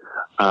Hollywood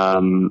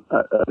at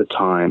the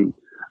time,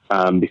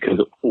 because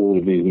all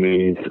of these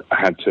movies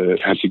had to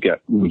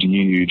get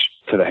reviewed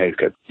to the Hays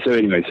Code. So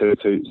anyway, so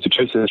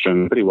Joseph Sistrom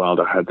and Billy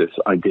Wilder had this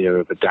idea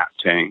of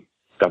adapting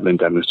Double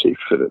Indemnity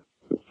for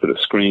the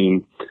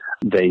screen.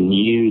 They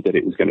knew that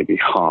it was going to be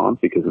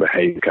hard because of the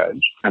Hays Code,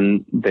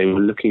 and they were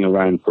looking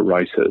around for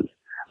writers.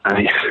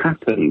 And it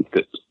happened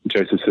that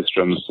Joseph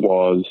Sistrom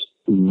was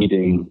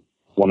reading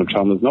one of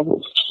Chandler's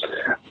novels,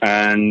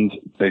 and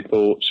they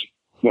thought,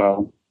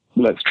 well,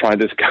 let's try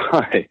this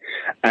guy.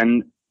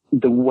 And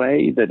the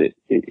way that it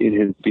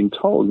has been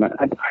told, I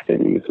don't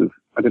think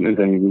there's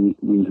any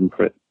reason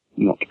for it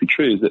not to be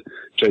true, is that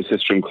Joe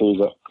Sistrom calls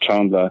up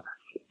Chandler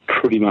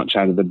pretty much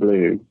out of the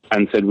blue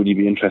and said, would you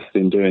be interested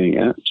in doing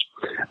it?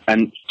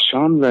 And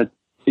Chandler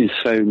is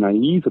so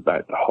naive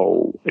about the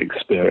whole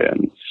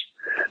experience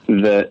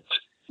that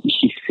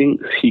he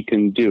thinks he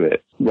can do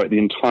it, write the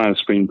entire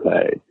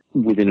screenplay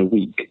within a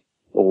week,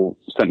 or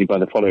certainly by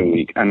the following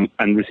week, and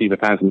receive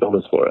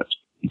 $1,000 for it.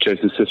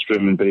 Joseph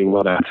Sistrom and Billy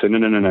Wilder said, no,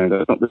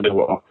 that's not the deal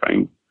we're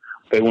offering.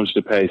 They wanted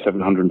to pay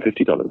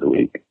 $750 a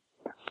week,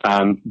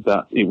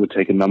 but it would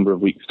take a number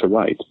of weeks to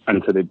write.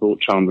 And so they brought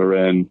Chandler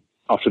in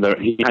after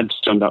he had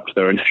turned up to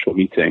their initial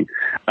meeting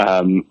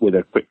with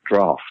a quick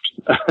draft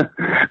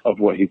of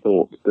what he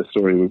thought the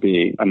story would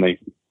be. And they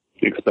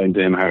explained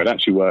to him how it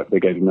actually worked.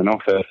 They gave him an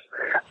office.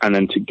 And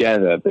then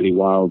together, Billy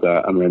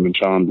Wilder and Raymond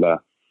Chandler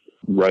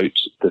wrote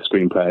the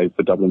screenplay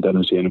for Double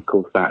Indemnity. And of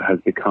course, that has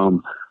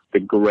become the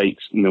great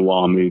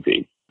noir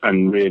movie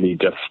and really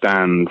just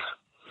stands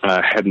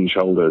head and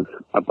shoulders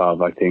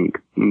above, I think,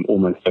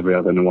 almost every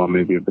other noir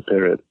movie of the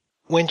period.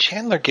 When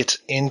Chandler gets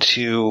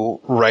into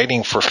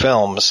writing for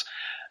films,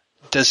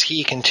 does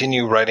he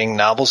continue writing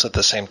novels at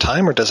the same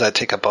time, or does that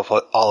take up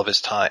all of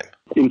his time?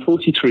 In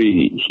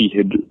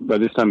 43, by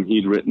this time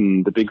he'd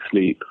written The Big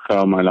Sleep,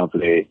 Farewell My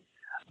Lovely,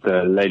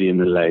 The Lady in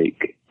the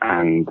Lake,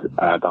 and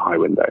The High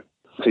Window.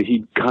 So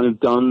he'd kind of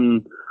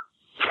done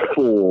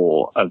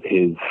 4 of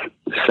his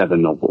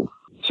 7 novels.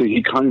 So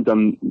he'd kind of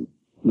done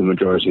the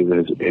majority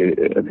of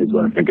his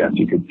work, I guess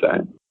you could say.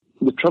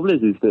 The trouble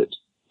is that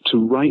to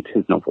write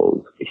his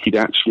novels, he'd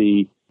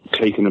actually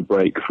taken a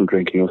break from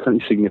drinking, or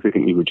certainly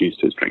significantly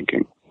reduced his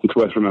drinking. It's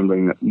worth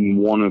remembering that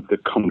one of the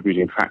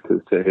contributing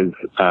factors to his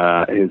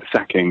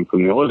sacking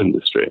from the oil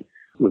industry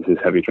was his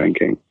heavy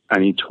drinking.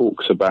 And he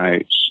talks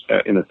about,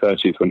 in the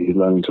 30s, when he's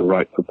learning to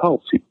write for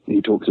pulps,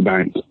 he talks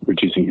about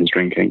reducing his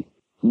drinking.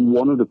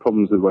 One of the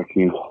problems with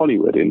working in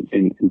Hollywood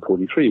in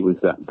 43 was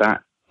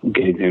that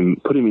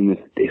put him in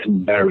this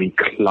very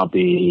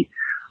clubby,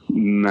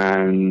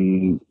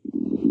 manly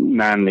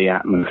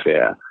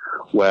atmosphere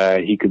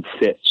where he could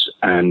sit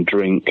and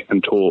drink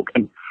and talk.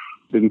 And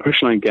the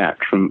impression I get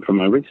from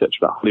my research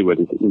about Hollywood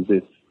is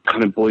this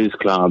kind of boys'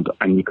 club,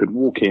 and you could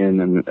walk in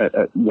and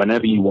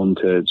whenever you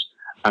wanted,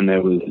 and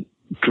there was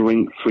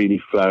drink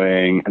freely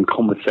flowing and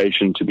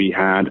conversation to be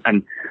had,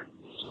 and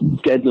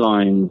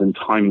deadlines and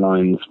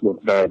timelines were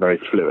very, very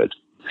fluid.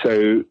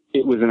 So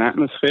it was an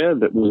atmosphere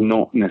that was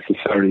not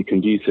necessarily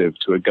conducive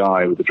to a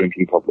guy with a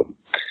drinking problem.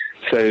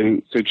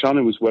 So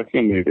Chandler was working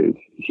on movies.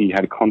 He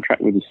had a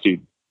contract with a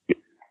studio,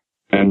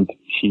 and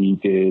he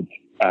did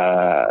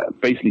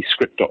basically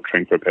script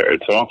doctoring for a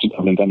period. So after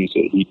Double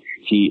Indemnity,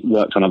 he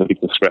worked on other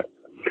people's scripts.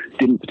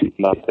 Didn't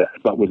particularly like this,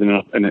 but was in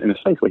a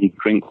space where he could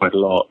drink quite a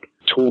lot,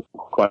 talk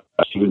quite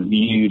a lot. He was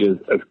viewed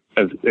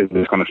as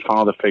this kind of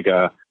father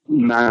figure,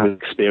 man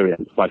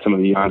experience by some of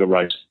the younger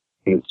writers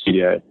in the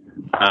studio.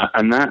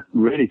 And that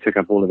really took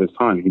up all of his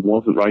time. He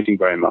wasn't writing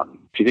very much.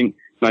 If you think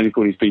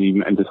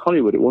 1943 enters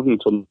Hollywood, it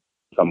wasn't until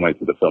some ways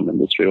of the film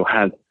industry, or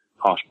had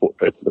harsh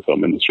portraits of the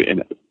film industry in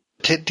it.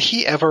 Did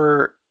he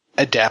ever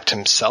adapt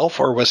himself,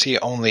 or was he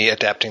only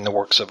adapting the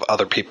works of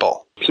other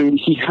people? So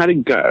he had a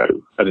go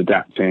at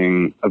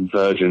adapting a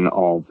version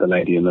of The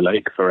Lady in the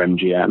Lake for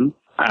MGM,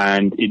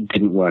 and it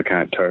didn't work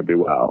out terribly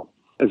well.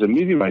 As a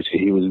movie writer,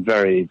 he was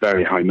very,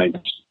 very high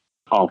maintenance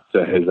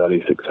after his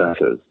early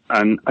successes.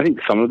 And I think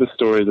some of the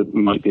stories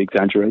might be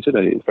exaggerated.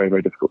 It's very,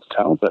 very difficult to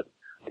tell, but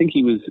I think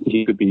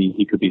he could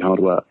be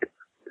hard work.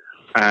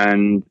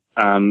 And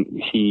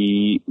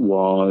He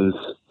was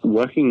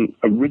working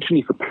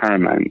originally for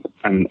Paramount,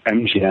 and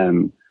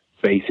MGM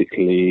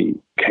basically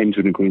came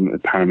to an agreement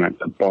with Paramount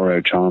to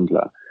borrow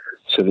Chandler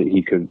so that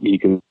he could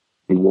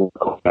work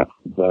on that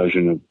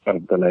version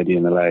of The Lady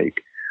in the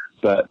Lake.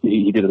 But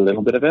he did a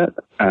little bit of it,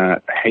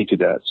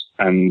 hated it,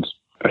 and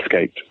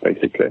escaped,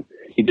 basically.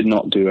 He did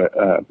not do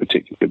a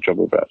particularly good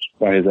job of it,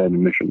 by his own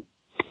admission.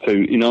 So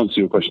in answer to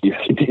your question,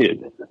 yes, he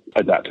did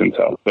adapt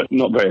himself, but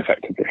not very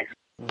effectively.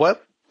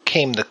 What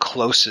came the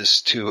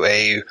closest to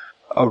a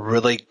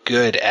really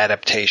good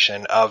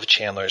adaptation of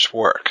Chandler's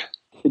work?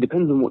 It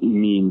depends on what you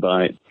mean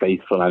by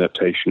faithful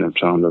adaptation of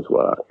Chandler's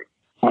work.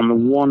 On the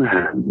one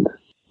hand,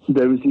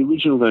 there was the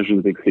original version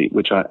of The Big Sleep,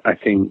 which I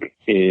think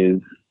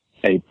is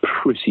a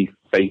pretty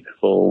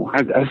faithful,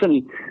 it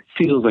certainly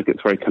feels like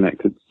it's very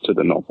connected to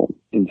the novel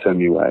in so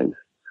many ways.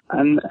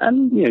 And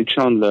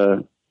Chandler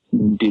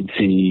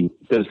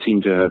does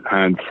seem to have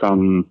had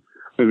some,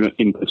 maybe not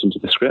input into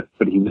the script,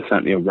 but he was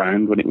certainly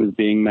around when it was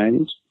being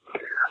made.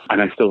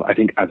 And I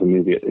think as a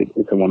movie,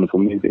 it's a wonderful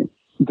movie.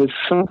 There's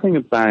something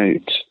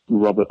about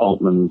Robert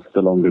Altman's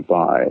The Long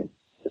Goodbye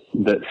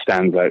that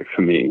stands out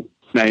for me.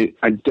 Now,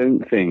 I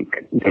don't think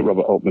that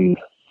Robert Altman's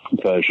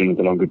version of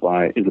The Long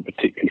Goodbye is a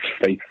particularly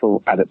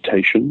faithful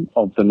adaptation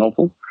of the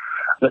novel,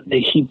 but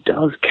he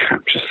does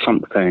capture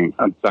something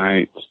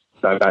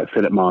about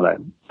Philip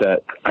Marlowe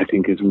that I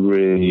think is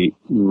really,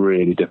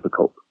 really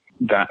difficult.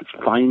 That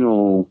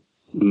final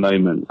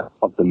moment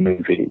of the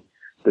movie,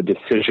 the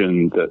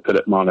decision that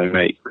Philip Marlowe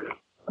makes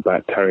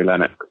about Terry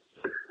Lennox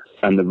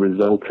and the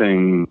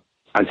resulting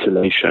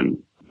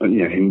isolation,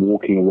 him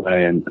walking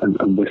away and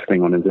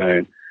whistling on his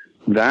own,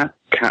 that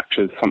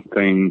captures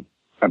something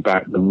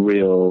about the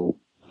real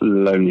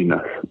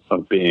loneliness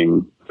of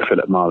being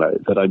Philip Marlowe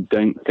that I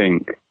don't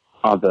think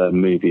other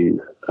movies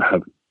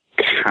have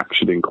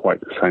captured in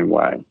quite the same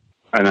way.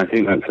 And I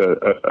think that's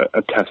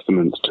a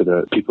testament to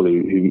the people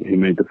who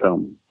made the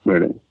film,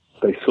 really.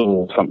 They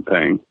saw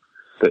something,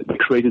 that they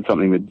created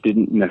something that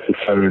didn't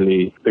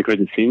necessarily, they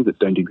created scenes that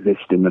don't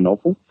exist in the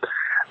novel,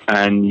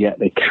 and yet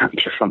they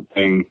capture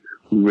something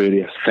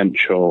really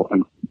essential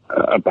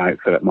about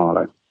Philip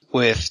Marlowe.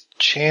 With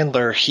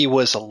Chandler, he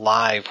was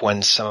alive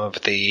when some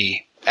of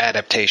the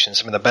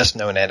best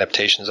known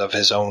adaptations of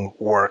his own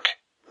work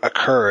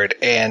occurred,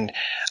 and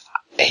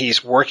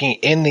he's working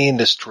in the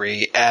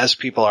industry as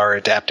people are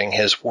adapting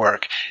his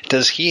work.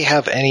 Does he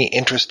have any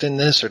interest in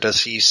this, or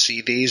does he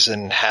see these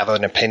and have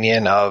an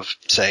opinion of,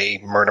 say,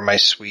 Murder My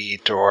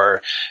Sweet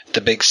or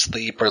The Big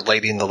Sleep or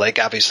Lady in the Lake?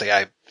 Obviously,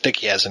 I think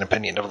he has an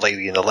opinion of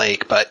Lady in the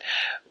Lake, but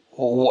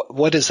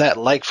what is that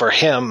like for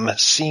him,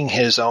 seeing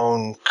his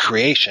own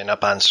creation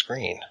up on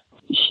screen?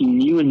 He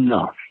knew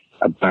enough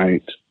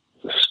about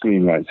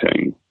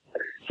screenwriting.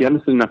 He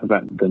understood enough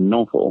about the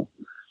novel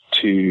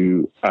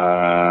to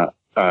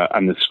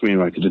and the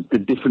screenwriter, the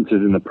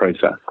differences in the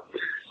process,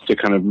 to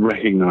kind of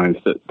recognize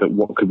that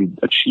what could be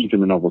achieved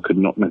in the novel could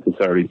not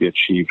necessarily be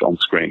achieved on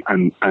screen,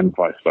 and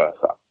vice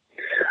versa.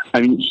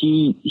 I mean,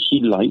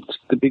 he liked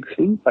The Big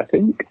Sleep, I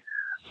think,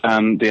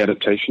 the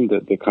adaptation,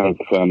 the kind of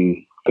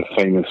the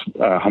famous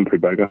Humphrey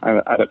Bogart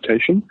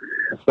adaptation,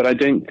 but I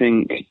don't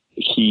think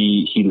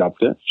he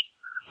loved it.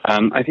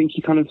 I think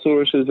he kind of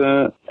saw it as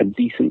a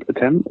decent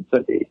attempt,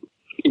 but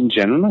in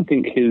general, I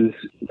think his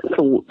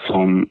thoughts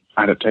on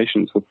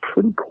adaptations were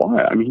pretty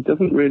quiet. I mean,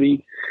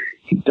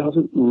 he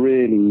doesn't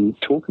really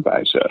talk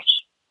about it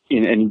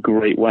in any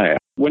great way.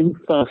 When he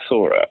first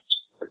saw it,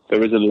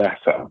 there is a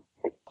letter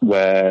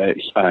where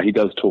he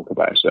does talk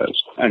about it,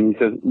 and he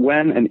says,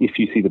 when and if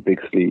you see The Big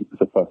Sleep,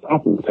 the first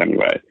half of it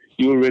anyway,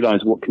 you will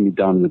realize what can be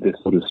done with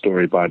this sort of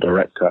story by a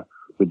director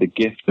with the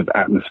gift of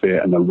atmosphere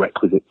and the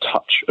requisite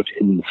touch of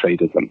hidden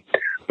sadism.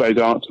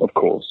 Bogart, of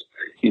course,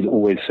 is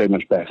always so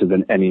much better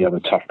than any other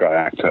tough guy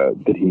actor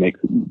that he makes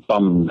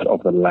bums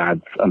of the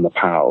lads and the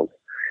pals.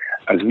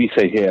 As we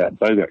say here,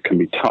 Bogart can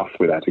be tough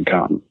without a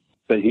gun.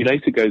 But he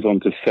later goes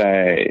on to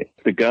say,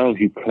 the girl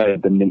who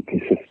played the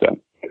nymphy sister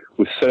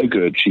was so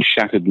good she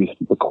shattered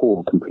Mr.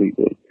 McCall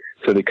completely.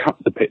 So they cut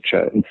the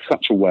picture in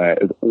such a way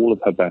as all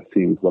of her best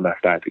scenes were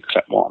left out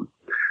except one.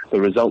 The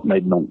result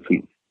made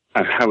nonsense,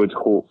 and Howard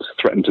Hawks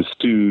threatened to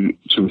sue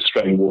to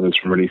restrain Warners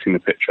from releasing the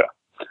picture.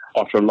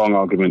 After a long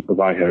argument, as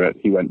I hear it,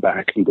 he went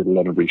back and did a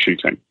lot of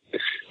reshooting.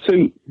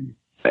 So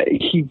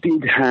he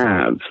did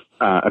have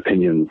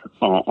opinions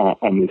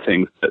on these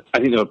things, but I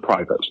think they were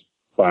private,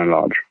 by and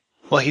large.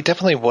 Well, he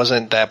definitely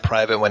wasn't that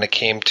private when it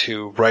came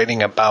to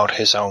writing about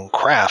his own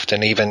craft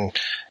and even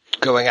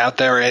going out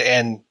there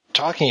and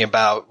talking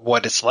about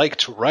what it's like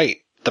to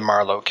write the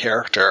Marlowe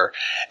character.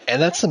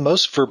 And that's the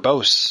most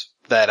verbose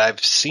that I've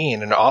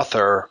seen an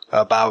author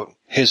about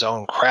his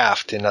own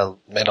craft in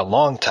a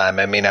long time.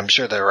 I mean, I'm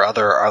sure there are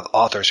other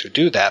authors who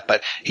do that,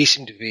 but he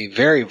seemed to be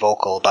very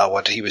vocal about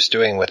what he was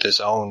doing with his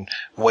own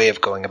way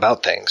of going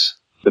about things.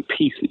 The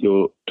piece that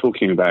you're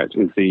talking about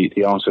is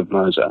the Art of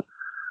Murder,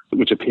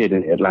 which appeared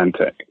in The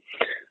Atlantic.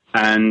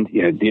 And,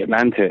 The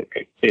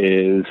Atlantic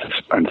is,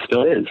 and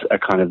still is, a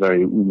kind of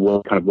very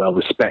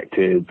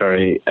well-respected,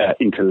 very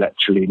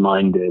intellectually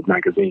minded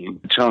magazine.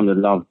 Chandler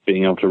loved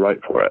being able to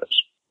write for it.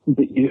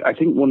 But I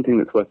think one thing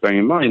that's worth bearing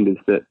in mind is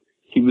that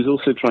he was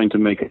also trying to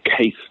make a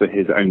case for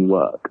his own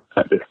work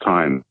at this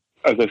time.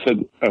 As I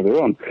said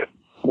earlier on,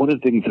 one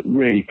of the things that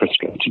really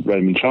frustrated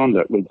Raymond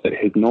Chandler was that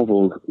his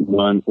novels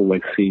weren't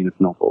always seen as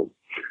novels.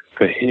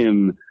 For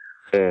him,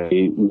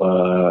 they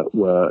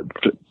were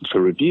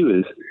for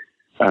reviewers,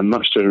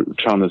 much to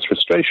Chandler's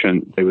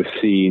frustration, they were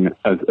seen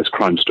as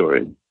crime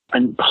stories.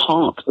 And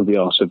part of the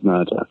art of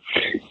murder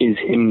is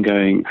him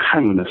going,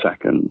 hang on a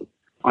second,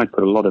 I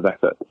put a lot of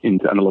effort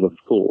into and a lot of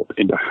thought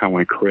into how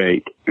I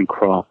create and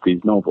craft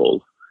these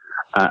novels,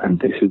 and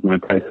this is my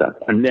process.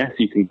 And yes,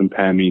 you can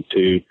compare me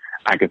to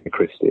Agatha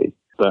Christie,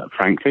 but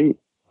frankly,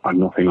 I'm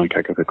nothing like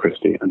Agatha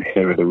Christie, and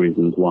here are the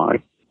reasons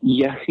why.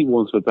 Yes, he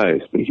was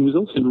verbose, but he was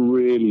also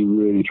really,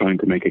 really trying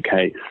to make a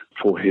case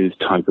for his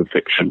type of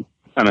fiction.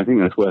 And I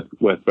think that's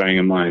worth bearing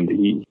in mind.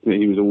 He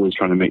was always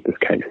trying to make this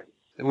case.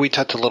 We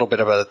talked a little bit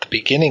about the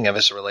beginning of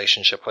his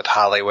relationship with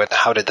Hollywood.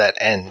 How did that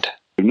end?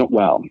 Not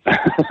well,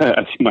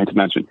 as you might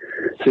imagine.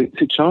 So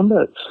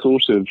Chandler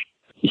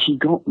he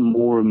got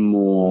more and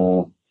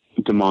more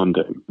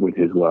demanding with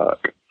his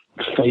work.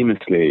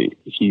 Famously,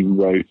 he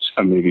wrote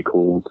a movie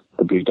called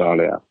The Blue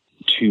Dahlia.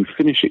 To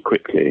finish it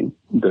quickly,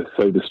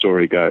 so the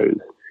story goes,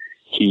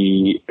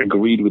 he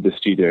agreed with the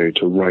studio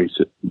to write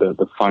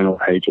the final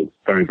pages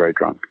very, very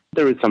drunk.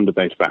 There is some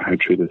debate about how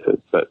true this is,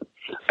 but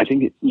I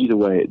think either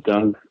way it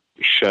does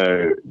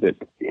show that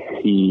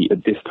he,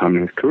 at this time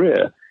in his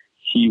career,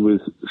 he was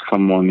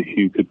someone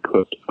who could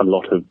put a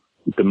lot of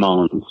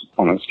demands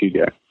on a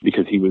studio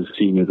because he was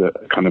seen as a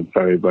kind of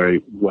very,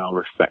 very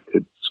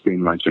well-respected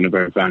screenwriter and a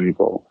very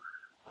valuable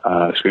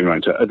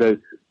screenwriter. Although,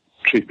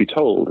 truth be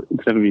told,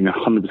 it's never been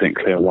 100%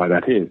 clear why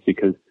that is,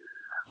 because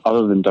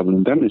other than Double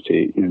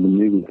Indemnity, the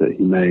movies that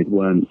he made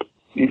weren't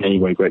in any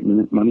way great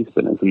money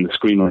spinners, and the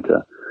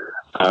screenwriter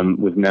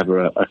was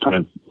never a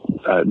kind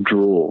of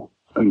draw,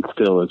 and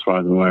still, as far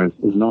as I'm aware,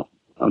 is not,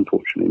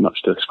 unfortunately,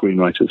 much to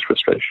screenwriters'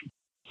 frustration.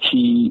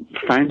 He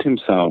found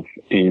himself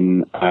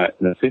in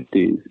the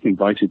 50s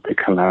invited to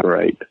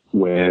collaborate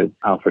with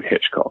Alfred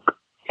Hitchcock,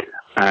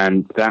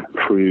 and that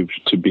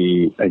proved to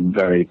be a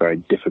very, very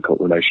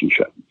difficult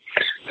relationship.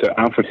 So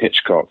Alfred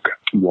Hitchcock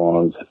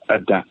was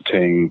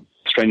adapting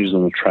Strangers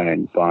on the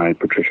Train by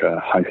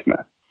Patricia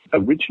Highsmith.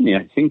 Originally,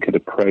 I think, had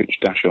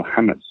approached Dashiell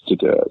Hammett to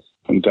do it,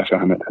 and Dashiell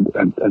Hammett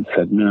had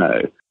said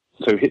no.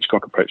 So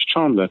Hitchcock approached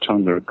Chandler,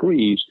 Chandler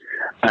agreed,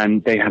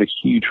 and they had a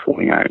huge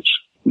falling out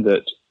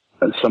that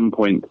at some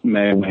point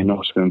may or may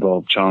not have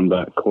involved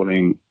Chandler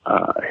calling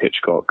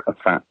Hitchcock a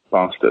fat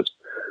bastard.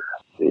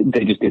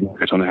 They just didn't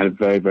get on. They had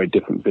very, very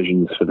different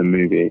visions for the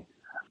movie.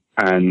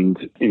 And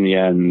in the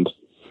end,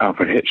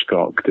 Alfred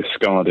Hitchcock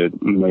discarded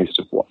most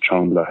of what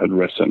Chandler had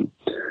written.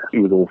 It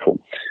was awful.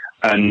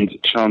 And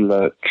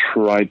Chandler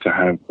tried to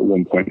have, at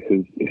one point,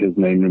 his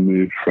name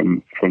removed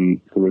from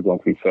the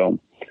resulting film,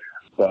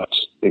 but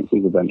it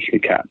was eventually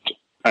kept.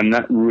 And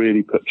that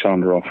really put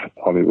Chandler off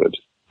Hollywood,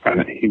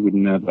 and he would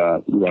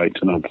never write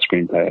another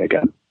screenplay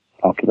again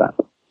after that.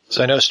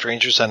 So I know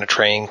Strangers on a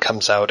Train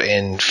comes out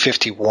in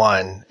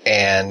 51,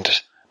 and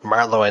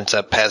Marlowe ends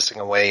up passing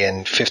away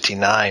in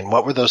 59.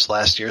 What were those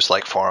last years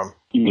like for him?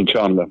 You mean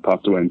Chandler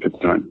passed away in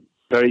 59?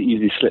 Very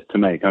easy slip to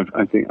make.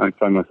 I think I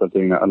find myself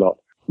doing that a lot.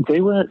 They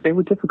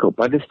were difficult.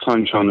 By this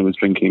time, Chandler was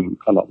drinking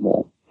a lot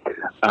more.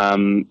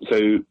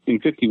 So in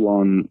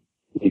 51,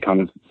 he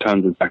kind of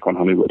turns his back on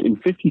Hollywood. In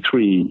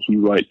 53, he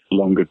writes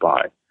Long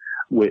Goodbye,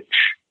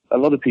 which a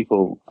lot of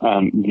people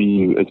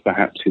view as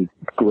perhaps his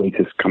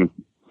greatest kind of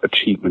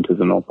achievement as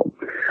a novel.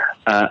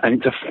 And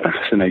it's a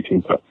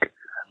fascinating book.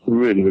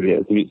 Really, really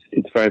is. I mean,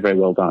 it's very, very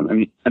well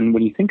done. And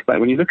when you think about it,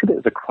 when you look at it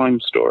as a crime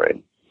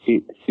story,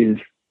 it is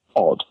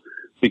odd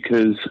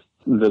because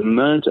the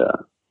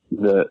murder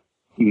that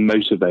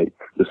motivates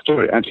the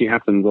story actually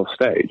happens off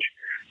stage.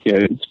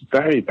 It's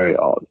very, very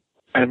odd.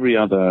 Every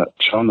other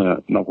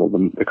Chandler novel,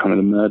 the kind of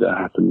the murder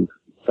happens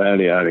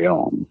fairly early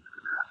on,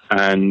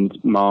 and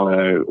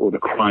Marlowe, or the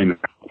crime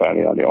happens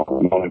fairly early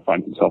on, and Marlowe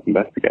finds himself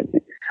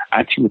investigating.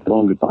 Actually, with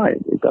Long Goodbye,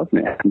 it doesn't.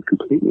 It happens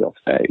completely off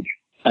stage.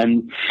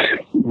 And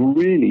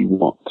really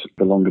what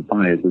The Long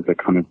Goodbye is a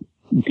kind of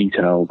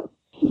detailed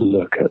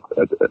look at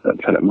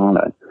Philip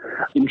Marlowe.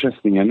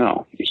 Interestingly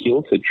enough, he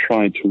also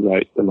tried to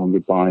write The Long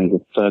Goodbye as a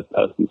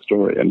third-person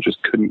story and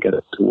just couldn't get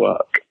it to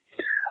work.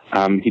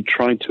 He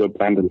tried to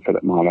abandon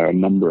Philip Marlowe a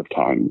number of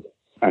times,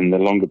 and The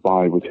Long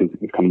Goodbye was his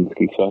kind of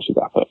concerted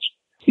effort.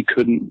 He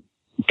couldn't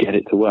get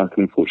it to work,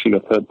 and unfortunately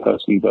the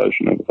third-person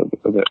version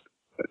of it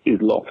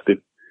is lost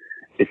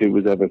if it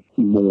was ever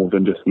more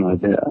than just an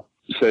idea.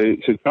 So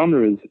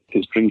Chandler is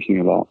drinking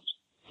a lot.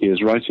 He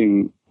is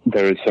writing.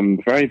 There is some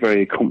very,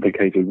 very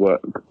complicated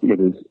work with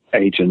his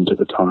agent at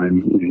the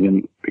time,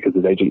 because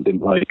his agent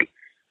didn't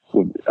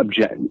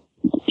objected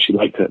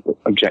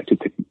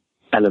to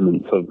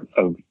elements of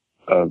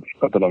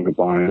The Long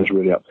Goodbye, and it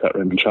really upset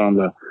Raymond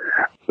Chandler.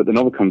 But the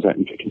novel comes out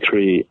in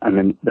 53, and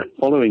then the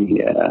following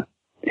year,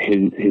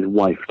 his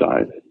wife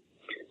dies.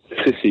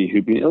 Sissy,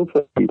 who'd been ill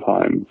for some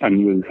time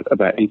and was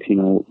about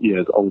 18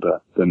 years older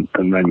than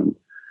Raymond,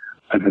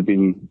 and had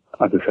been,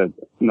 as I said,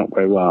 not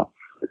very well,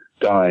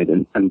 died,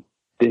 and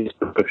this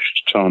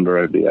pushed Chandler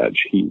over the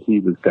edge. He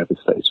was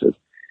devastated.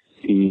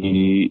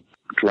 He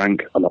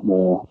drank a lot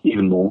more,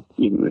 even though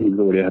he was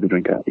already a heavy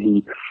drinker.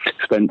 He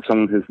spent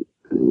some of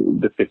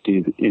the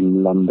 50s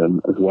in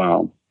London as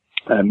well,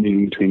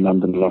 moving between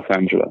London and Los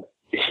Angeles.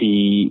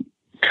 He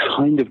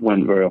kind of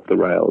went very off the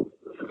rails.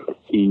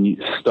 He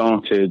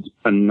started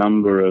a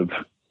number of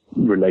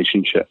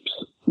relationships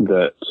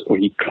or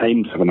he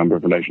claimed to have a number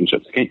of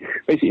relationships.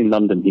 Basically in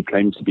London, he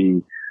claimed to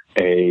be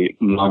a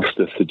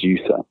master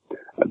seducer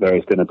at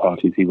various dinner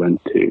parties he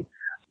went to.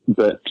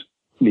 But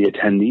the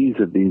attendees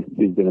of these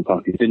dinner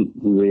parties didn't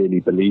really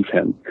believe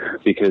him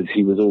because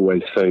he was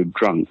always so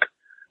drunk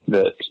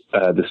that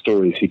the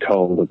stories he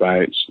told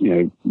about,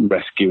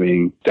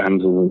 rescuing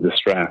damsels in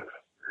distress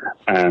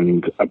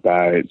and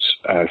about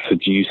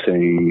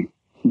seducing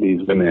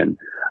these women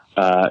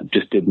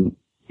just didn't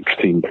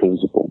seem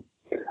plausible.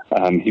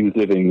 He was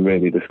living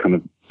really this kind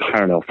of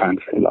parallel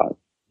fantasy life.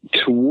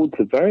 Towards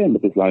the very end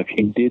of his life,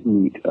 he did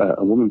meet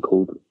a woman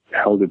called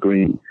Helga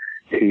Green,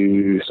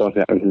 who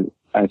started out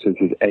as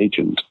his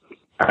agent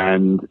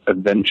and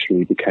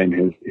eventually became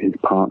his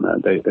partner.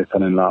 They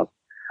fell in love.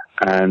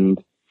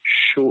 And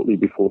shortly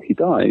before he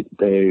died,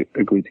 they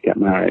agreed to get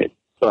married.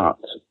 But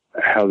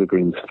Helga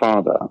Green's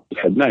father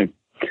said no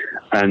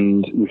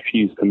and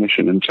refused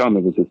permission. And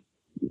Chandler was a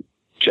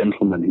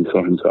gentleman he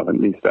saw himself, at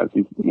least as.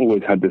 He's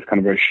always had this kind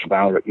of very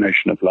chivalric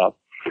notion of love.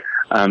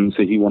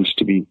 So he wanted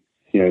to be,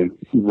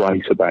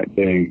 right about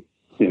he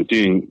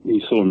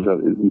saw himself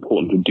as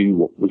important to do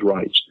what was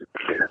right.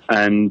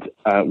 And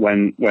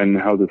when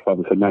Helga's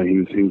father said no, he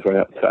was very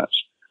upset.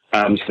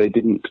 So they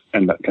didn't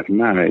end up getting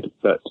married,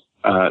 but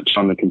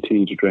Chandler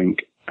continued to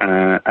drink,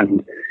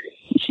 and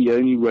he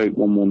only wrote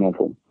one more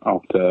novel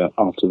after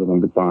The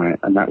Long Goodbye,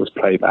 and that was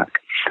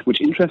Playback,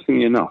 which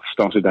interestingly enough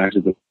started out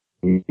as a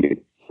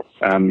movie.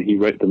 He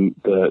wrote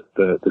the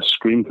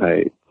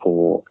screenplay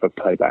for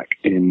Playback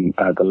in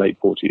the late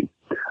 40s,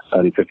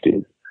 early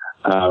 50s,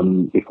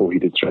 before he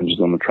did Strangers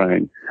on the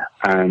Train,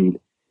 and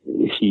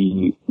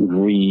he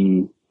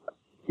rewrote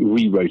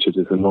it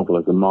as a novel,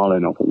 as a Marlowe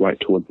novel, right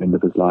towards the end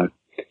of his life.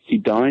 He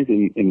died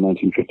in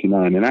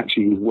 1959, and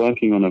actually he was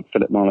working on a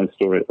Philip Marlowe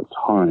story at the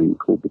time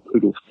called The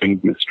Poodle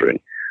Springs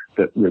Mystery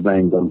that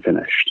remains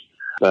unfinished.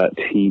 But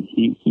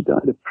he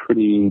died a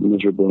pretty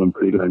miserable and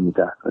pretty lonely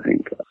death, I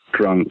think.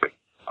 Drunk,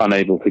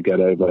 unable to get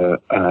over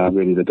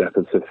really the death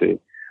of Sissy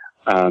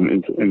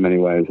in many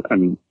ways,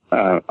 and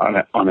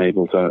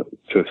unable to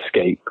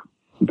escape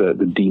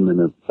the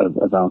demon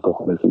of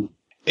alcoholism.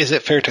 Is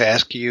it fair to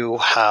ask you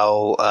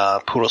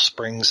how Poodle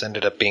Springs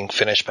ended up being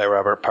finished by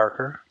Robert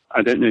Parker?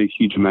 I don't know a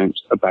huge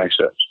amount about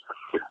it.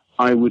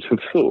 I would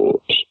have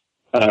thought,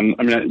 my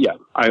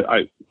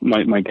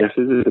guess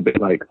is it's a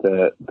bit like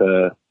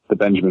the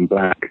Benjamin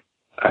Black,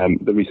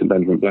 the recent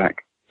Benjamin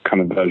Black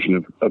kind of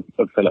version of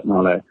Philip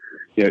Marlowe.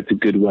 It's a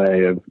good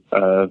way of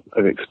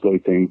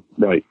exploiting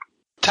rape.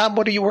 Tom,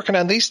 what are you working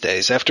on these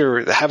days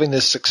after having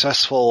this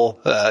successful,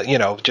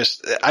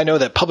 I know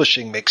that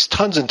publishing makes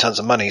tons and tons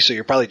of money, so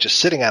you're probably just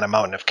sitting on a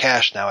mountain of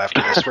cash now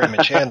after this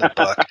Raymond Chandler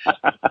book.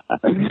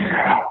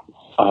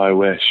 I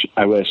wish.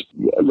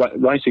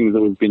 Writing has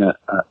always been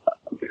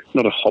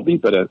not a hobby,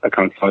 but a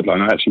kind of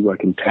sideline. I actually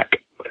work in tech.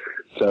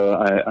 So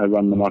I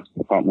run the marketing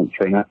department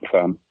for an app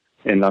firm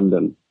in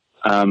London.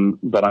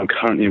 But I'm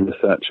currently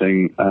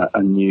researching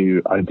a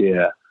new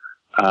idea,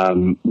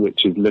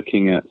 which is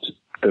looking at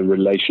the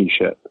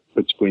relationship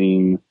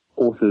between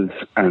authors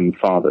and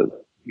fathers.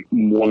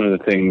 One of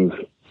the things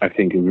I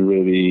think is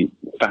really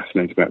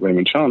fascinating about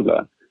Raymond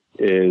Chandler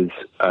is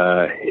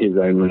his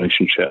own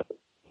relationship,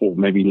 or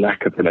maybe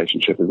lack of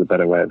relationship is a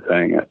better way of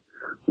saying it,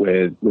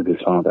 with his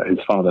father. His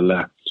father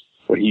left,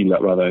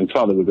 his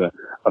father was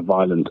a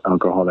violent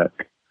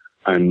alcoholic,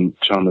 and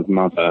Chandler's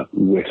mother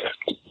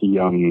whisked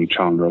young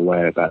Chandler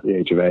away about the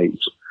age of 8.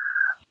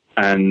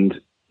 And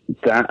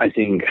that, I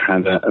think,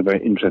 had a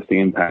very interesting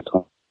impact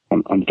on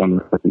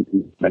Chandler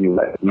in many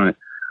ways. And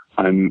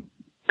I'm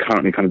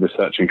currently kind of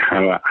researching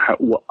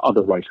what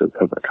other writers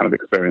have kind of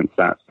experienced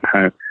that,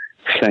 how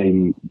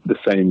the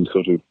same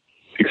sort of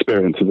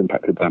experience has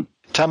impacted them.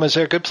 Tom, is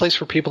there a good place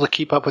for people to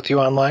keep up with you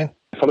online?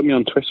 Follow me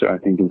on Twitter, I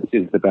think,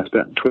 is the best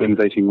bet.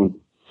 Williams81.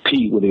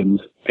 T.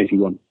 Williams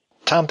 81.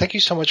 Tom, thank you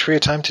so much for your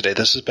time today.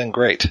 This has been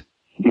great.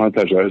 My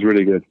pleasure. It was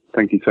really good.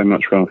 Thank you so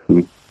much for asking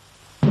me.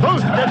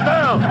 Boost, get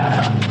down!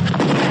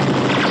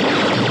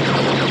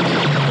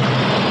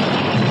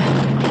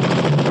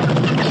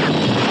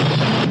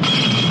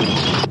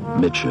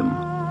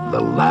 Mitchum, the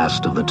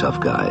last of the tough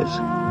guys,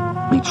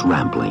 meets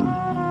Rampling,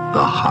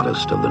 the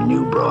hottest of the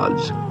new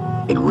broads,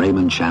 in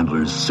Raymond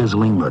Chandler's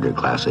sizzling murder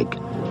classic,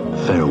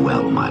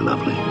 Farewell, My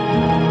Lovely.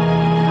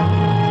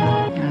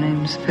 Your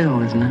name's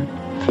Phil, isn't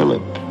it?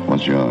 Philip.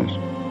 What's yours?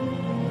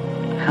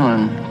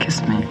 Helen,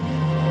 kiss me.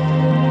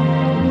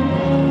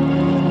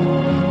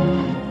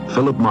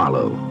 Philip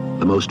Marlowe,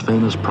 the most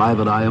famous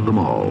private eye of them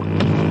all,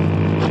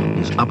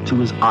 is up to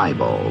his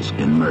eyeballs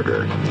in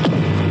murder.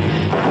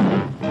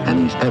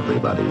 And he's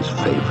everybody's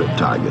favorite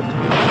target.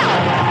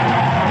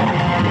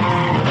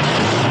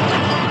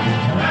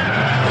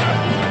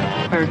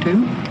 Where to?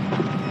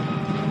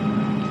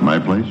 My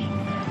place?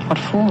 What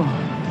for?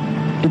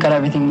 You got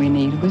everything we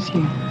need with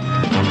you.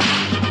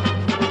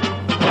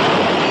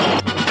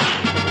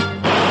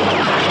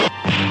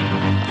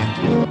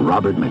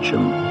 Robert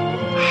Mitchum,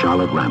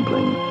 Charlotte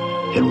Rampling,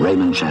 in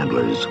Raymond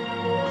Chandler's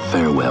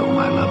Farewell,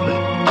 My Lovely.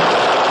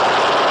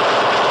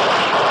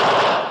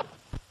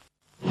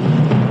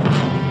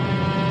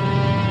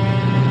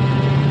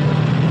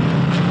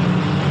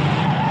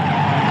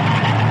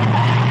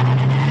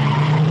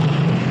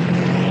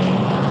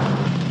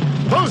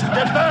 Post,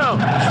 get down!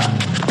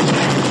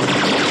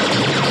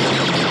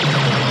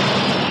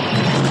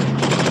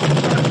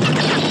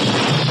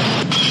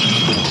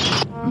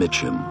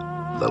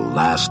 Mitchum, the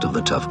last of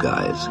the tough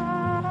guys,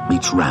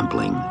 meets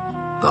Rampling,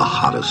 the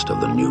hottest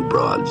of the new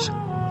broads,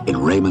 in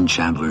Raymond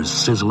Chandler's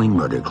sizzling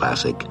murder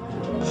classic,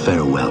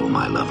 Farewell,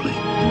 My Lovely.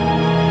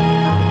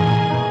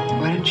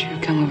 Why don't you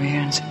come over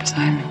here and sit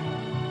beside me?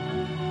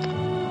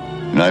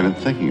 And I've been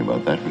thinking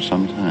about that for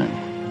some time.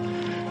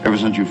 Ever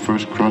since you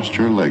first crossed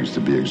your legs, to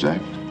be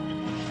exact.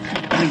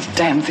 These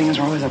damn things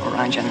are always up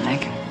around your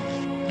neck.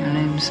 Your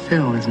name's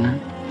Phil, isn't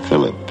it?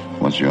 Philip,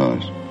 what's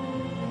yours?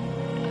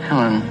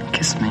 Helen,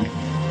 kiss me.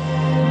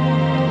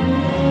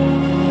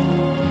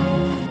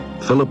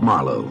 Philip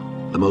Marlowe,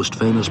 the most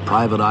famous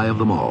private eye of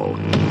them all,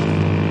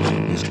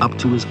 is up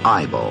to his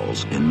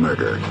eyeballs in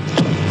murder.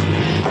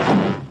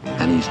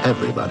 And he's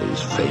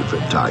everybody's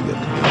favorite target.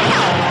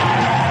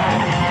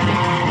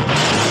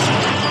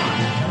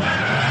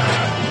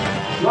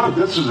 Look,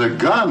 this is a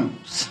gun.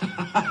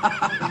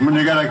 When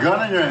you got a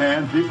gun in your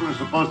hand, people are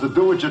supposed to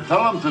do what you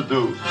tell them to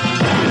do.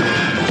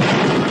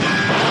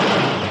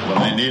 What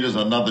I need is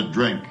another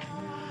drink.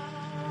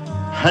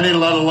 I need a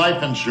lot of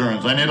life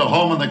insurance. I need a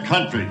home in the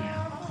country.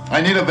 I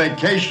need a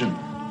vacation.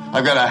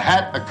 I've got a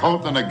hat, a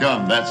coat, and a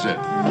gun. That's it.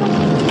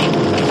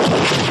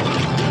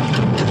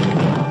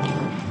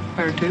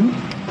 Where to?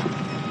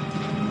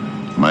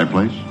 My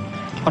place?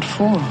 What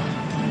for?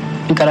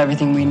 You got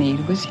everything we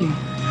need with you.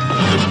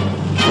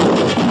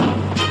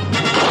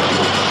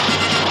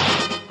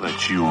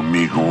 Let you and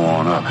me go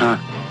on up, huh?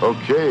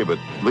 Okay, but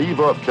leave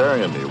off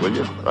carrying me, will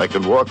you? I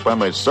can walk by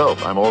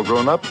myself. I'm all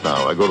grown up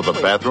now. I go to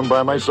the bathroom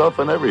by myself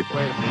and everything.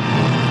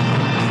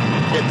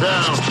 Get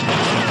down.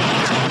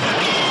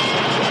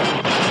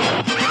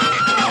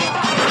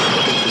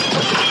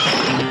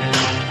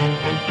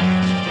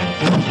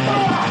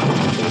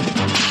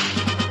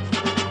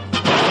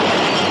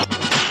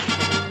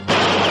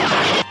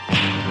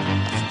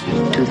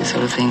 Do this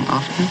sort of thing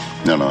often?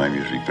 No, I'm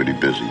usually pretty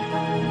busy.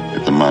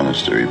 At the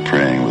monastery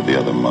praying with the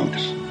other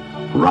monks.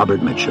 Robert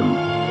Mitchum,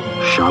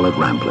 Charlotte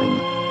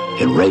Rampling,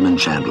 in Raymond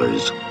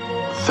Chandler's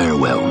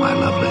Farewell, My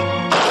Lovely.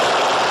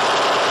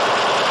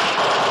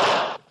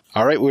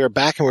 All right, we are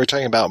back and we're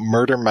talking about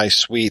Murder, My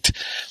Sweet.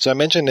 So I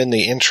mentioned in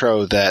the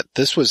intro that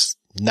this was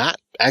not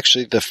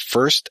actually the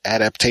first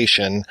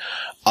adaptation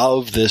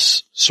of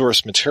this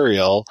source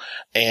material,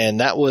 and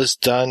that was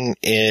done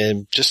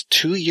in just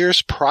 2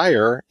 years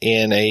prior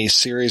in a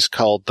series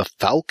called The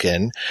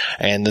Falcon,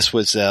 and this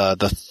was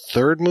the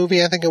third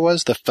movie, I think it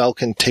was, The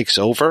Falcon Takes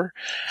Over.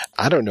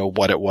 I don't know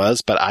what it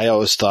was, but I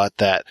always thought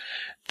that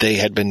they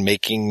had been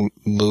making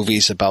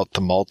movies about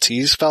the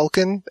Maltese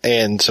Falcon,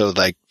 and so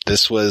like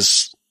this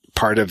was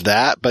part of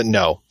that, but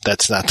no,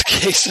 that's not the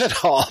case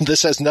at all.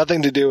 This has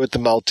nothing to do with the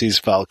Maltese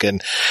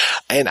Falcon.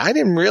 And I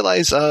didn't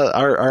realize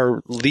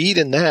our lead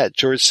in that,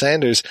 George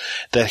Sanders,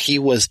 that he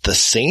was the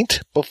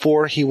Saint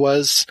before he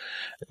was,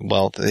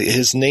 well,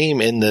 his name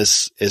in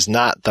this is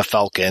not the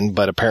Falcon,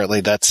 but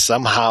apparently that's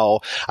somehow,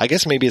 I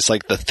guess maybe it's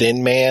like the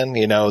Thin Man,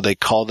 you know, they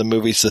call the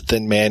movies the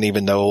Thin Man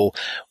even though,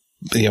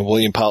 you know,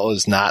 William Powell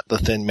is not the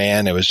Thin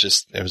Man. It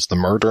was the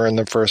murder in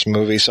the first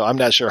movie. So I'm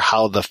not sure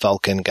how the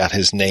Falcon got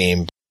his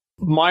name.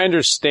 My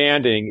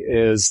understanding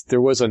is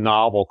there was a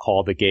novel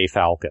called The Gay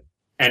Falcon.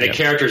 And the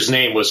character's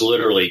name was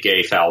literally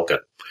Gay Falcon.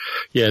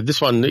 Yeah,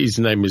 this one, his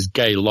name is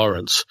Gay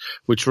Lawrence,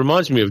 which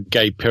reminds me of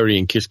Gay Perry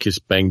and Kiss Kiss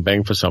Bang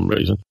Bang for some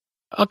reason.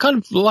 I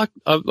kind of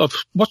I've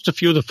watched a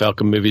few of the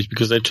Falcon movies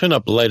because they turn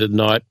up late at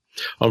night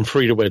on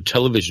free-to-air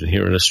television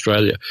here in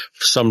Australia.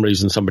 For some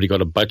reason, somebody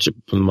got a budget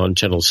for them on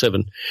Channel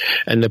 7,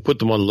 and they put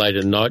them on late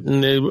at night,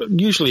 and they're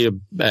usually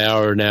an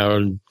hour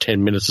and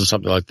 10 minutes or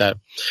something like that.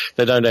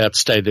 They don't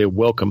outstay their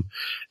welcome,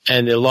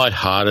 and they're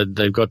light-hearted.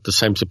 They've got the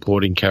same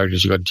supporting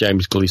characters. You've got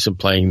James Gleeson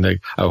playing the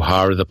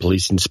O'Hara, the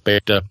police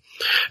inspector,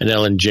 and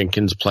Alan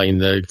Jenkins playing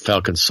the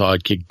Falcon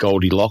sidekick,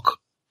 Goldie Locke.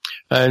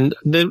 And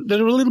they're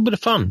a little bit of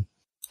fun.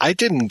 I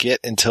didn't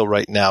get until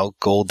right now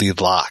Goldie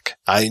Locke.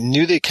 I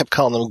knew they kept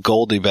calling him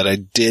Goldie, but I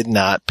did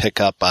not pick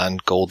up on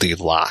Goldie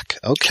Locke.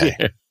 Okay.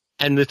 Yeah.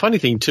 And the funny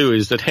thing, too,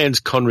 is that Hans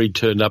Conried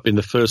turned up in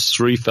the first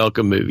 3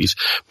 Falcon movies,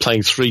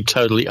 playing 3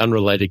 totally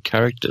unrelated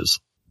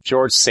characters.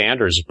 George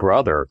Sanders'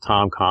 brother,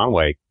 Tom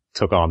Conway,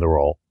 took on the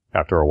role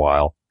after a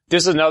while.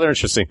 This is another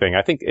interesting thing.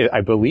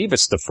 I believe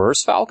it's the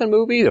first Falcon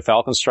movie, The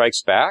Falcon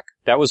Strikes Back.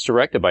 That was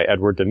directed by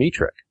Edward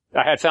Dymytrk.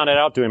 I had found it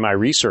out doing my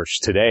research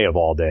today of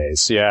all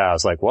days. Yeah, I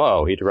was like,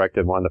 whoa, he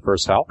directed one of the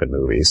first Falcon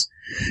movies.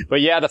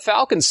 But yeah, the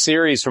Falcon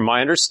series, from my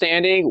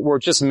understanding, were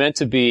just meant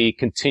to be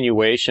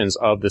continuations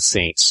of the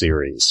Saint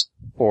series.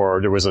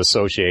 Or there was an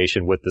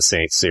association with the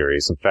Saint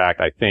series. In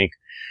fact, I think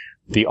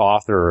the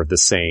author of the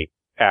Saint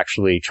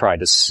actually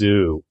tried to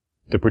sue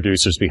the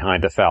producers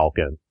behind the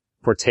Falcon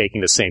for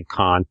taking the same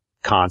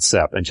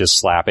concept and just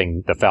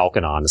slapping the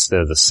Falcon on instead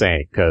of the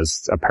Saint,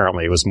 because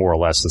apparently it was more or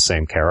less the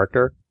same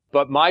character.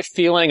 But my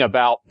feeling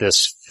about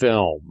this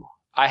film,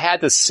 I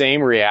had the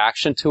same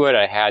reaction to it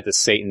I had to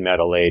Satan Met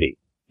a Lady.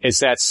 It's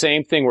that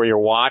same thing where you're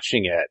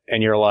watching it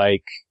and you're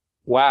like,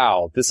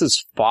 wow, this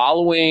is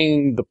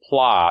following the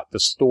plot, the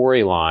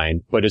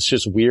storyline, but it's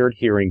just weird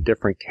hearing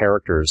different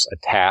characters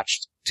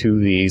attached to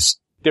these,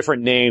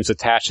 different names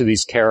attached to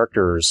these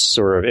characters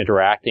sort of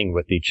interacting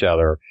with each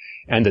other.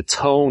 And the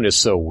tone is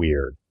so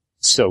weird,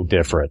 so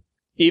different.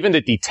 Even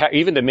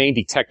the main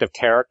detective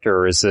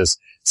character is this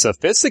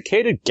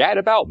sophisticated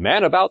gadabout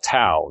man about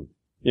town,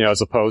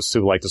 as opposed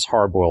to like this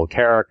hard-boiled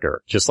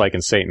character, just like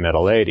in Satan Met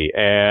a Lady.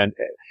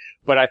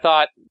 But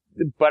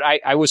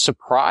I was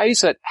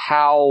surprised at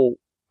how,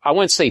 I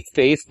wouldn't say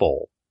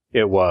faithful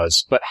it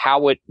was, but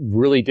how it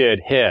really did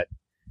hit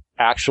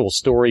actual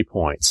story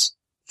points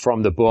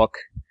from the book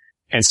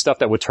and stuff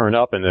that would turn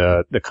up in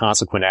the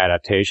consequent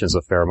adaptations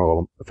of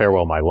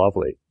Farewell, My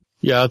Lovely.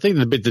 Yeah, I think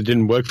the bit that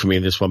didn't work for me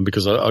in this one,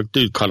 because I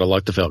do kind of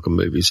like the Falcon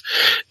movies,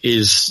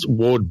 is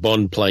Ward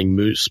Bond playing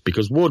Moose,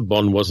 because Ward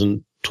Bond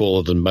wasn't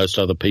taller than most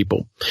other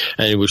people,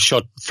 and it was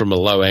shot from a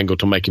low angle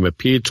to make him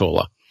appear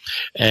taller.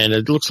 And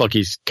it looks like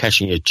he's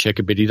cashing a check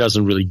a bit. He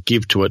doesn't really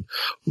give to it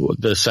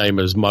the same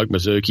as Mike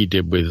Mazurki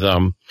did with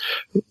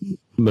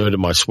Murder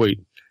My Sweet.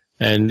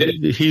 And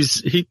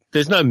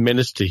there's no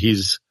menace to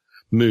his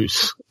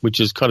Moose, which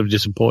is kind of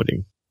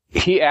disappointing.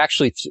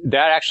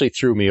 That actually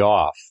threw me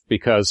off,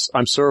 because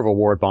I'm sort of a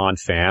Ward Bond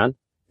fan,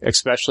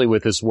 especially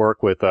with his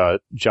work with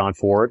John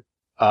Ford.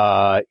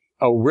 A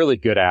really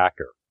good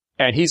actor.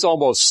 And he's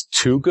almost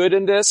too good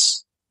in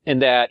this, in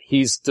that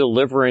he's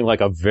delivering like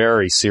a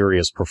very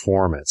serious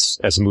performance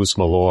as Moose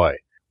Malloy,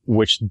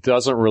 which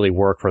doesn't really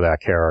work for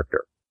that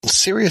character.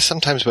 Serious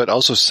sometimes, but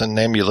also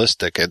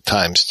somnambulistic at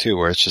times too,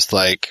 where it's just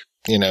like,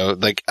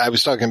 like I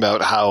was talking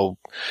about how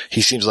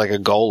he seems like a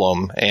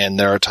golem, and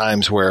there are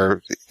times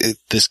where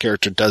this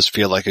character does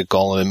feel like a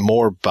golem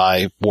more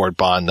by Ward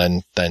Bond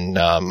than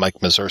Mike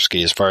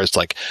Mazurki, as far as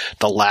like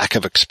the lack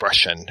of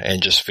expression,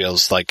 and just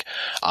feels like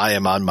I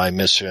am on my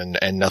mission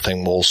and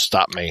nothing will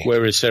stop me.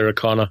 Where is Sarah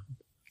Connor?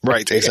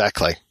 Right,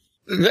 exactly.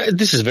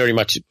 This is very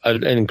much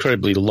an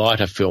incredibly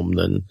lighter film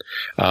than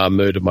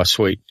Murder My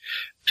Sweet.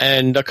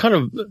 And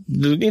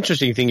the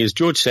interesting thing is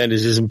George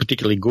Sanders isn't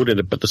particularly good at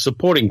it, but the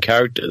supporting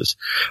characters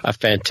are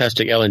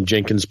fantastic. Alan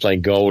Jenkins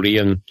playing Goldie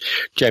and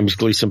James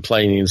Gleason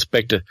playing the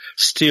inspector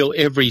steal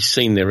every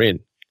scene they're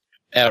in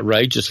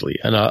outrageously.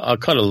 And I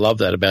kind of love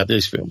that about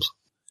these films.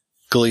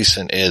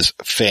 Gleason is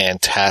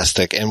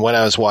fantastic. And when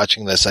I was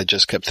watching this, I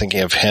just kept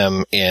thinking of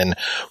him in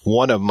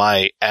one of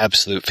my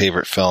absolute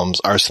favorite films,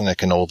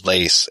 Arsenic and Old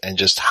Lace, and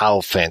just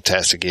how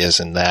fantastic he is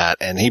in that.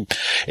 And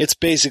it's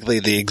basically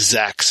the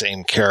exact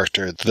same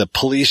character, the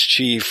police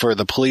chief or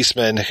the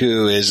policeman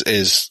who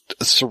is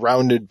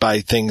surrounded by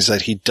things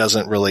that he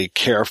doesn't really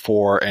care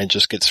for and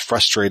just gets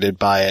frustrated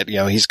by it.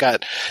 He's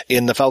got,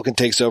 in The Falcon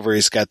Takes Over,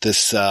 he's got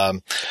this,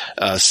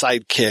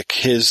 sidekick,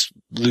 his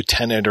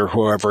lieutenant or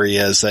whoever he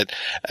is, that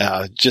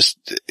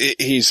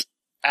he's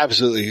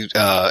absolutely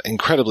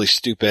incredibly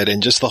stupid,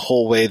 and just the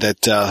whole way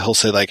that he'll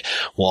say like,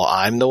 well,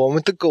 I'm the one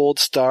with the gold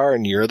star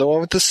and you're the one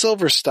with the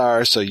silver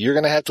star, so you're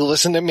gonna have to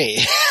listen to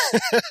me.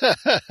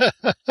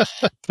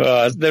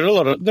 They're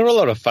a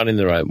lot of fun in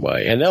their own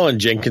way, and Alan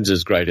Jenkins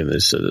is great in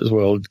this as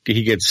well.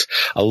 He gets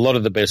a lot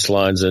of the best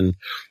lines and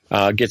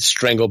gets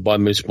strangled by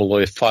Moose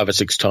Malloy 5 or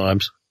 6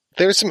 times.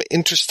 There's some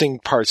interesting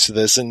parts to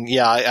this, and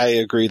yeah, I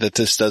agree that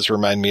this does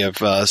remind me of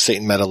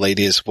Satan Met a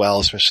Lady as well,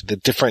 especially the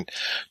different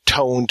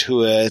tone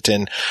to it.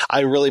 And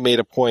I really made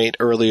a point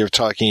earlier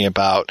talking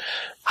about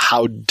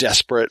how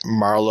desperate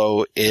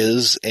Marlowe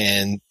is,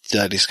 and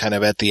that he's kind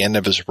of at the end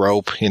of his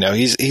rope.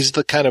 He's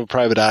the kind of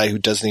private eye who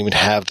doesn't even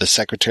have the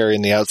secretary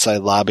in the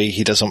outside lobby.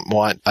 He doesn't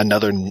want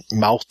another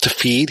mouth to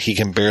feed. He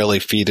can barely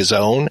feed his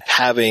own.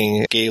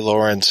 Having Gay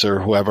Lawrence or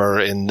whoever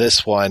in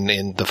this one,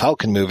 in the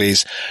Falcon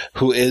movies,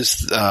 who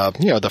is,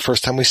 the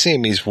first time we see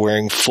him, he's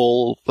wearing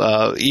full,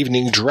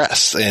 evening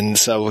dress. And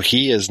so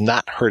he is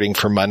not hurting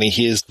for money.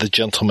 He is the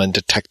gentleman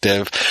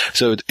detective.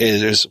 So it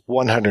is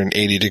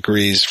 180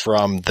 degrees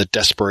from the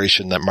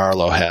desperation that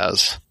Marlowe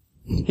has.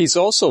 He's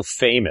also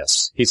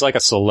famous. He's like a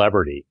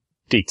celebrity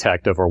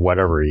detective or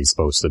whatever he's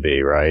supposed to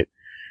be, right?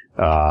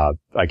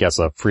 I guess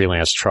a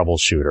freelance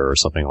troubleshooter or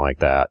something like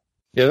that.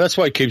 Yeah, that's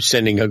why he keeps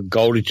sending a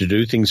Goldie to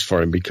do things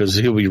for him, because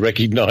he'll be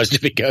recognized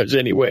if he goes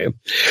anywhere.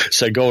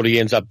 So Goldie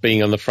ends up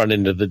being on the front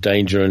end of the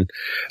danger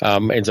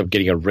and ends up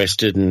getting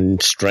arrested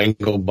and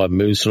strangled by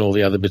Moose and all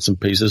the other bits and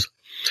pieces.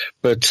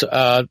 But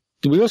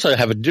We also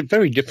have a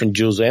very different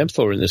Jules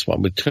Amthor in this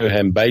one, with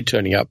Turhan Bey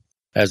turning up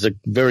as a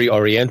very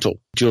oriental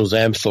Jules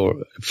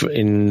Amthor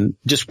in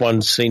just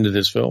one scene of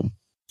this film.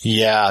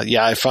 Yeah,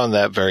 I found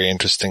that very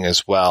interesting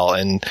as well.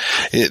 And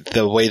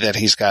the way that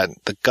he's got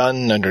the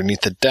gun underneath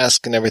the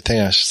desk and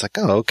everything, I was just like,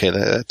 oh, okay,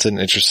 that's an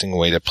interesting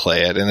way to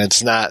play it. And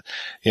it's not,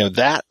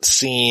 that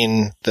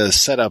scene, the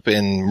setup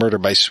in Murder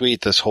by Sweet,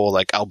 this whole,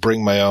 like, I'll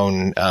bring my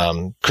own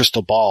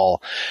crystal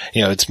ball,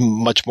 it's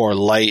much more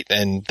light,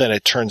 and then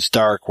it turns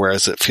dark,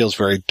 whereas it feels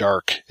very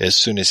dark as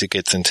soon as it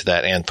gets into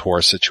that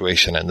Amthor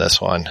situation in this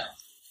one.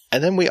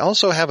 And then we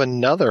also have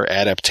another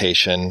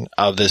adaptation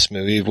of this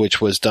movie,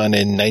 which was done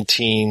in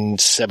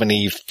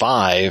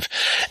 1975.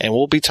 And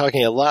we'll be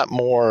talking a lot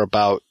more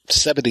about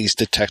 70s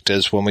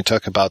detectives when we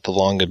talk about The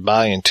Long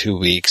Goodbye in 2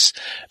 weeks,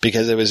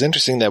 because it was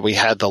interesting that we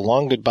had The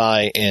Long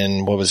Goodbye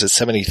in,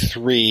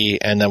 73,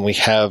 and then we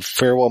have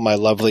Farewell My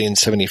Lovely in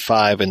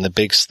 75 and The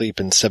Big Sleep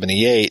in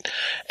 78.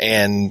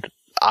 And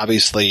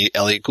obviously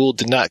Elliot Gould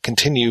did not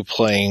continue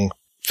playing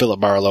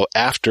Philip Marlowe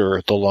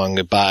after The Long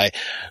Goodbye.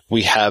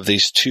 We have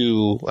these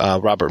two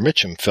Robert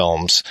Mitchum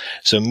films.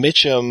 So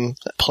Mitchum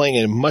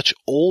playing a much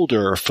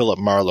older Philip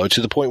Marlowe,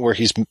 to the point where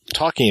he's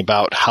talking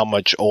about how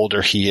much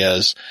older he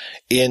is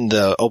in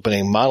the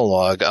opening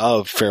monologue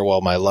of Farewell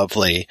My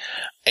Lovely.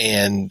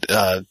 And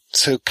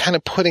so kind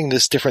of putting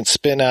this different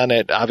spin on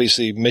it.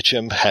 Obviously,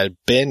 Mitchum had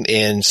been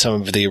in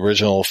some of the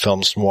original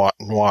films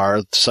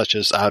noir, such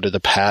as Out of the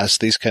Past,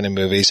 these kind of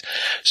movies.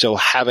 So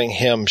having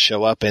him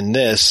show up in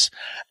this,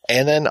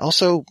 and then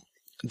also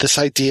this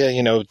idea,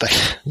 we'll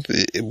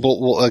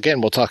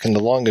talk in The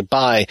Long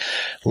Goodbye.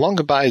 Long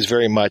Goodbye is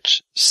very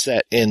much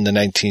set in the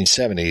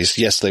 1970s.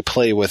 Yes, they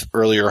play with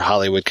earlier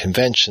Hollywood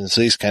conventions,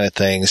 these kind of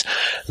things.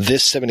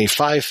 This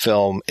 75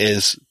 film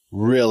is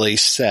really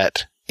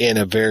set in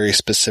a very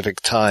specific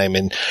time,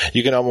 and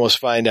you can almost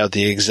find out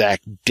the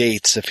exact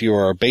dates if you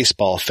are a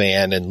baseball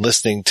fan, and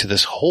listening to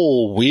this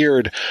whole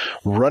weird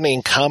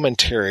running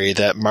commentary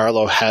that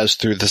Marlowe has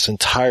through this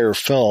entire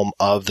film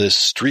of this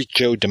Street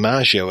Joe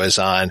DiMaggio is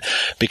on,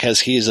 because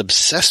he is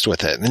obsessed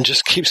with it and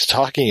just keeps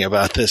talking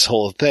about this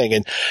whole thing,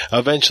 and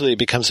eventually it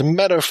becomes a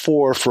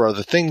metaphor for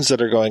other things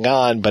that are going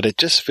on, but it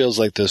just feels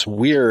like this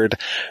weird,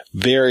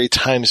 very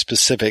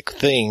time-specific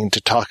thing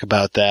to talk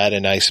about that,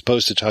 and I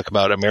suppose to talk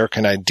about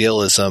American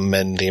idealism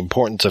and the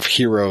importance of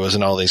heroes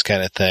and all these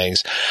kind of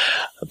things.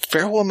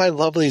 Farewell My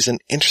Lovely is an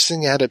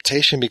interesting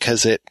adaptation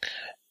because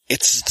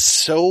it's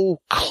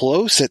so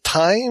close at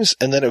times,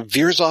 and then it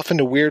veers off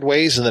into weird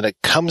ways, and then it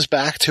comes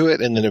back to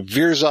it, and then it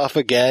veers off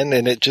again,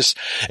 and it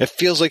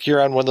feels like you're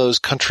on one of those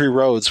country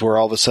roads where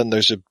all of a sudden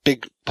there's a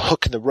big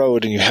hook in the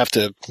road and you have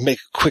to make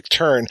a quick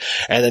turn,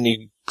 and then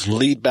you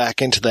lead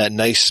back into that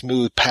nice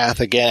smooth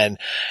path again.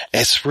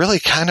 It's really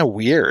kind of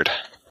weird.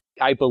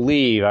 I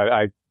believe,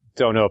 I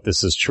don't know if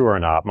this is true or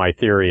not. My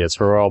theory is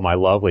Farewell My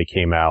Lovely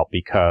came out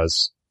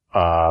because,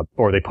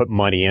 or they put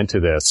money into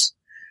this,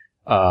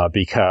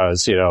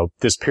 because,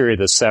 this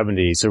period of the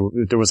 70s,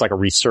 there was like a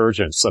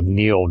resurgence of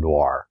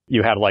neo-noir.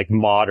 You had like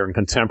modern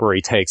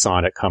contemporary takes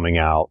on it coming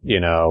out,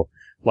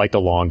 like The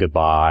Long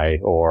Goodbye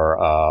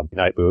or,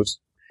 Night Moves.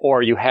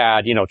 Or you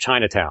had,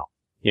 Chinatown,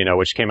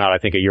 which came out, I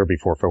think, a year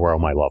before Farewell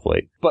My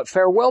Lovely. But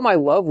Farewell My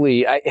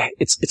Lovely,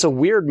 it's a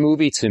weird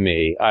movie to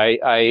me.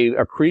 I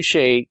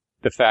appreciate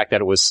the fact that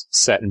it was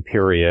set in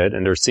period,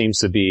 and there seems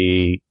to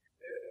be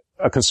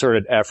a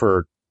concerted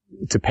effort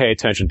to pay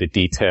attention to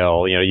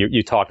detail.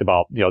 You talked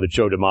about, the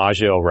Joe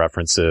DiMaggio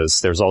references.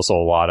 There's also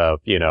a lot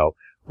of,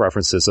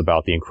 references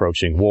about the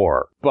encroaching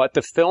war. But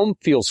the film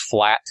feels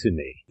flat to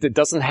me. It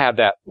doesn't have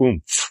that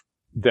oomph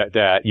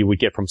that you would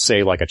get from,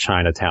 say, like a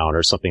Chinatown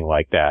or something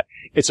like that.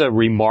 It's a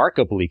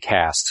remarkably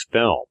cast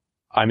film.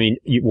 I mean,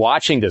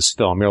 watching this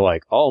film, you're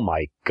like, oh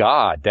my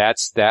God,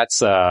 that's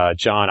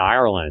John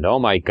Ireland. Oh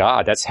my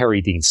God, that's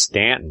Harry Dean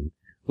Stanton.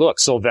 Look,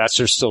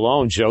 Sylvester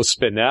Stallone, Joe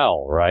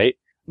Spinell, right?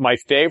 My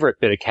favorite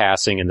bit of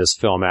casting in this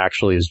film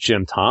actually is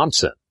Jim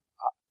Thompson.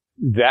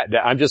 That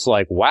I'm just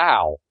like,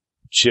 wow,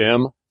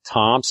 Jim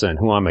Thompson,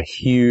 who I'm a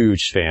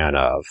huge fan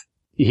of.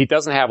 He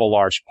doesn't have a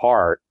large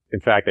part. In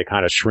fact, they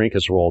kind of shrink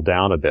his role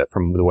down a bit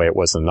from the way it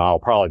was in the novel,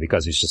 probably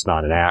because he's just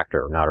not an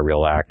actor, not a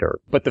real actor.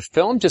 But the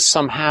film just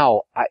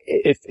somehow, I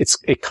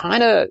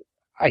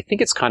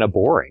think it's kind of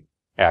boring,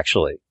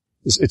 actually.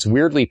 It's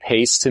weirdly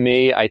paced to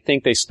me. I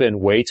think they spend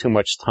way too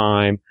much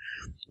time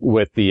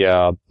with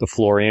the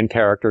Florian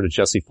character, the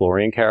Jessie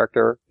Florian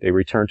character. They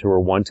return to her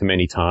one too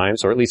many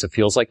times, or at least it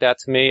feels like that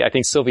to me. I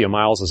think Sylvia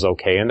Miles is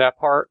okay in that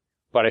part.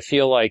 But I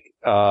feel like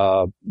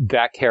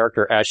that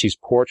character, as she's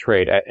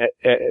portrayed,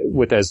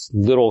 with as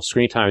little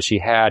screen time as she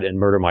had in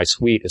Murder My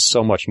Sweet, is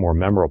so much more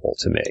memorable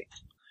to me.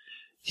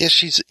 Yeah,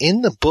 she's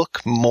in the book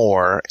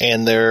more,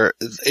 and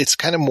it's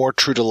kind of more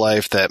true to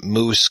life that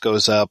Moose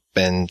goes up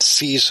and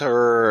sees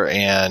her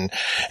and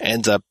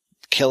ends up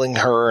killing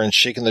her and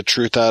shaking the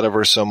truth out of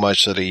her so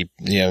much that he,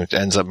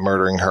 ends up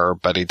murdering her,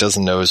 but he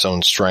doesn't know his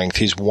own strength.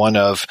 He's one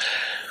of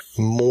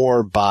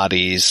more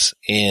bodies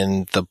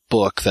in the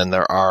book than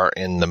there are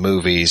in the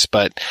movies,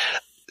 but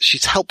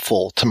she's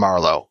helpful to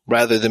Marlowe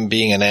rather than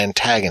being an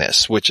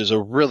antagonist, which is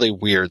a really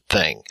weird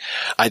thing.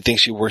 I think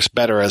she works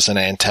better as an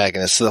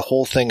antagonist. The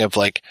whole thing of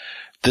like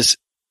this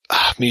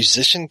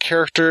musician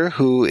character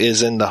who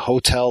is in the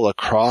hotel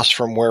across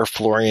from where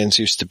Florian's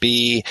used to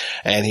be,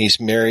 and he's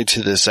married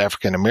to this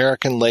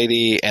African-American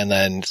lady, and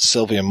then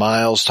Sylvia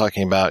Miles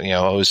talking about,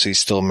 is he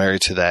still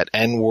married to that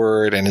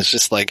N-word? And it's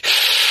just like,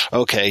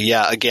 okay,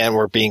 yeah, again,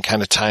 we're being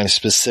kind of time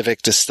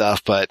specific to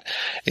stuff, but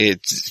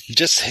it's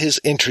just his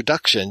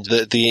introduction,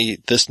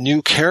 this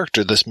new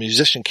character, this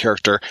musician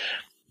character,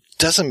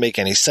 doesn't make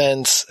any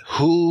sense.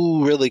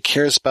 Who really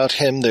cares about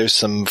him? There's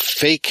some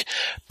fake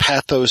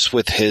pathos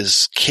with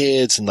his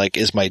kids and like,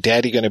 is my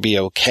daddy going to be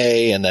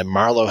okay? And then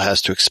Marlowe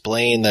has to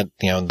explain that,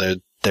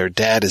 their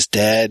dad is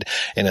dead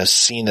in a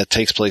scene that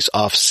takes place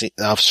off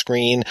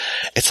screen.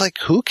 It's like,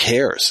 who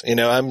cares?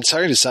 I'm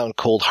sorry to sound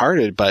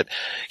cold-hearted, but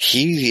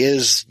he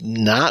is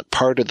not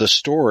part of the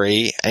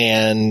story,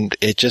 and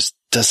it just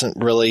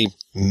doesn't really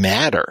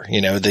matter.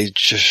 They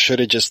just should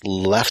have just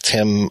left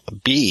him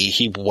be.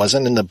 He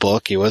wasn't in the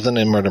book. He wasn't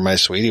in Murder My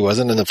Sweet. He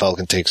wasn't in The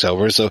Falcon Takes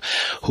Over. So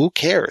who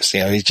cares?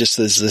 He just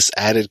is this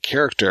added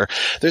character.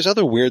 There's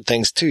other weird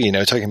things too,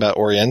 talking about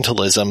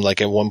Orientalism. Like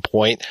at one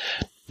point,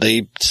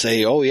 they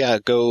say, oh yeah,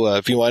 go,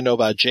 if you want to know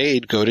about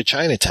Jade, go to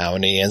Chinatown.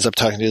 And he ends up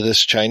talking to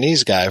this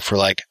Chinese guy for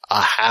like a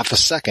half a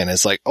second.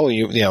 It's like, oh,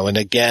 and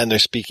again, they're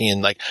speaking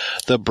in like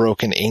the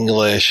broken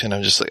English. And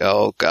I'm just like,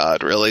 oh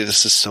God, really?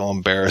 This is so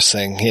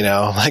embarrassing,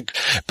 like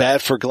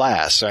bad for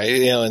Glass, right?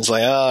 And it's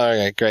like, oh, all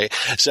right, great.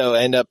 So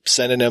end up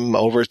sending him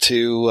over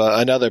to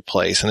another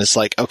place. And it's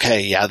like,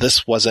 okay, yeah,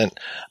 this wasn't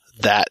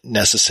that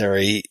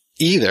necessary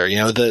either.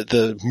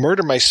 The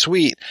Murder My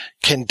Sweet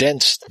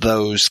condensed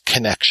those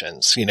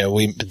connections.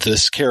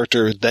 This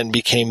character then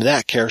became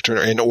that character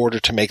in order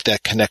to make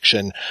that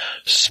connection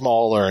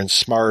smaller and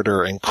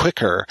smarter and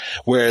quicker.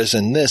 Whereas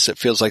in this, it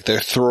feels like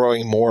they're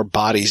throwing more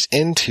bodies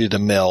into the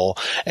mill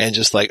and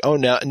just like, oh,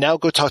 now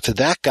go talk to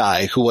that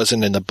guy who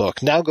wasn't in the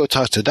book. Now go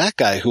talk to that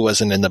guy who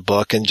wasn't in the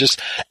book, and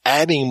just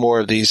adding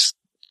more of these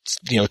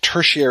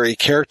tertiary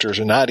characters,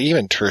 or not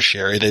even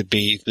tertiary. They'd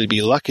be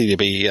lucky to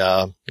be,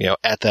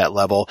 at that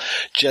level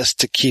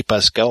just to keep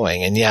us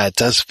going. And yeah, it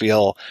does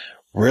feel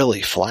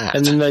really flat.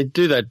 And then they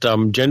do that,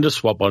 gender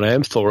swap on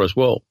Amthor as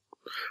well,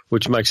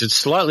 which makes it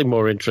slightly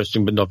more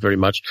interesting, but not very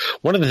much.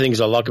 One of the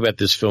things I like about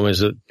this film is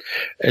that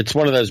it's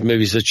one of those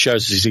movies that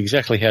shows us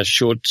exactly how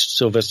short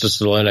Sylvester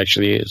Stallone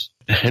actually is.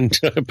 And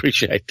I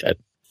appreciate that.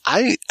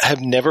 I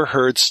have never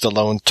heard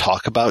Stallone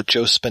talk about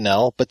Joe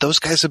Spinell, but those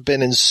guys have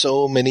been in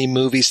so many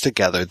movies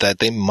together that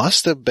they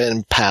must have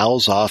been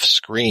pals off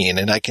screen.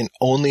 And I can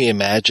only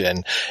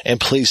imagine,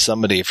 and please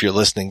somebody, if you're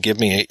listening, give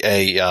me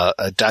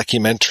a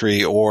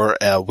documentary or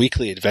a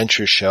weekly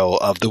adventure show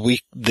of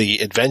the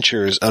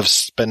adventures of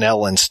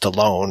Spinell and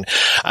Stallone.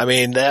 I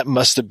mean, that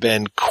must have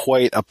been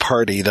quite a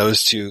party,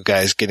 those two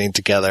guys getting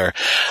together.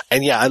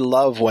 And yeah, I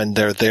love when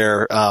they're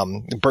there.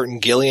 Burton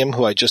Gilliam,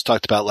 who I just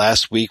talked about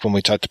last week when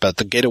we talked about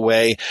The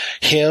Getaway,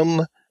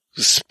 him,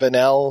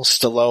 Spinell,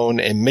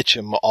 Stallone, and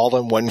Mitchum all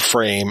in one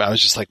frame. I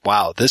was just like,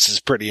 wow, this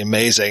is pretty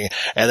amazing.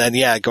 And then,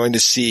 yeah, going to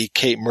see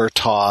Kate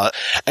Murtaugh.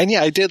 And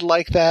yeah, I did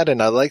like that.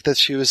 And I like that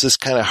she was this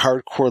kind of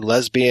hardcore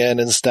lesbian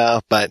and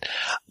stuff. But,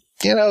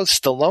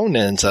 Stallone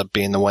ends up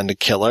being the one to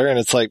kill her. And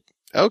it's like,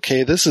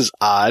 okay, this is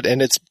odd.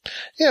 And it's,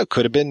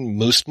 could have been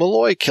Moose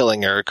Malloy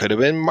killing her. It could have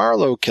been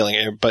Marlowe killing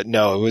her. But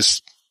no, it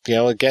was,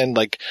 again,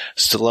 like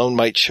Stallone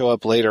might show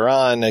up later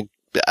on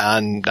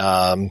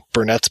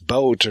Burnett's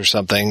boat or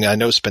something. I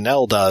know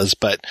Spinell does,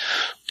 but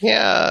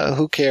yeah,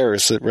 who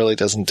cares? It really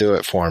doesn't do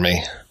it for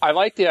me. I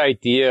like the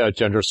idea of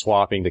gender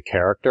swapping the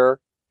character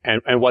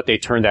and what they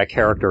turned that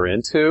character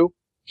into.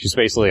 She's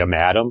basically a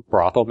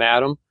brothel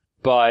madam,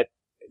 but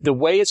the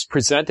way it's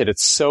presented,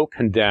 it's so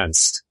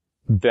condensed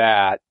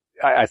that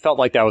I felt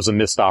like that was a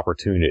missed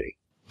opportunity.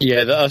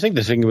 Yeah, I think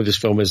the thing with this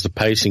film is the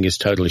pacing is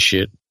totally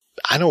shit.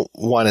 I don't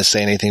want to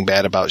say anything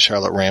bad about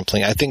Charlotte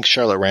Rampling. I think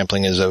Charlotte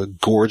Rampling is a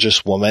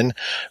gorgeous woman,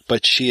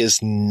 but she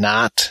is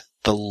not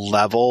the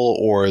level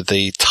or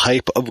the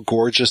type of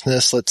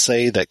gorgeousness, let's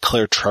say, that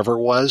Claire Trevor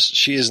was.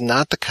 She is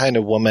not the kind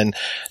of woman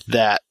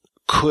that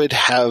could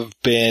have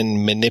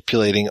been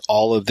manipulating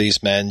all of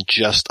these men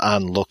just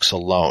on looks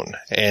alone.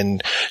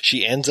 And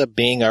she ends up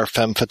being our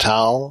femme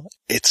fatale.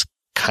 It's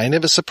kind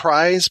of a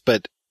surprise,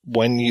 but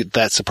when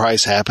that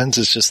surprise happens,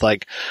 it's just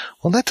like,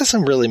 well, that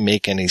doesn't really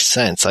make any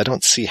sense. I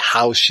don't see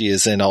how she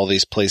is in all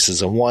these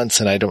places at once,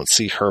 and I don't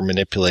see her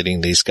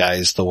manipulating these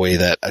guys the way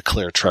that a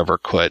Claire Trevor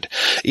could.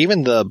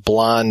 Even the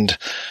blonde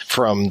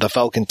from The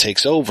Falcon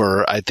Takes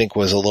Over, I think,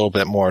 was a little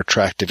bit more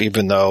attractive,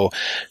 even though,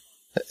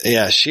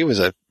 yeah, she was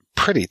a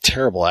pretty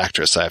terrible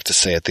actress, I have to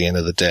say, at the end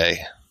of the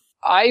day.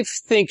 I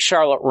think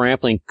Charlotte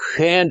Rampling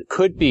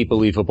could be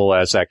believable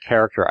as that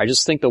character. I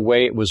just think the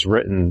way it was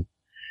written,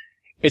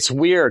 it's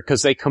weird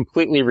because they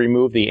completely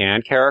removed the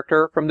Anne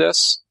character from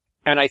this.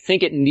 And I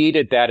think it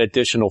needed that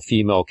additional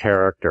female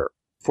character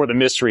for the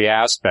mystery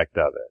aspect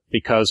of it,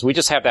 because we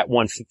just have that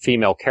one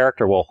female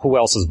character. Well, who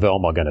else is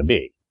Velma going to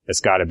be? It's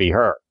got to be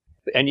her.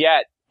 And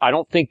yet I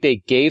don't think they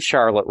gave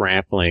Charlotte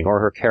Rampling or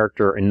her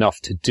character enough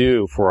to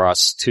do for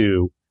us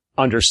to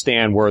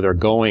understand where they're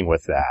going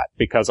with that.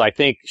 Because I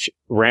think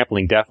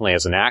Rampling definitely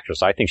as an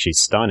actress, I think she's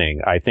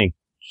stunning. I think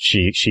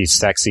she's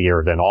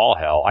sexier than all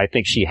hell. I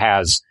think she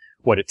has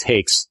what it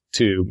takes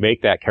to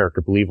make that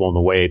character believable in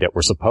the way that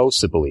we're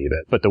supposed to believe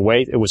it. But the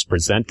way it was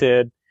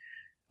presented,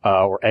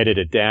 or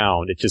edited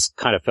down, it just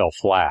kind of fell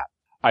flat.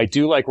 I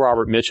do like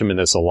Robert Mitchum in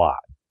this a lot.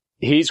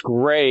 He's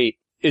great.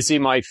 Is he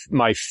my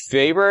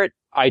favorite?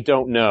 I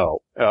don't know,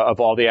 of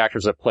all the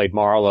actors that played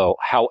Marlowe.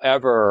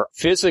 However,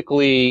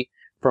 physically,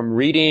 from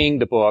reading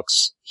the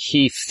books,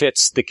 he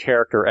fits the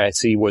character as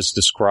he was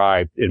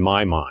described in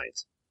my mind.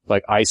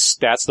 Like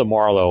that's the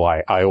Marlowe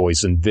I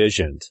always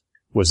envisioned,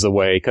 was the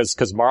way,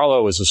 cause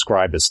Marlowe is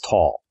described as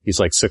tall. He's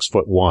like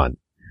 6'1".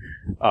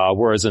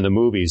 Whereas in the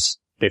movies,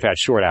 they've had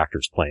short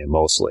actors playing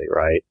mostly,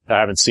 right? I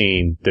haven't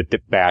seen the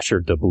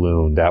Basher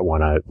Doubloon, that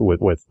one,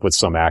 with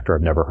some actor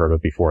I've never heard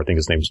of before. I think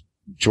his name's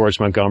George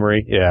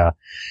Montgomery. Yeah.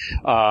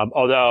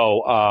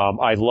 Although,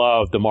 I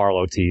love the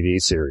Marlowe TV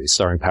series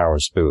starring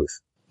Powers Booth.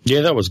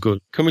 Yeah, that was good.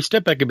 Can we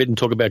step back a bit and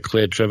talk about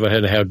Claire Trevor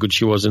and how good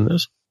she was in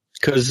this?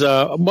 Because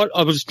what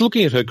I was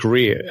looking at her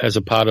career as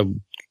a part of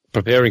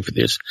preparing for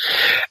this,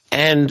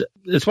 and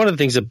it's one of the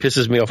things that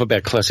pisses me off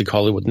about classic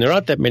Hollywood, and there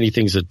aren't that many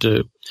things that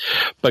do.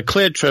 But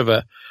Claire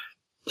Trevor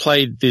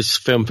played this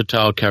femme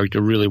fatale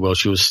character really well.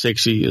 She was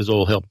sexy as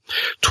all hell.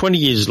 20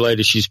 years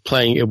later, she's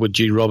playing Edward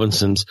G.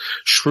 Robinson's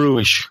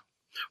shrewish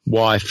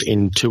wife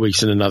in 2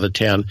 Weeks in Another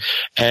Town,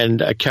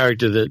 and a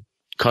character that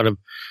kind of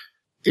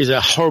is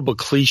a horrible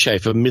cliche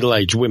for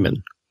middle-aged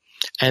women.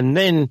 And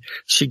then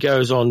she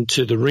goes on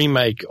to the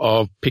remake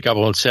of Pick Up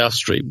on South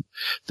Street,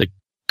 the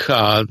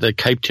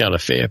Cape Town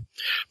affair,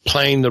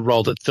 playing the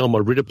role that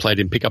Thelma Ritter played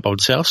in Pick Up on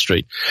South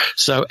Street.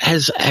 So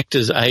as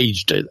actors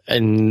aged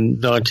in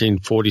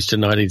 1940s to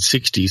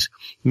 1960s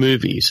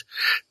movies,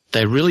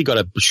 they really got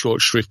a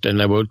short shrift and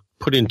they were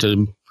put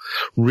into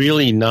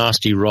really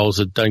nasty roles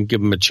that don't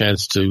give them a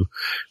chance to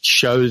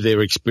show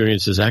their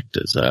experience as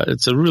actors.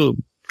 It's a real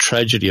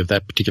tragedy of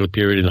that particular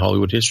period in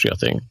Hollywood history, I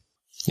think.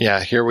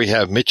 Yeah, here we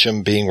have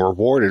Mitchum being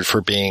rewarded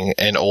for being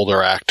an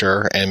older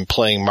actor and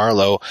playing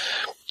Marlowe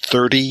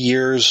 30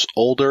 years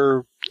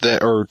older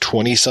or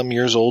 20 some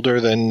years older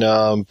than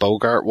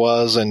Bogart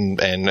was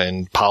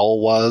and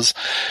Powell was.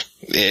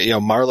 You know,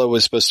 Marlowe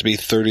was supposed to be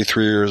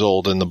 33 years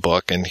old in the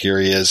book, and here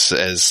he is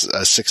as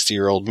a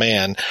 60-year-old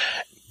man.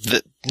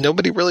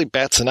 Nobody really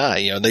bats an eye.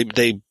 You know,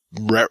 they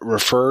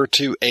refer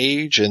to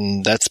age,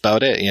 and that's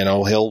about it. You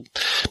know,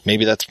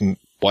 maybe that's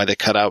why they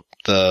cut out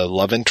the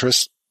love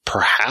interest.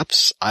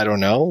 Perhaps, I don't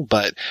know,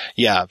 but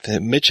yeah,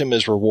 Mitchum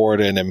is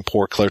rewarded and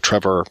poor Claire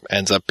Trevor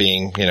ends up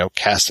being, you know,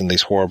 cast in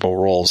these horrible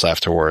roles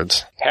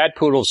afterwards. Had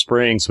Poodle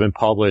Springs been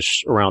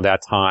published around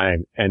that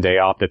time and they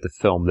opted to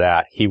film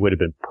that, he would have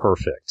been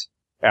perfect.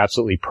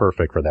 Absolutely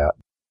perfect for that.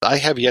 I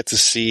have yet to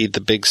see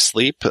The Big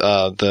Sleep,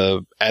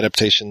 the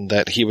adaptation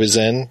that he was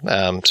in,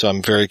 so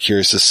I'm very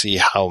curious to see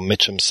how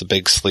Mitchum's The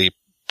Big Sleep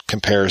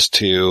compares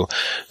to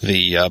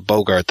the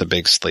Bogart The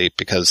Big Sleep,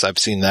 because I've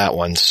seen that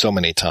one so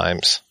many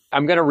times.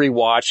 I'm going to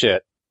rewatch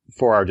it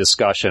for our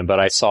discussion, but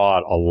I saw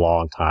it a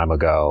long time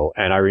ago,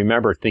 and I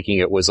remember thinking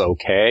it was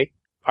okay.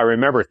 I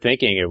remember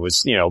thinking it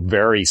was, you know,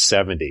 very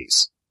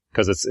 70s,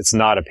 because it's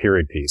not a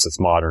period piece, it's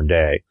modern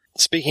day.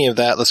 Speaking of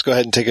that, let's go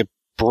ahead and take a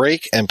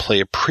break and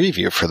play a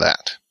preview for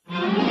that. Can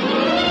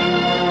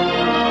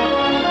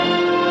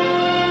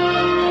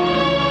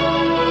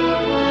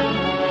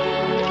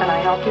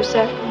I help you,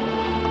 sir?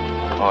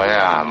 Oh,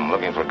 yeah, I'm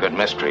looking for a good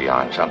mystery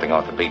on something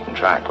off the beaten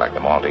track, like the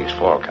Maltese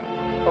Falcon.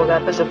 Oh,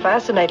 that was a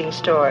fascinating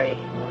story.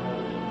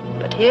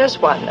 But here's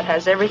one that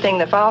has everything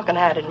the Falcon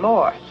had and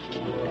more.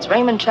 It's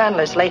Raymond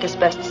Chandler's latest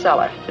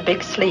bestseller, The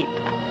Big Sleep.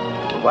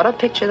 And what a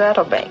picture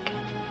that'll make.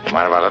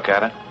 Mind if I look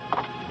at it?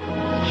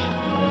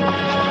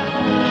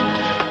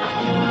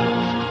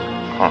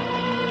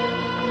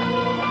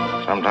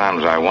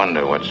 Sometimes I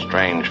wonder what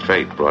strange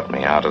fate brought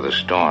me out of the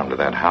storm to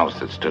that house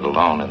that stood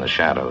alone in the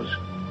shadows.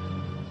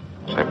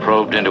 As I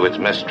probed into its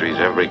mysteries,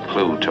 every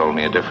clue told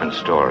me a different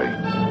story.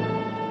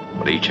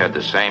 But each had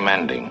the same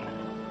ending: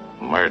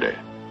 murder.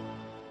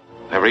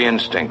 Every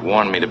instinct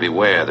warned me to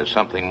beware that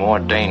something more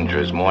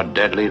dangerous, more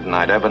deadly than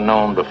I'd ever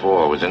known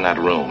before was in that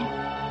room.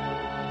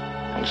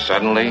 And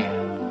suddenly,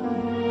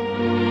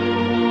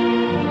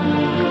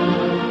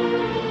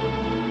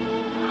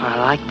 I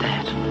like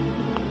that.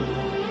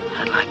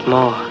 I'd like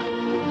more.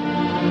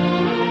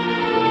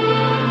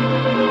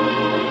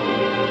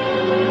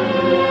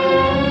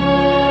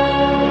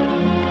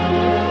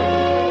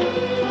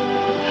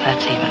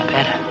 That's even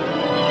better.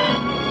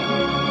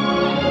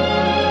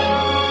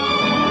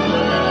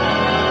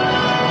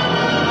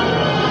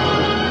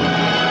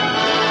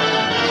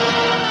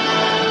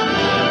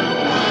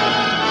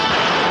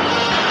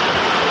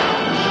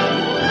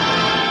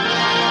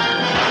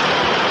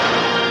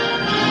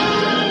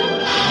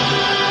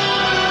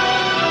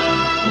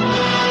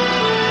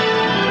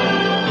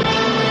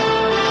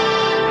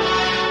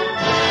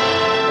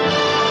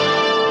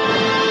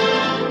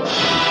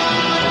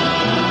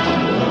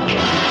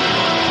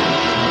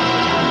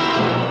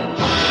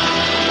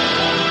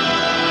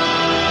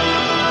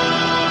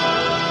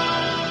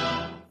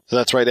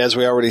 that's right. As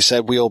we already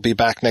said, we'll be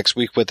back next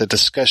week with a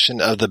discussion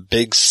of The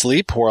Big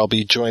Sleep, where I'll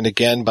be joined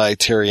again by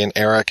Terry and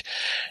Eric.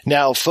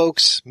 Now,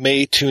 folks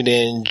may tune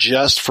in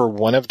just for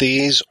one of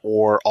these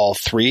or all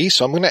three,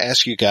 so I'm going to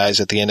ask you guys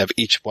at the end of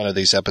each one of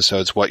these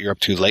episodes what you're up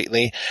to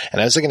lately.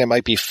 And I was thinking it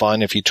might be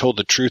fun if you told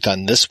the truth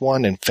on this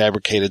one and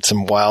fabricated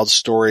some wild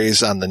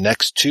stories on the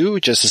next two,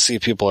 just to see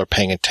if people are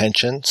paying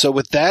attention. So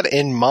with that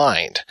in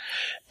mind,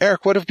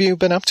 Eric, what have you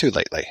been up to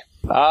lately?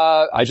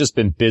 I just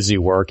been busy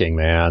working,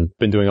 man.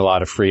 Been doing a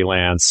lot of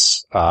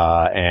freelance,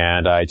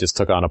 and I just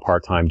took on a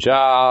part-time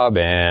job,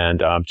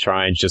 and I'm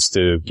trying just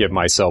to give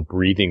myself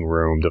breathing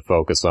room to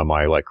focus on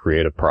my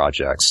creative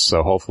projects.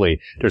 So hopefully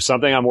there's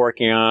something I'm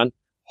working on.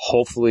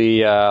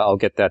 Hopefully, I'll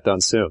get that done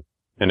soon,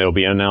 and it'll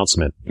be an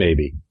announcement,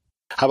 maybe.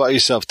 How about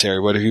yourself, Terry?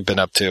 What have you been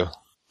up to?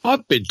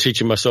 I've been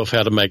teaching myself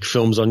how to make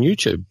films on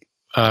YouTube.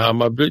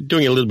 I've been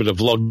doing a little bit of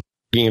vlogging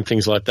and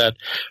things like that.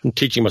 I'm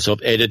teaching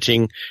myself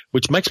editing,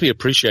 which makes me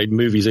appreciate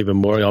movies even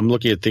more. I'm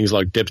looking at things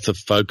like depth of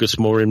focus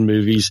more in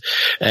movies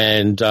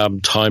and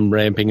time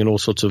ramping and all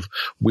sorts of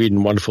weird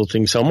and wonderful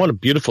things. So I'm on a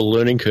beautiful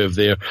learning curve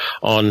there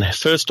on,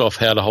 first off,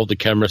 how to hold the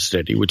camera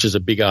steady, which is a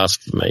big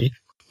ask for me.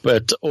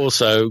 But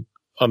also,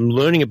 I'm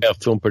learning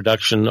about film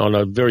production on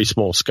a very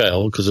small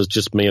scale because it's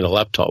just me and a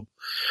laptop.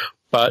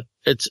 But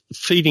it's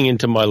feeding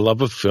into my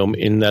love of film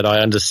in that I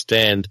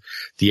understand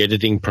the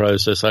editing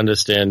process, I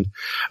understand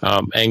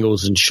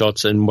angles and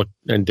shots and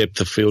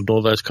depth of field and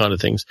all those kind of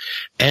things.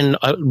 And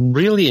I'm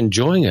really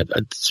enjoying it.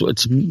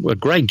 It's a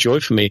great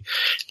joy for me.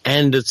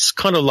 And it's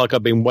kind of like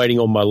I've been waiting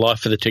all my life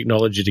for the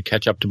technology to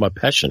catch up to my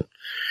passion.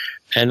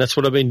 And that's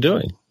what I've been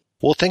doing.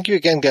 Well, thank you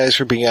again, guys,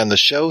 for being on the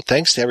show.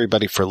 Thanks to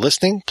everybody for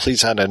listening.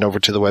 Please head on over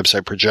to the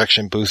website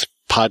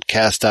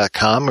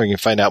projectionboothpodcast.com where you can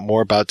find out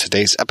more about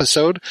today's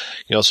episode.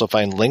 You can also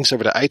find links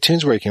over to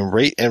iTunes where you can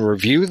rate and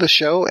review the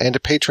show, and to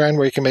Patreon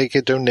where you can make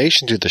a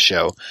donation to the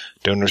show.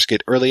 Donors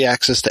get early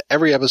access to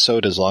every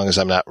episode as long as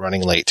I'm not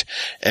running late.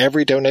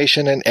 Every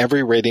donation and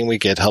every rating we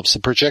get helps the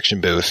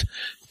Projection Booth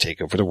take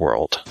over the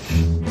world.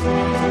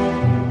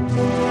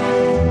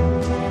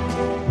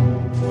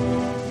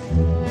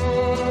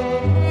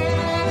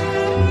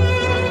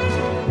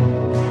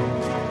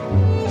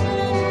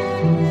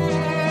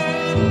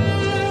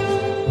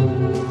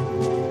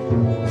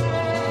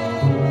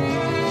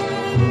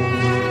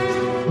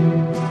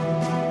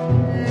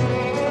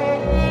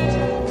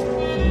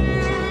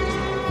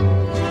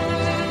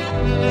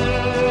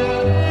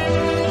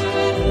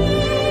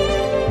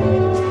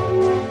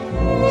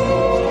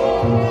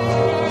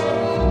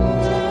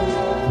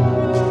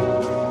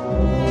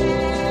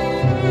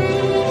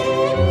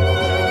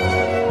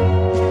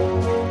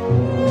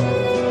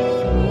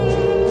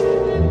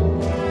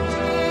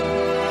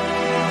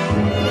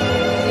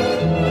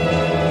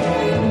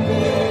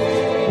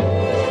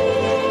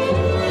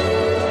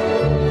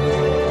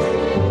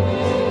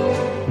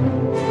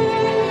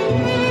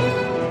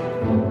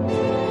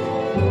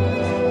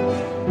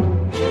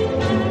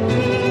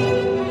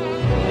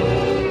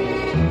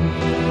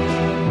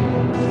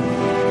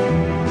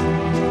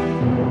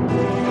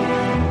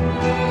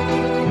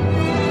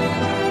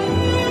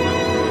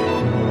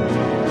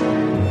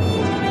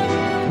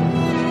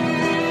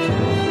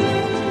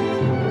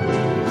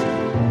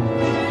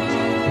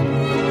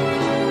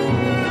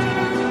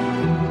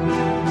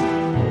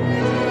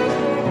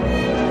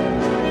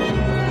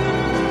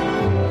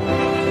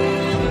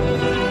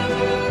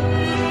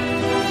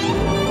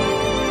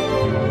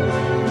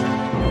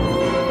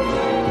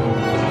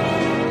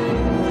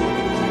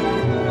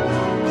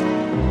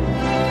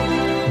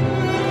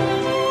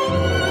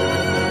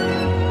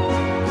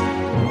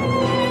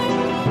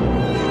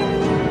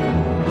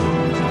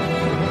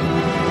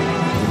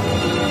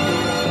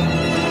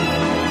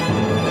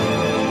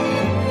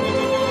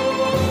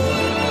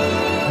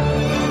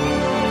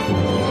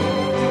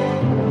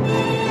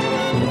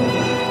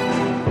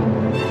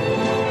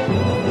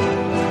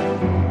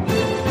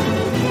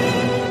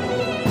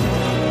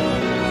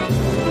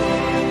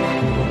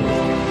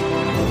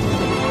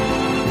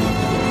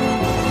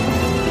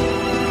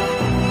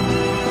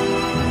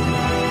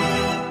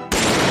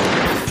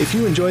 If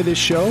you enjoy this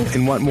show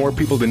and want more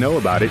people to know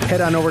about it, head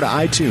on over to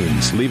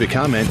iTunes, leave a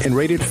comment, and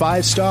rate it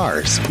 5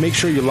 stars. Make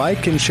sure you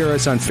like and share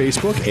us on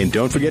Facebook, and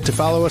don't forget to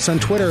follow us on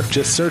Twitter.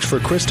 Just search for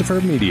Christopher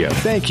Media.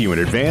 Thank you in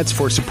advance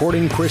for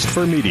supporting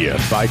Christopher Media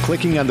by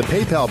clicking on the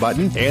PayPal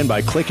button and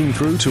by clicking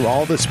through to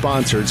all the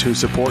sponsors who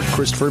support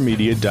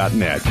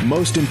ChristopherMedia.net.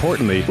 Most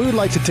importantly, we would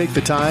like to take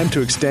the time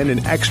to extend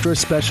an extra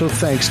special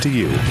thanks to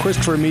you.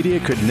 Christopher Media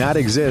could not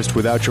exist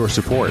without your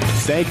support.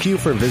 Thank you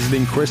for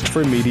visiting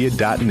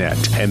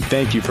ChristopherMedia.net, and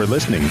thank you for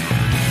listening.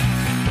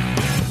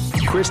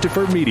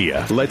 Christopher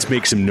Media. Let's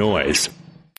make some noise.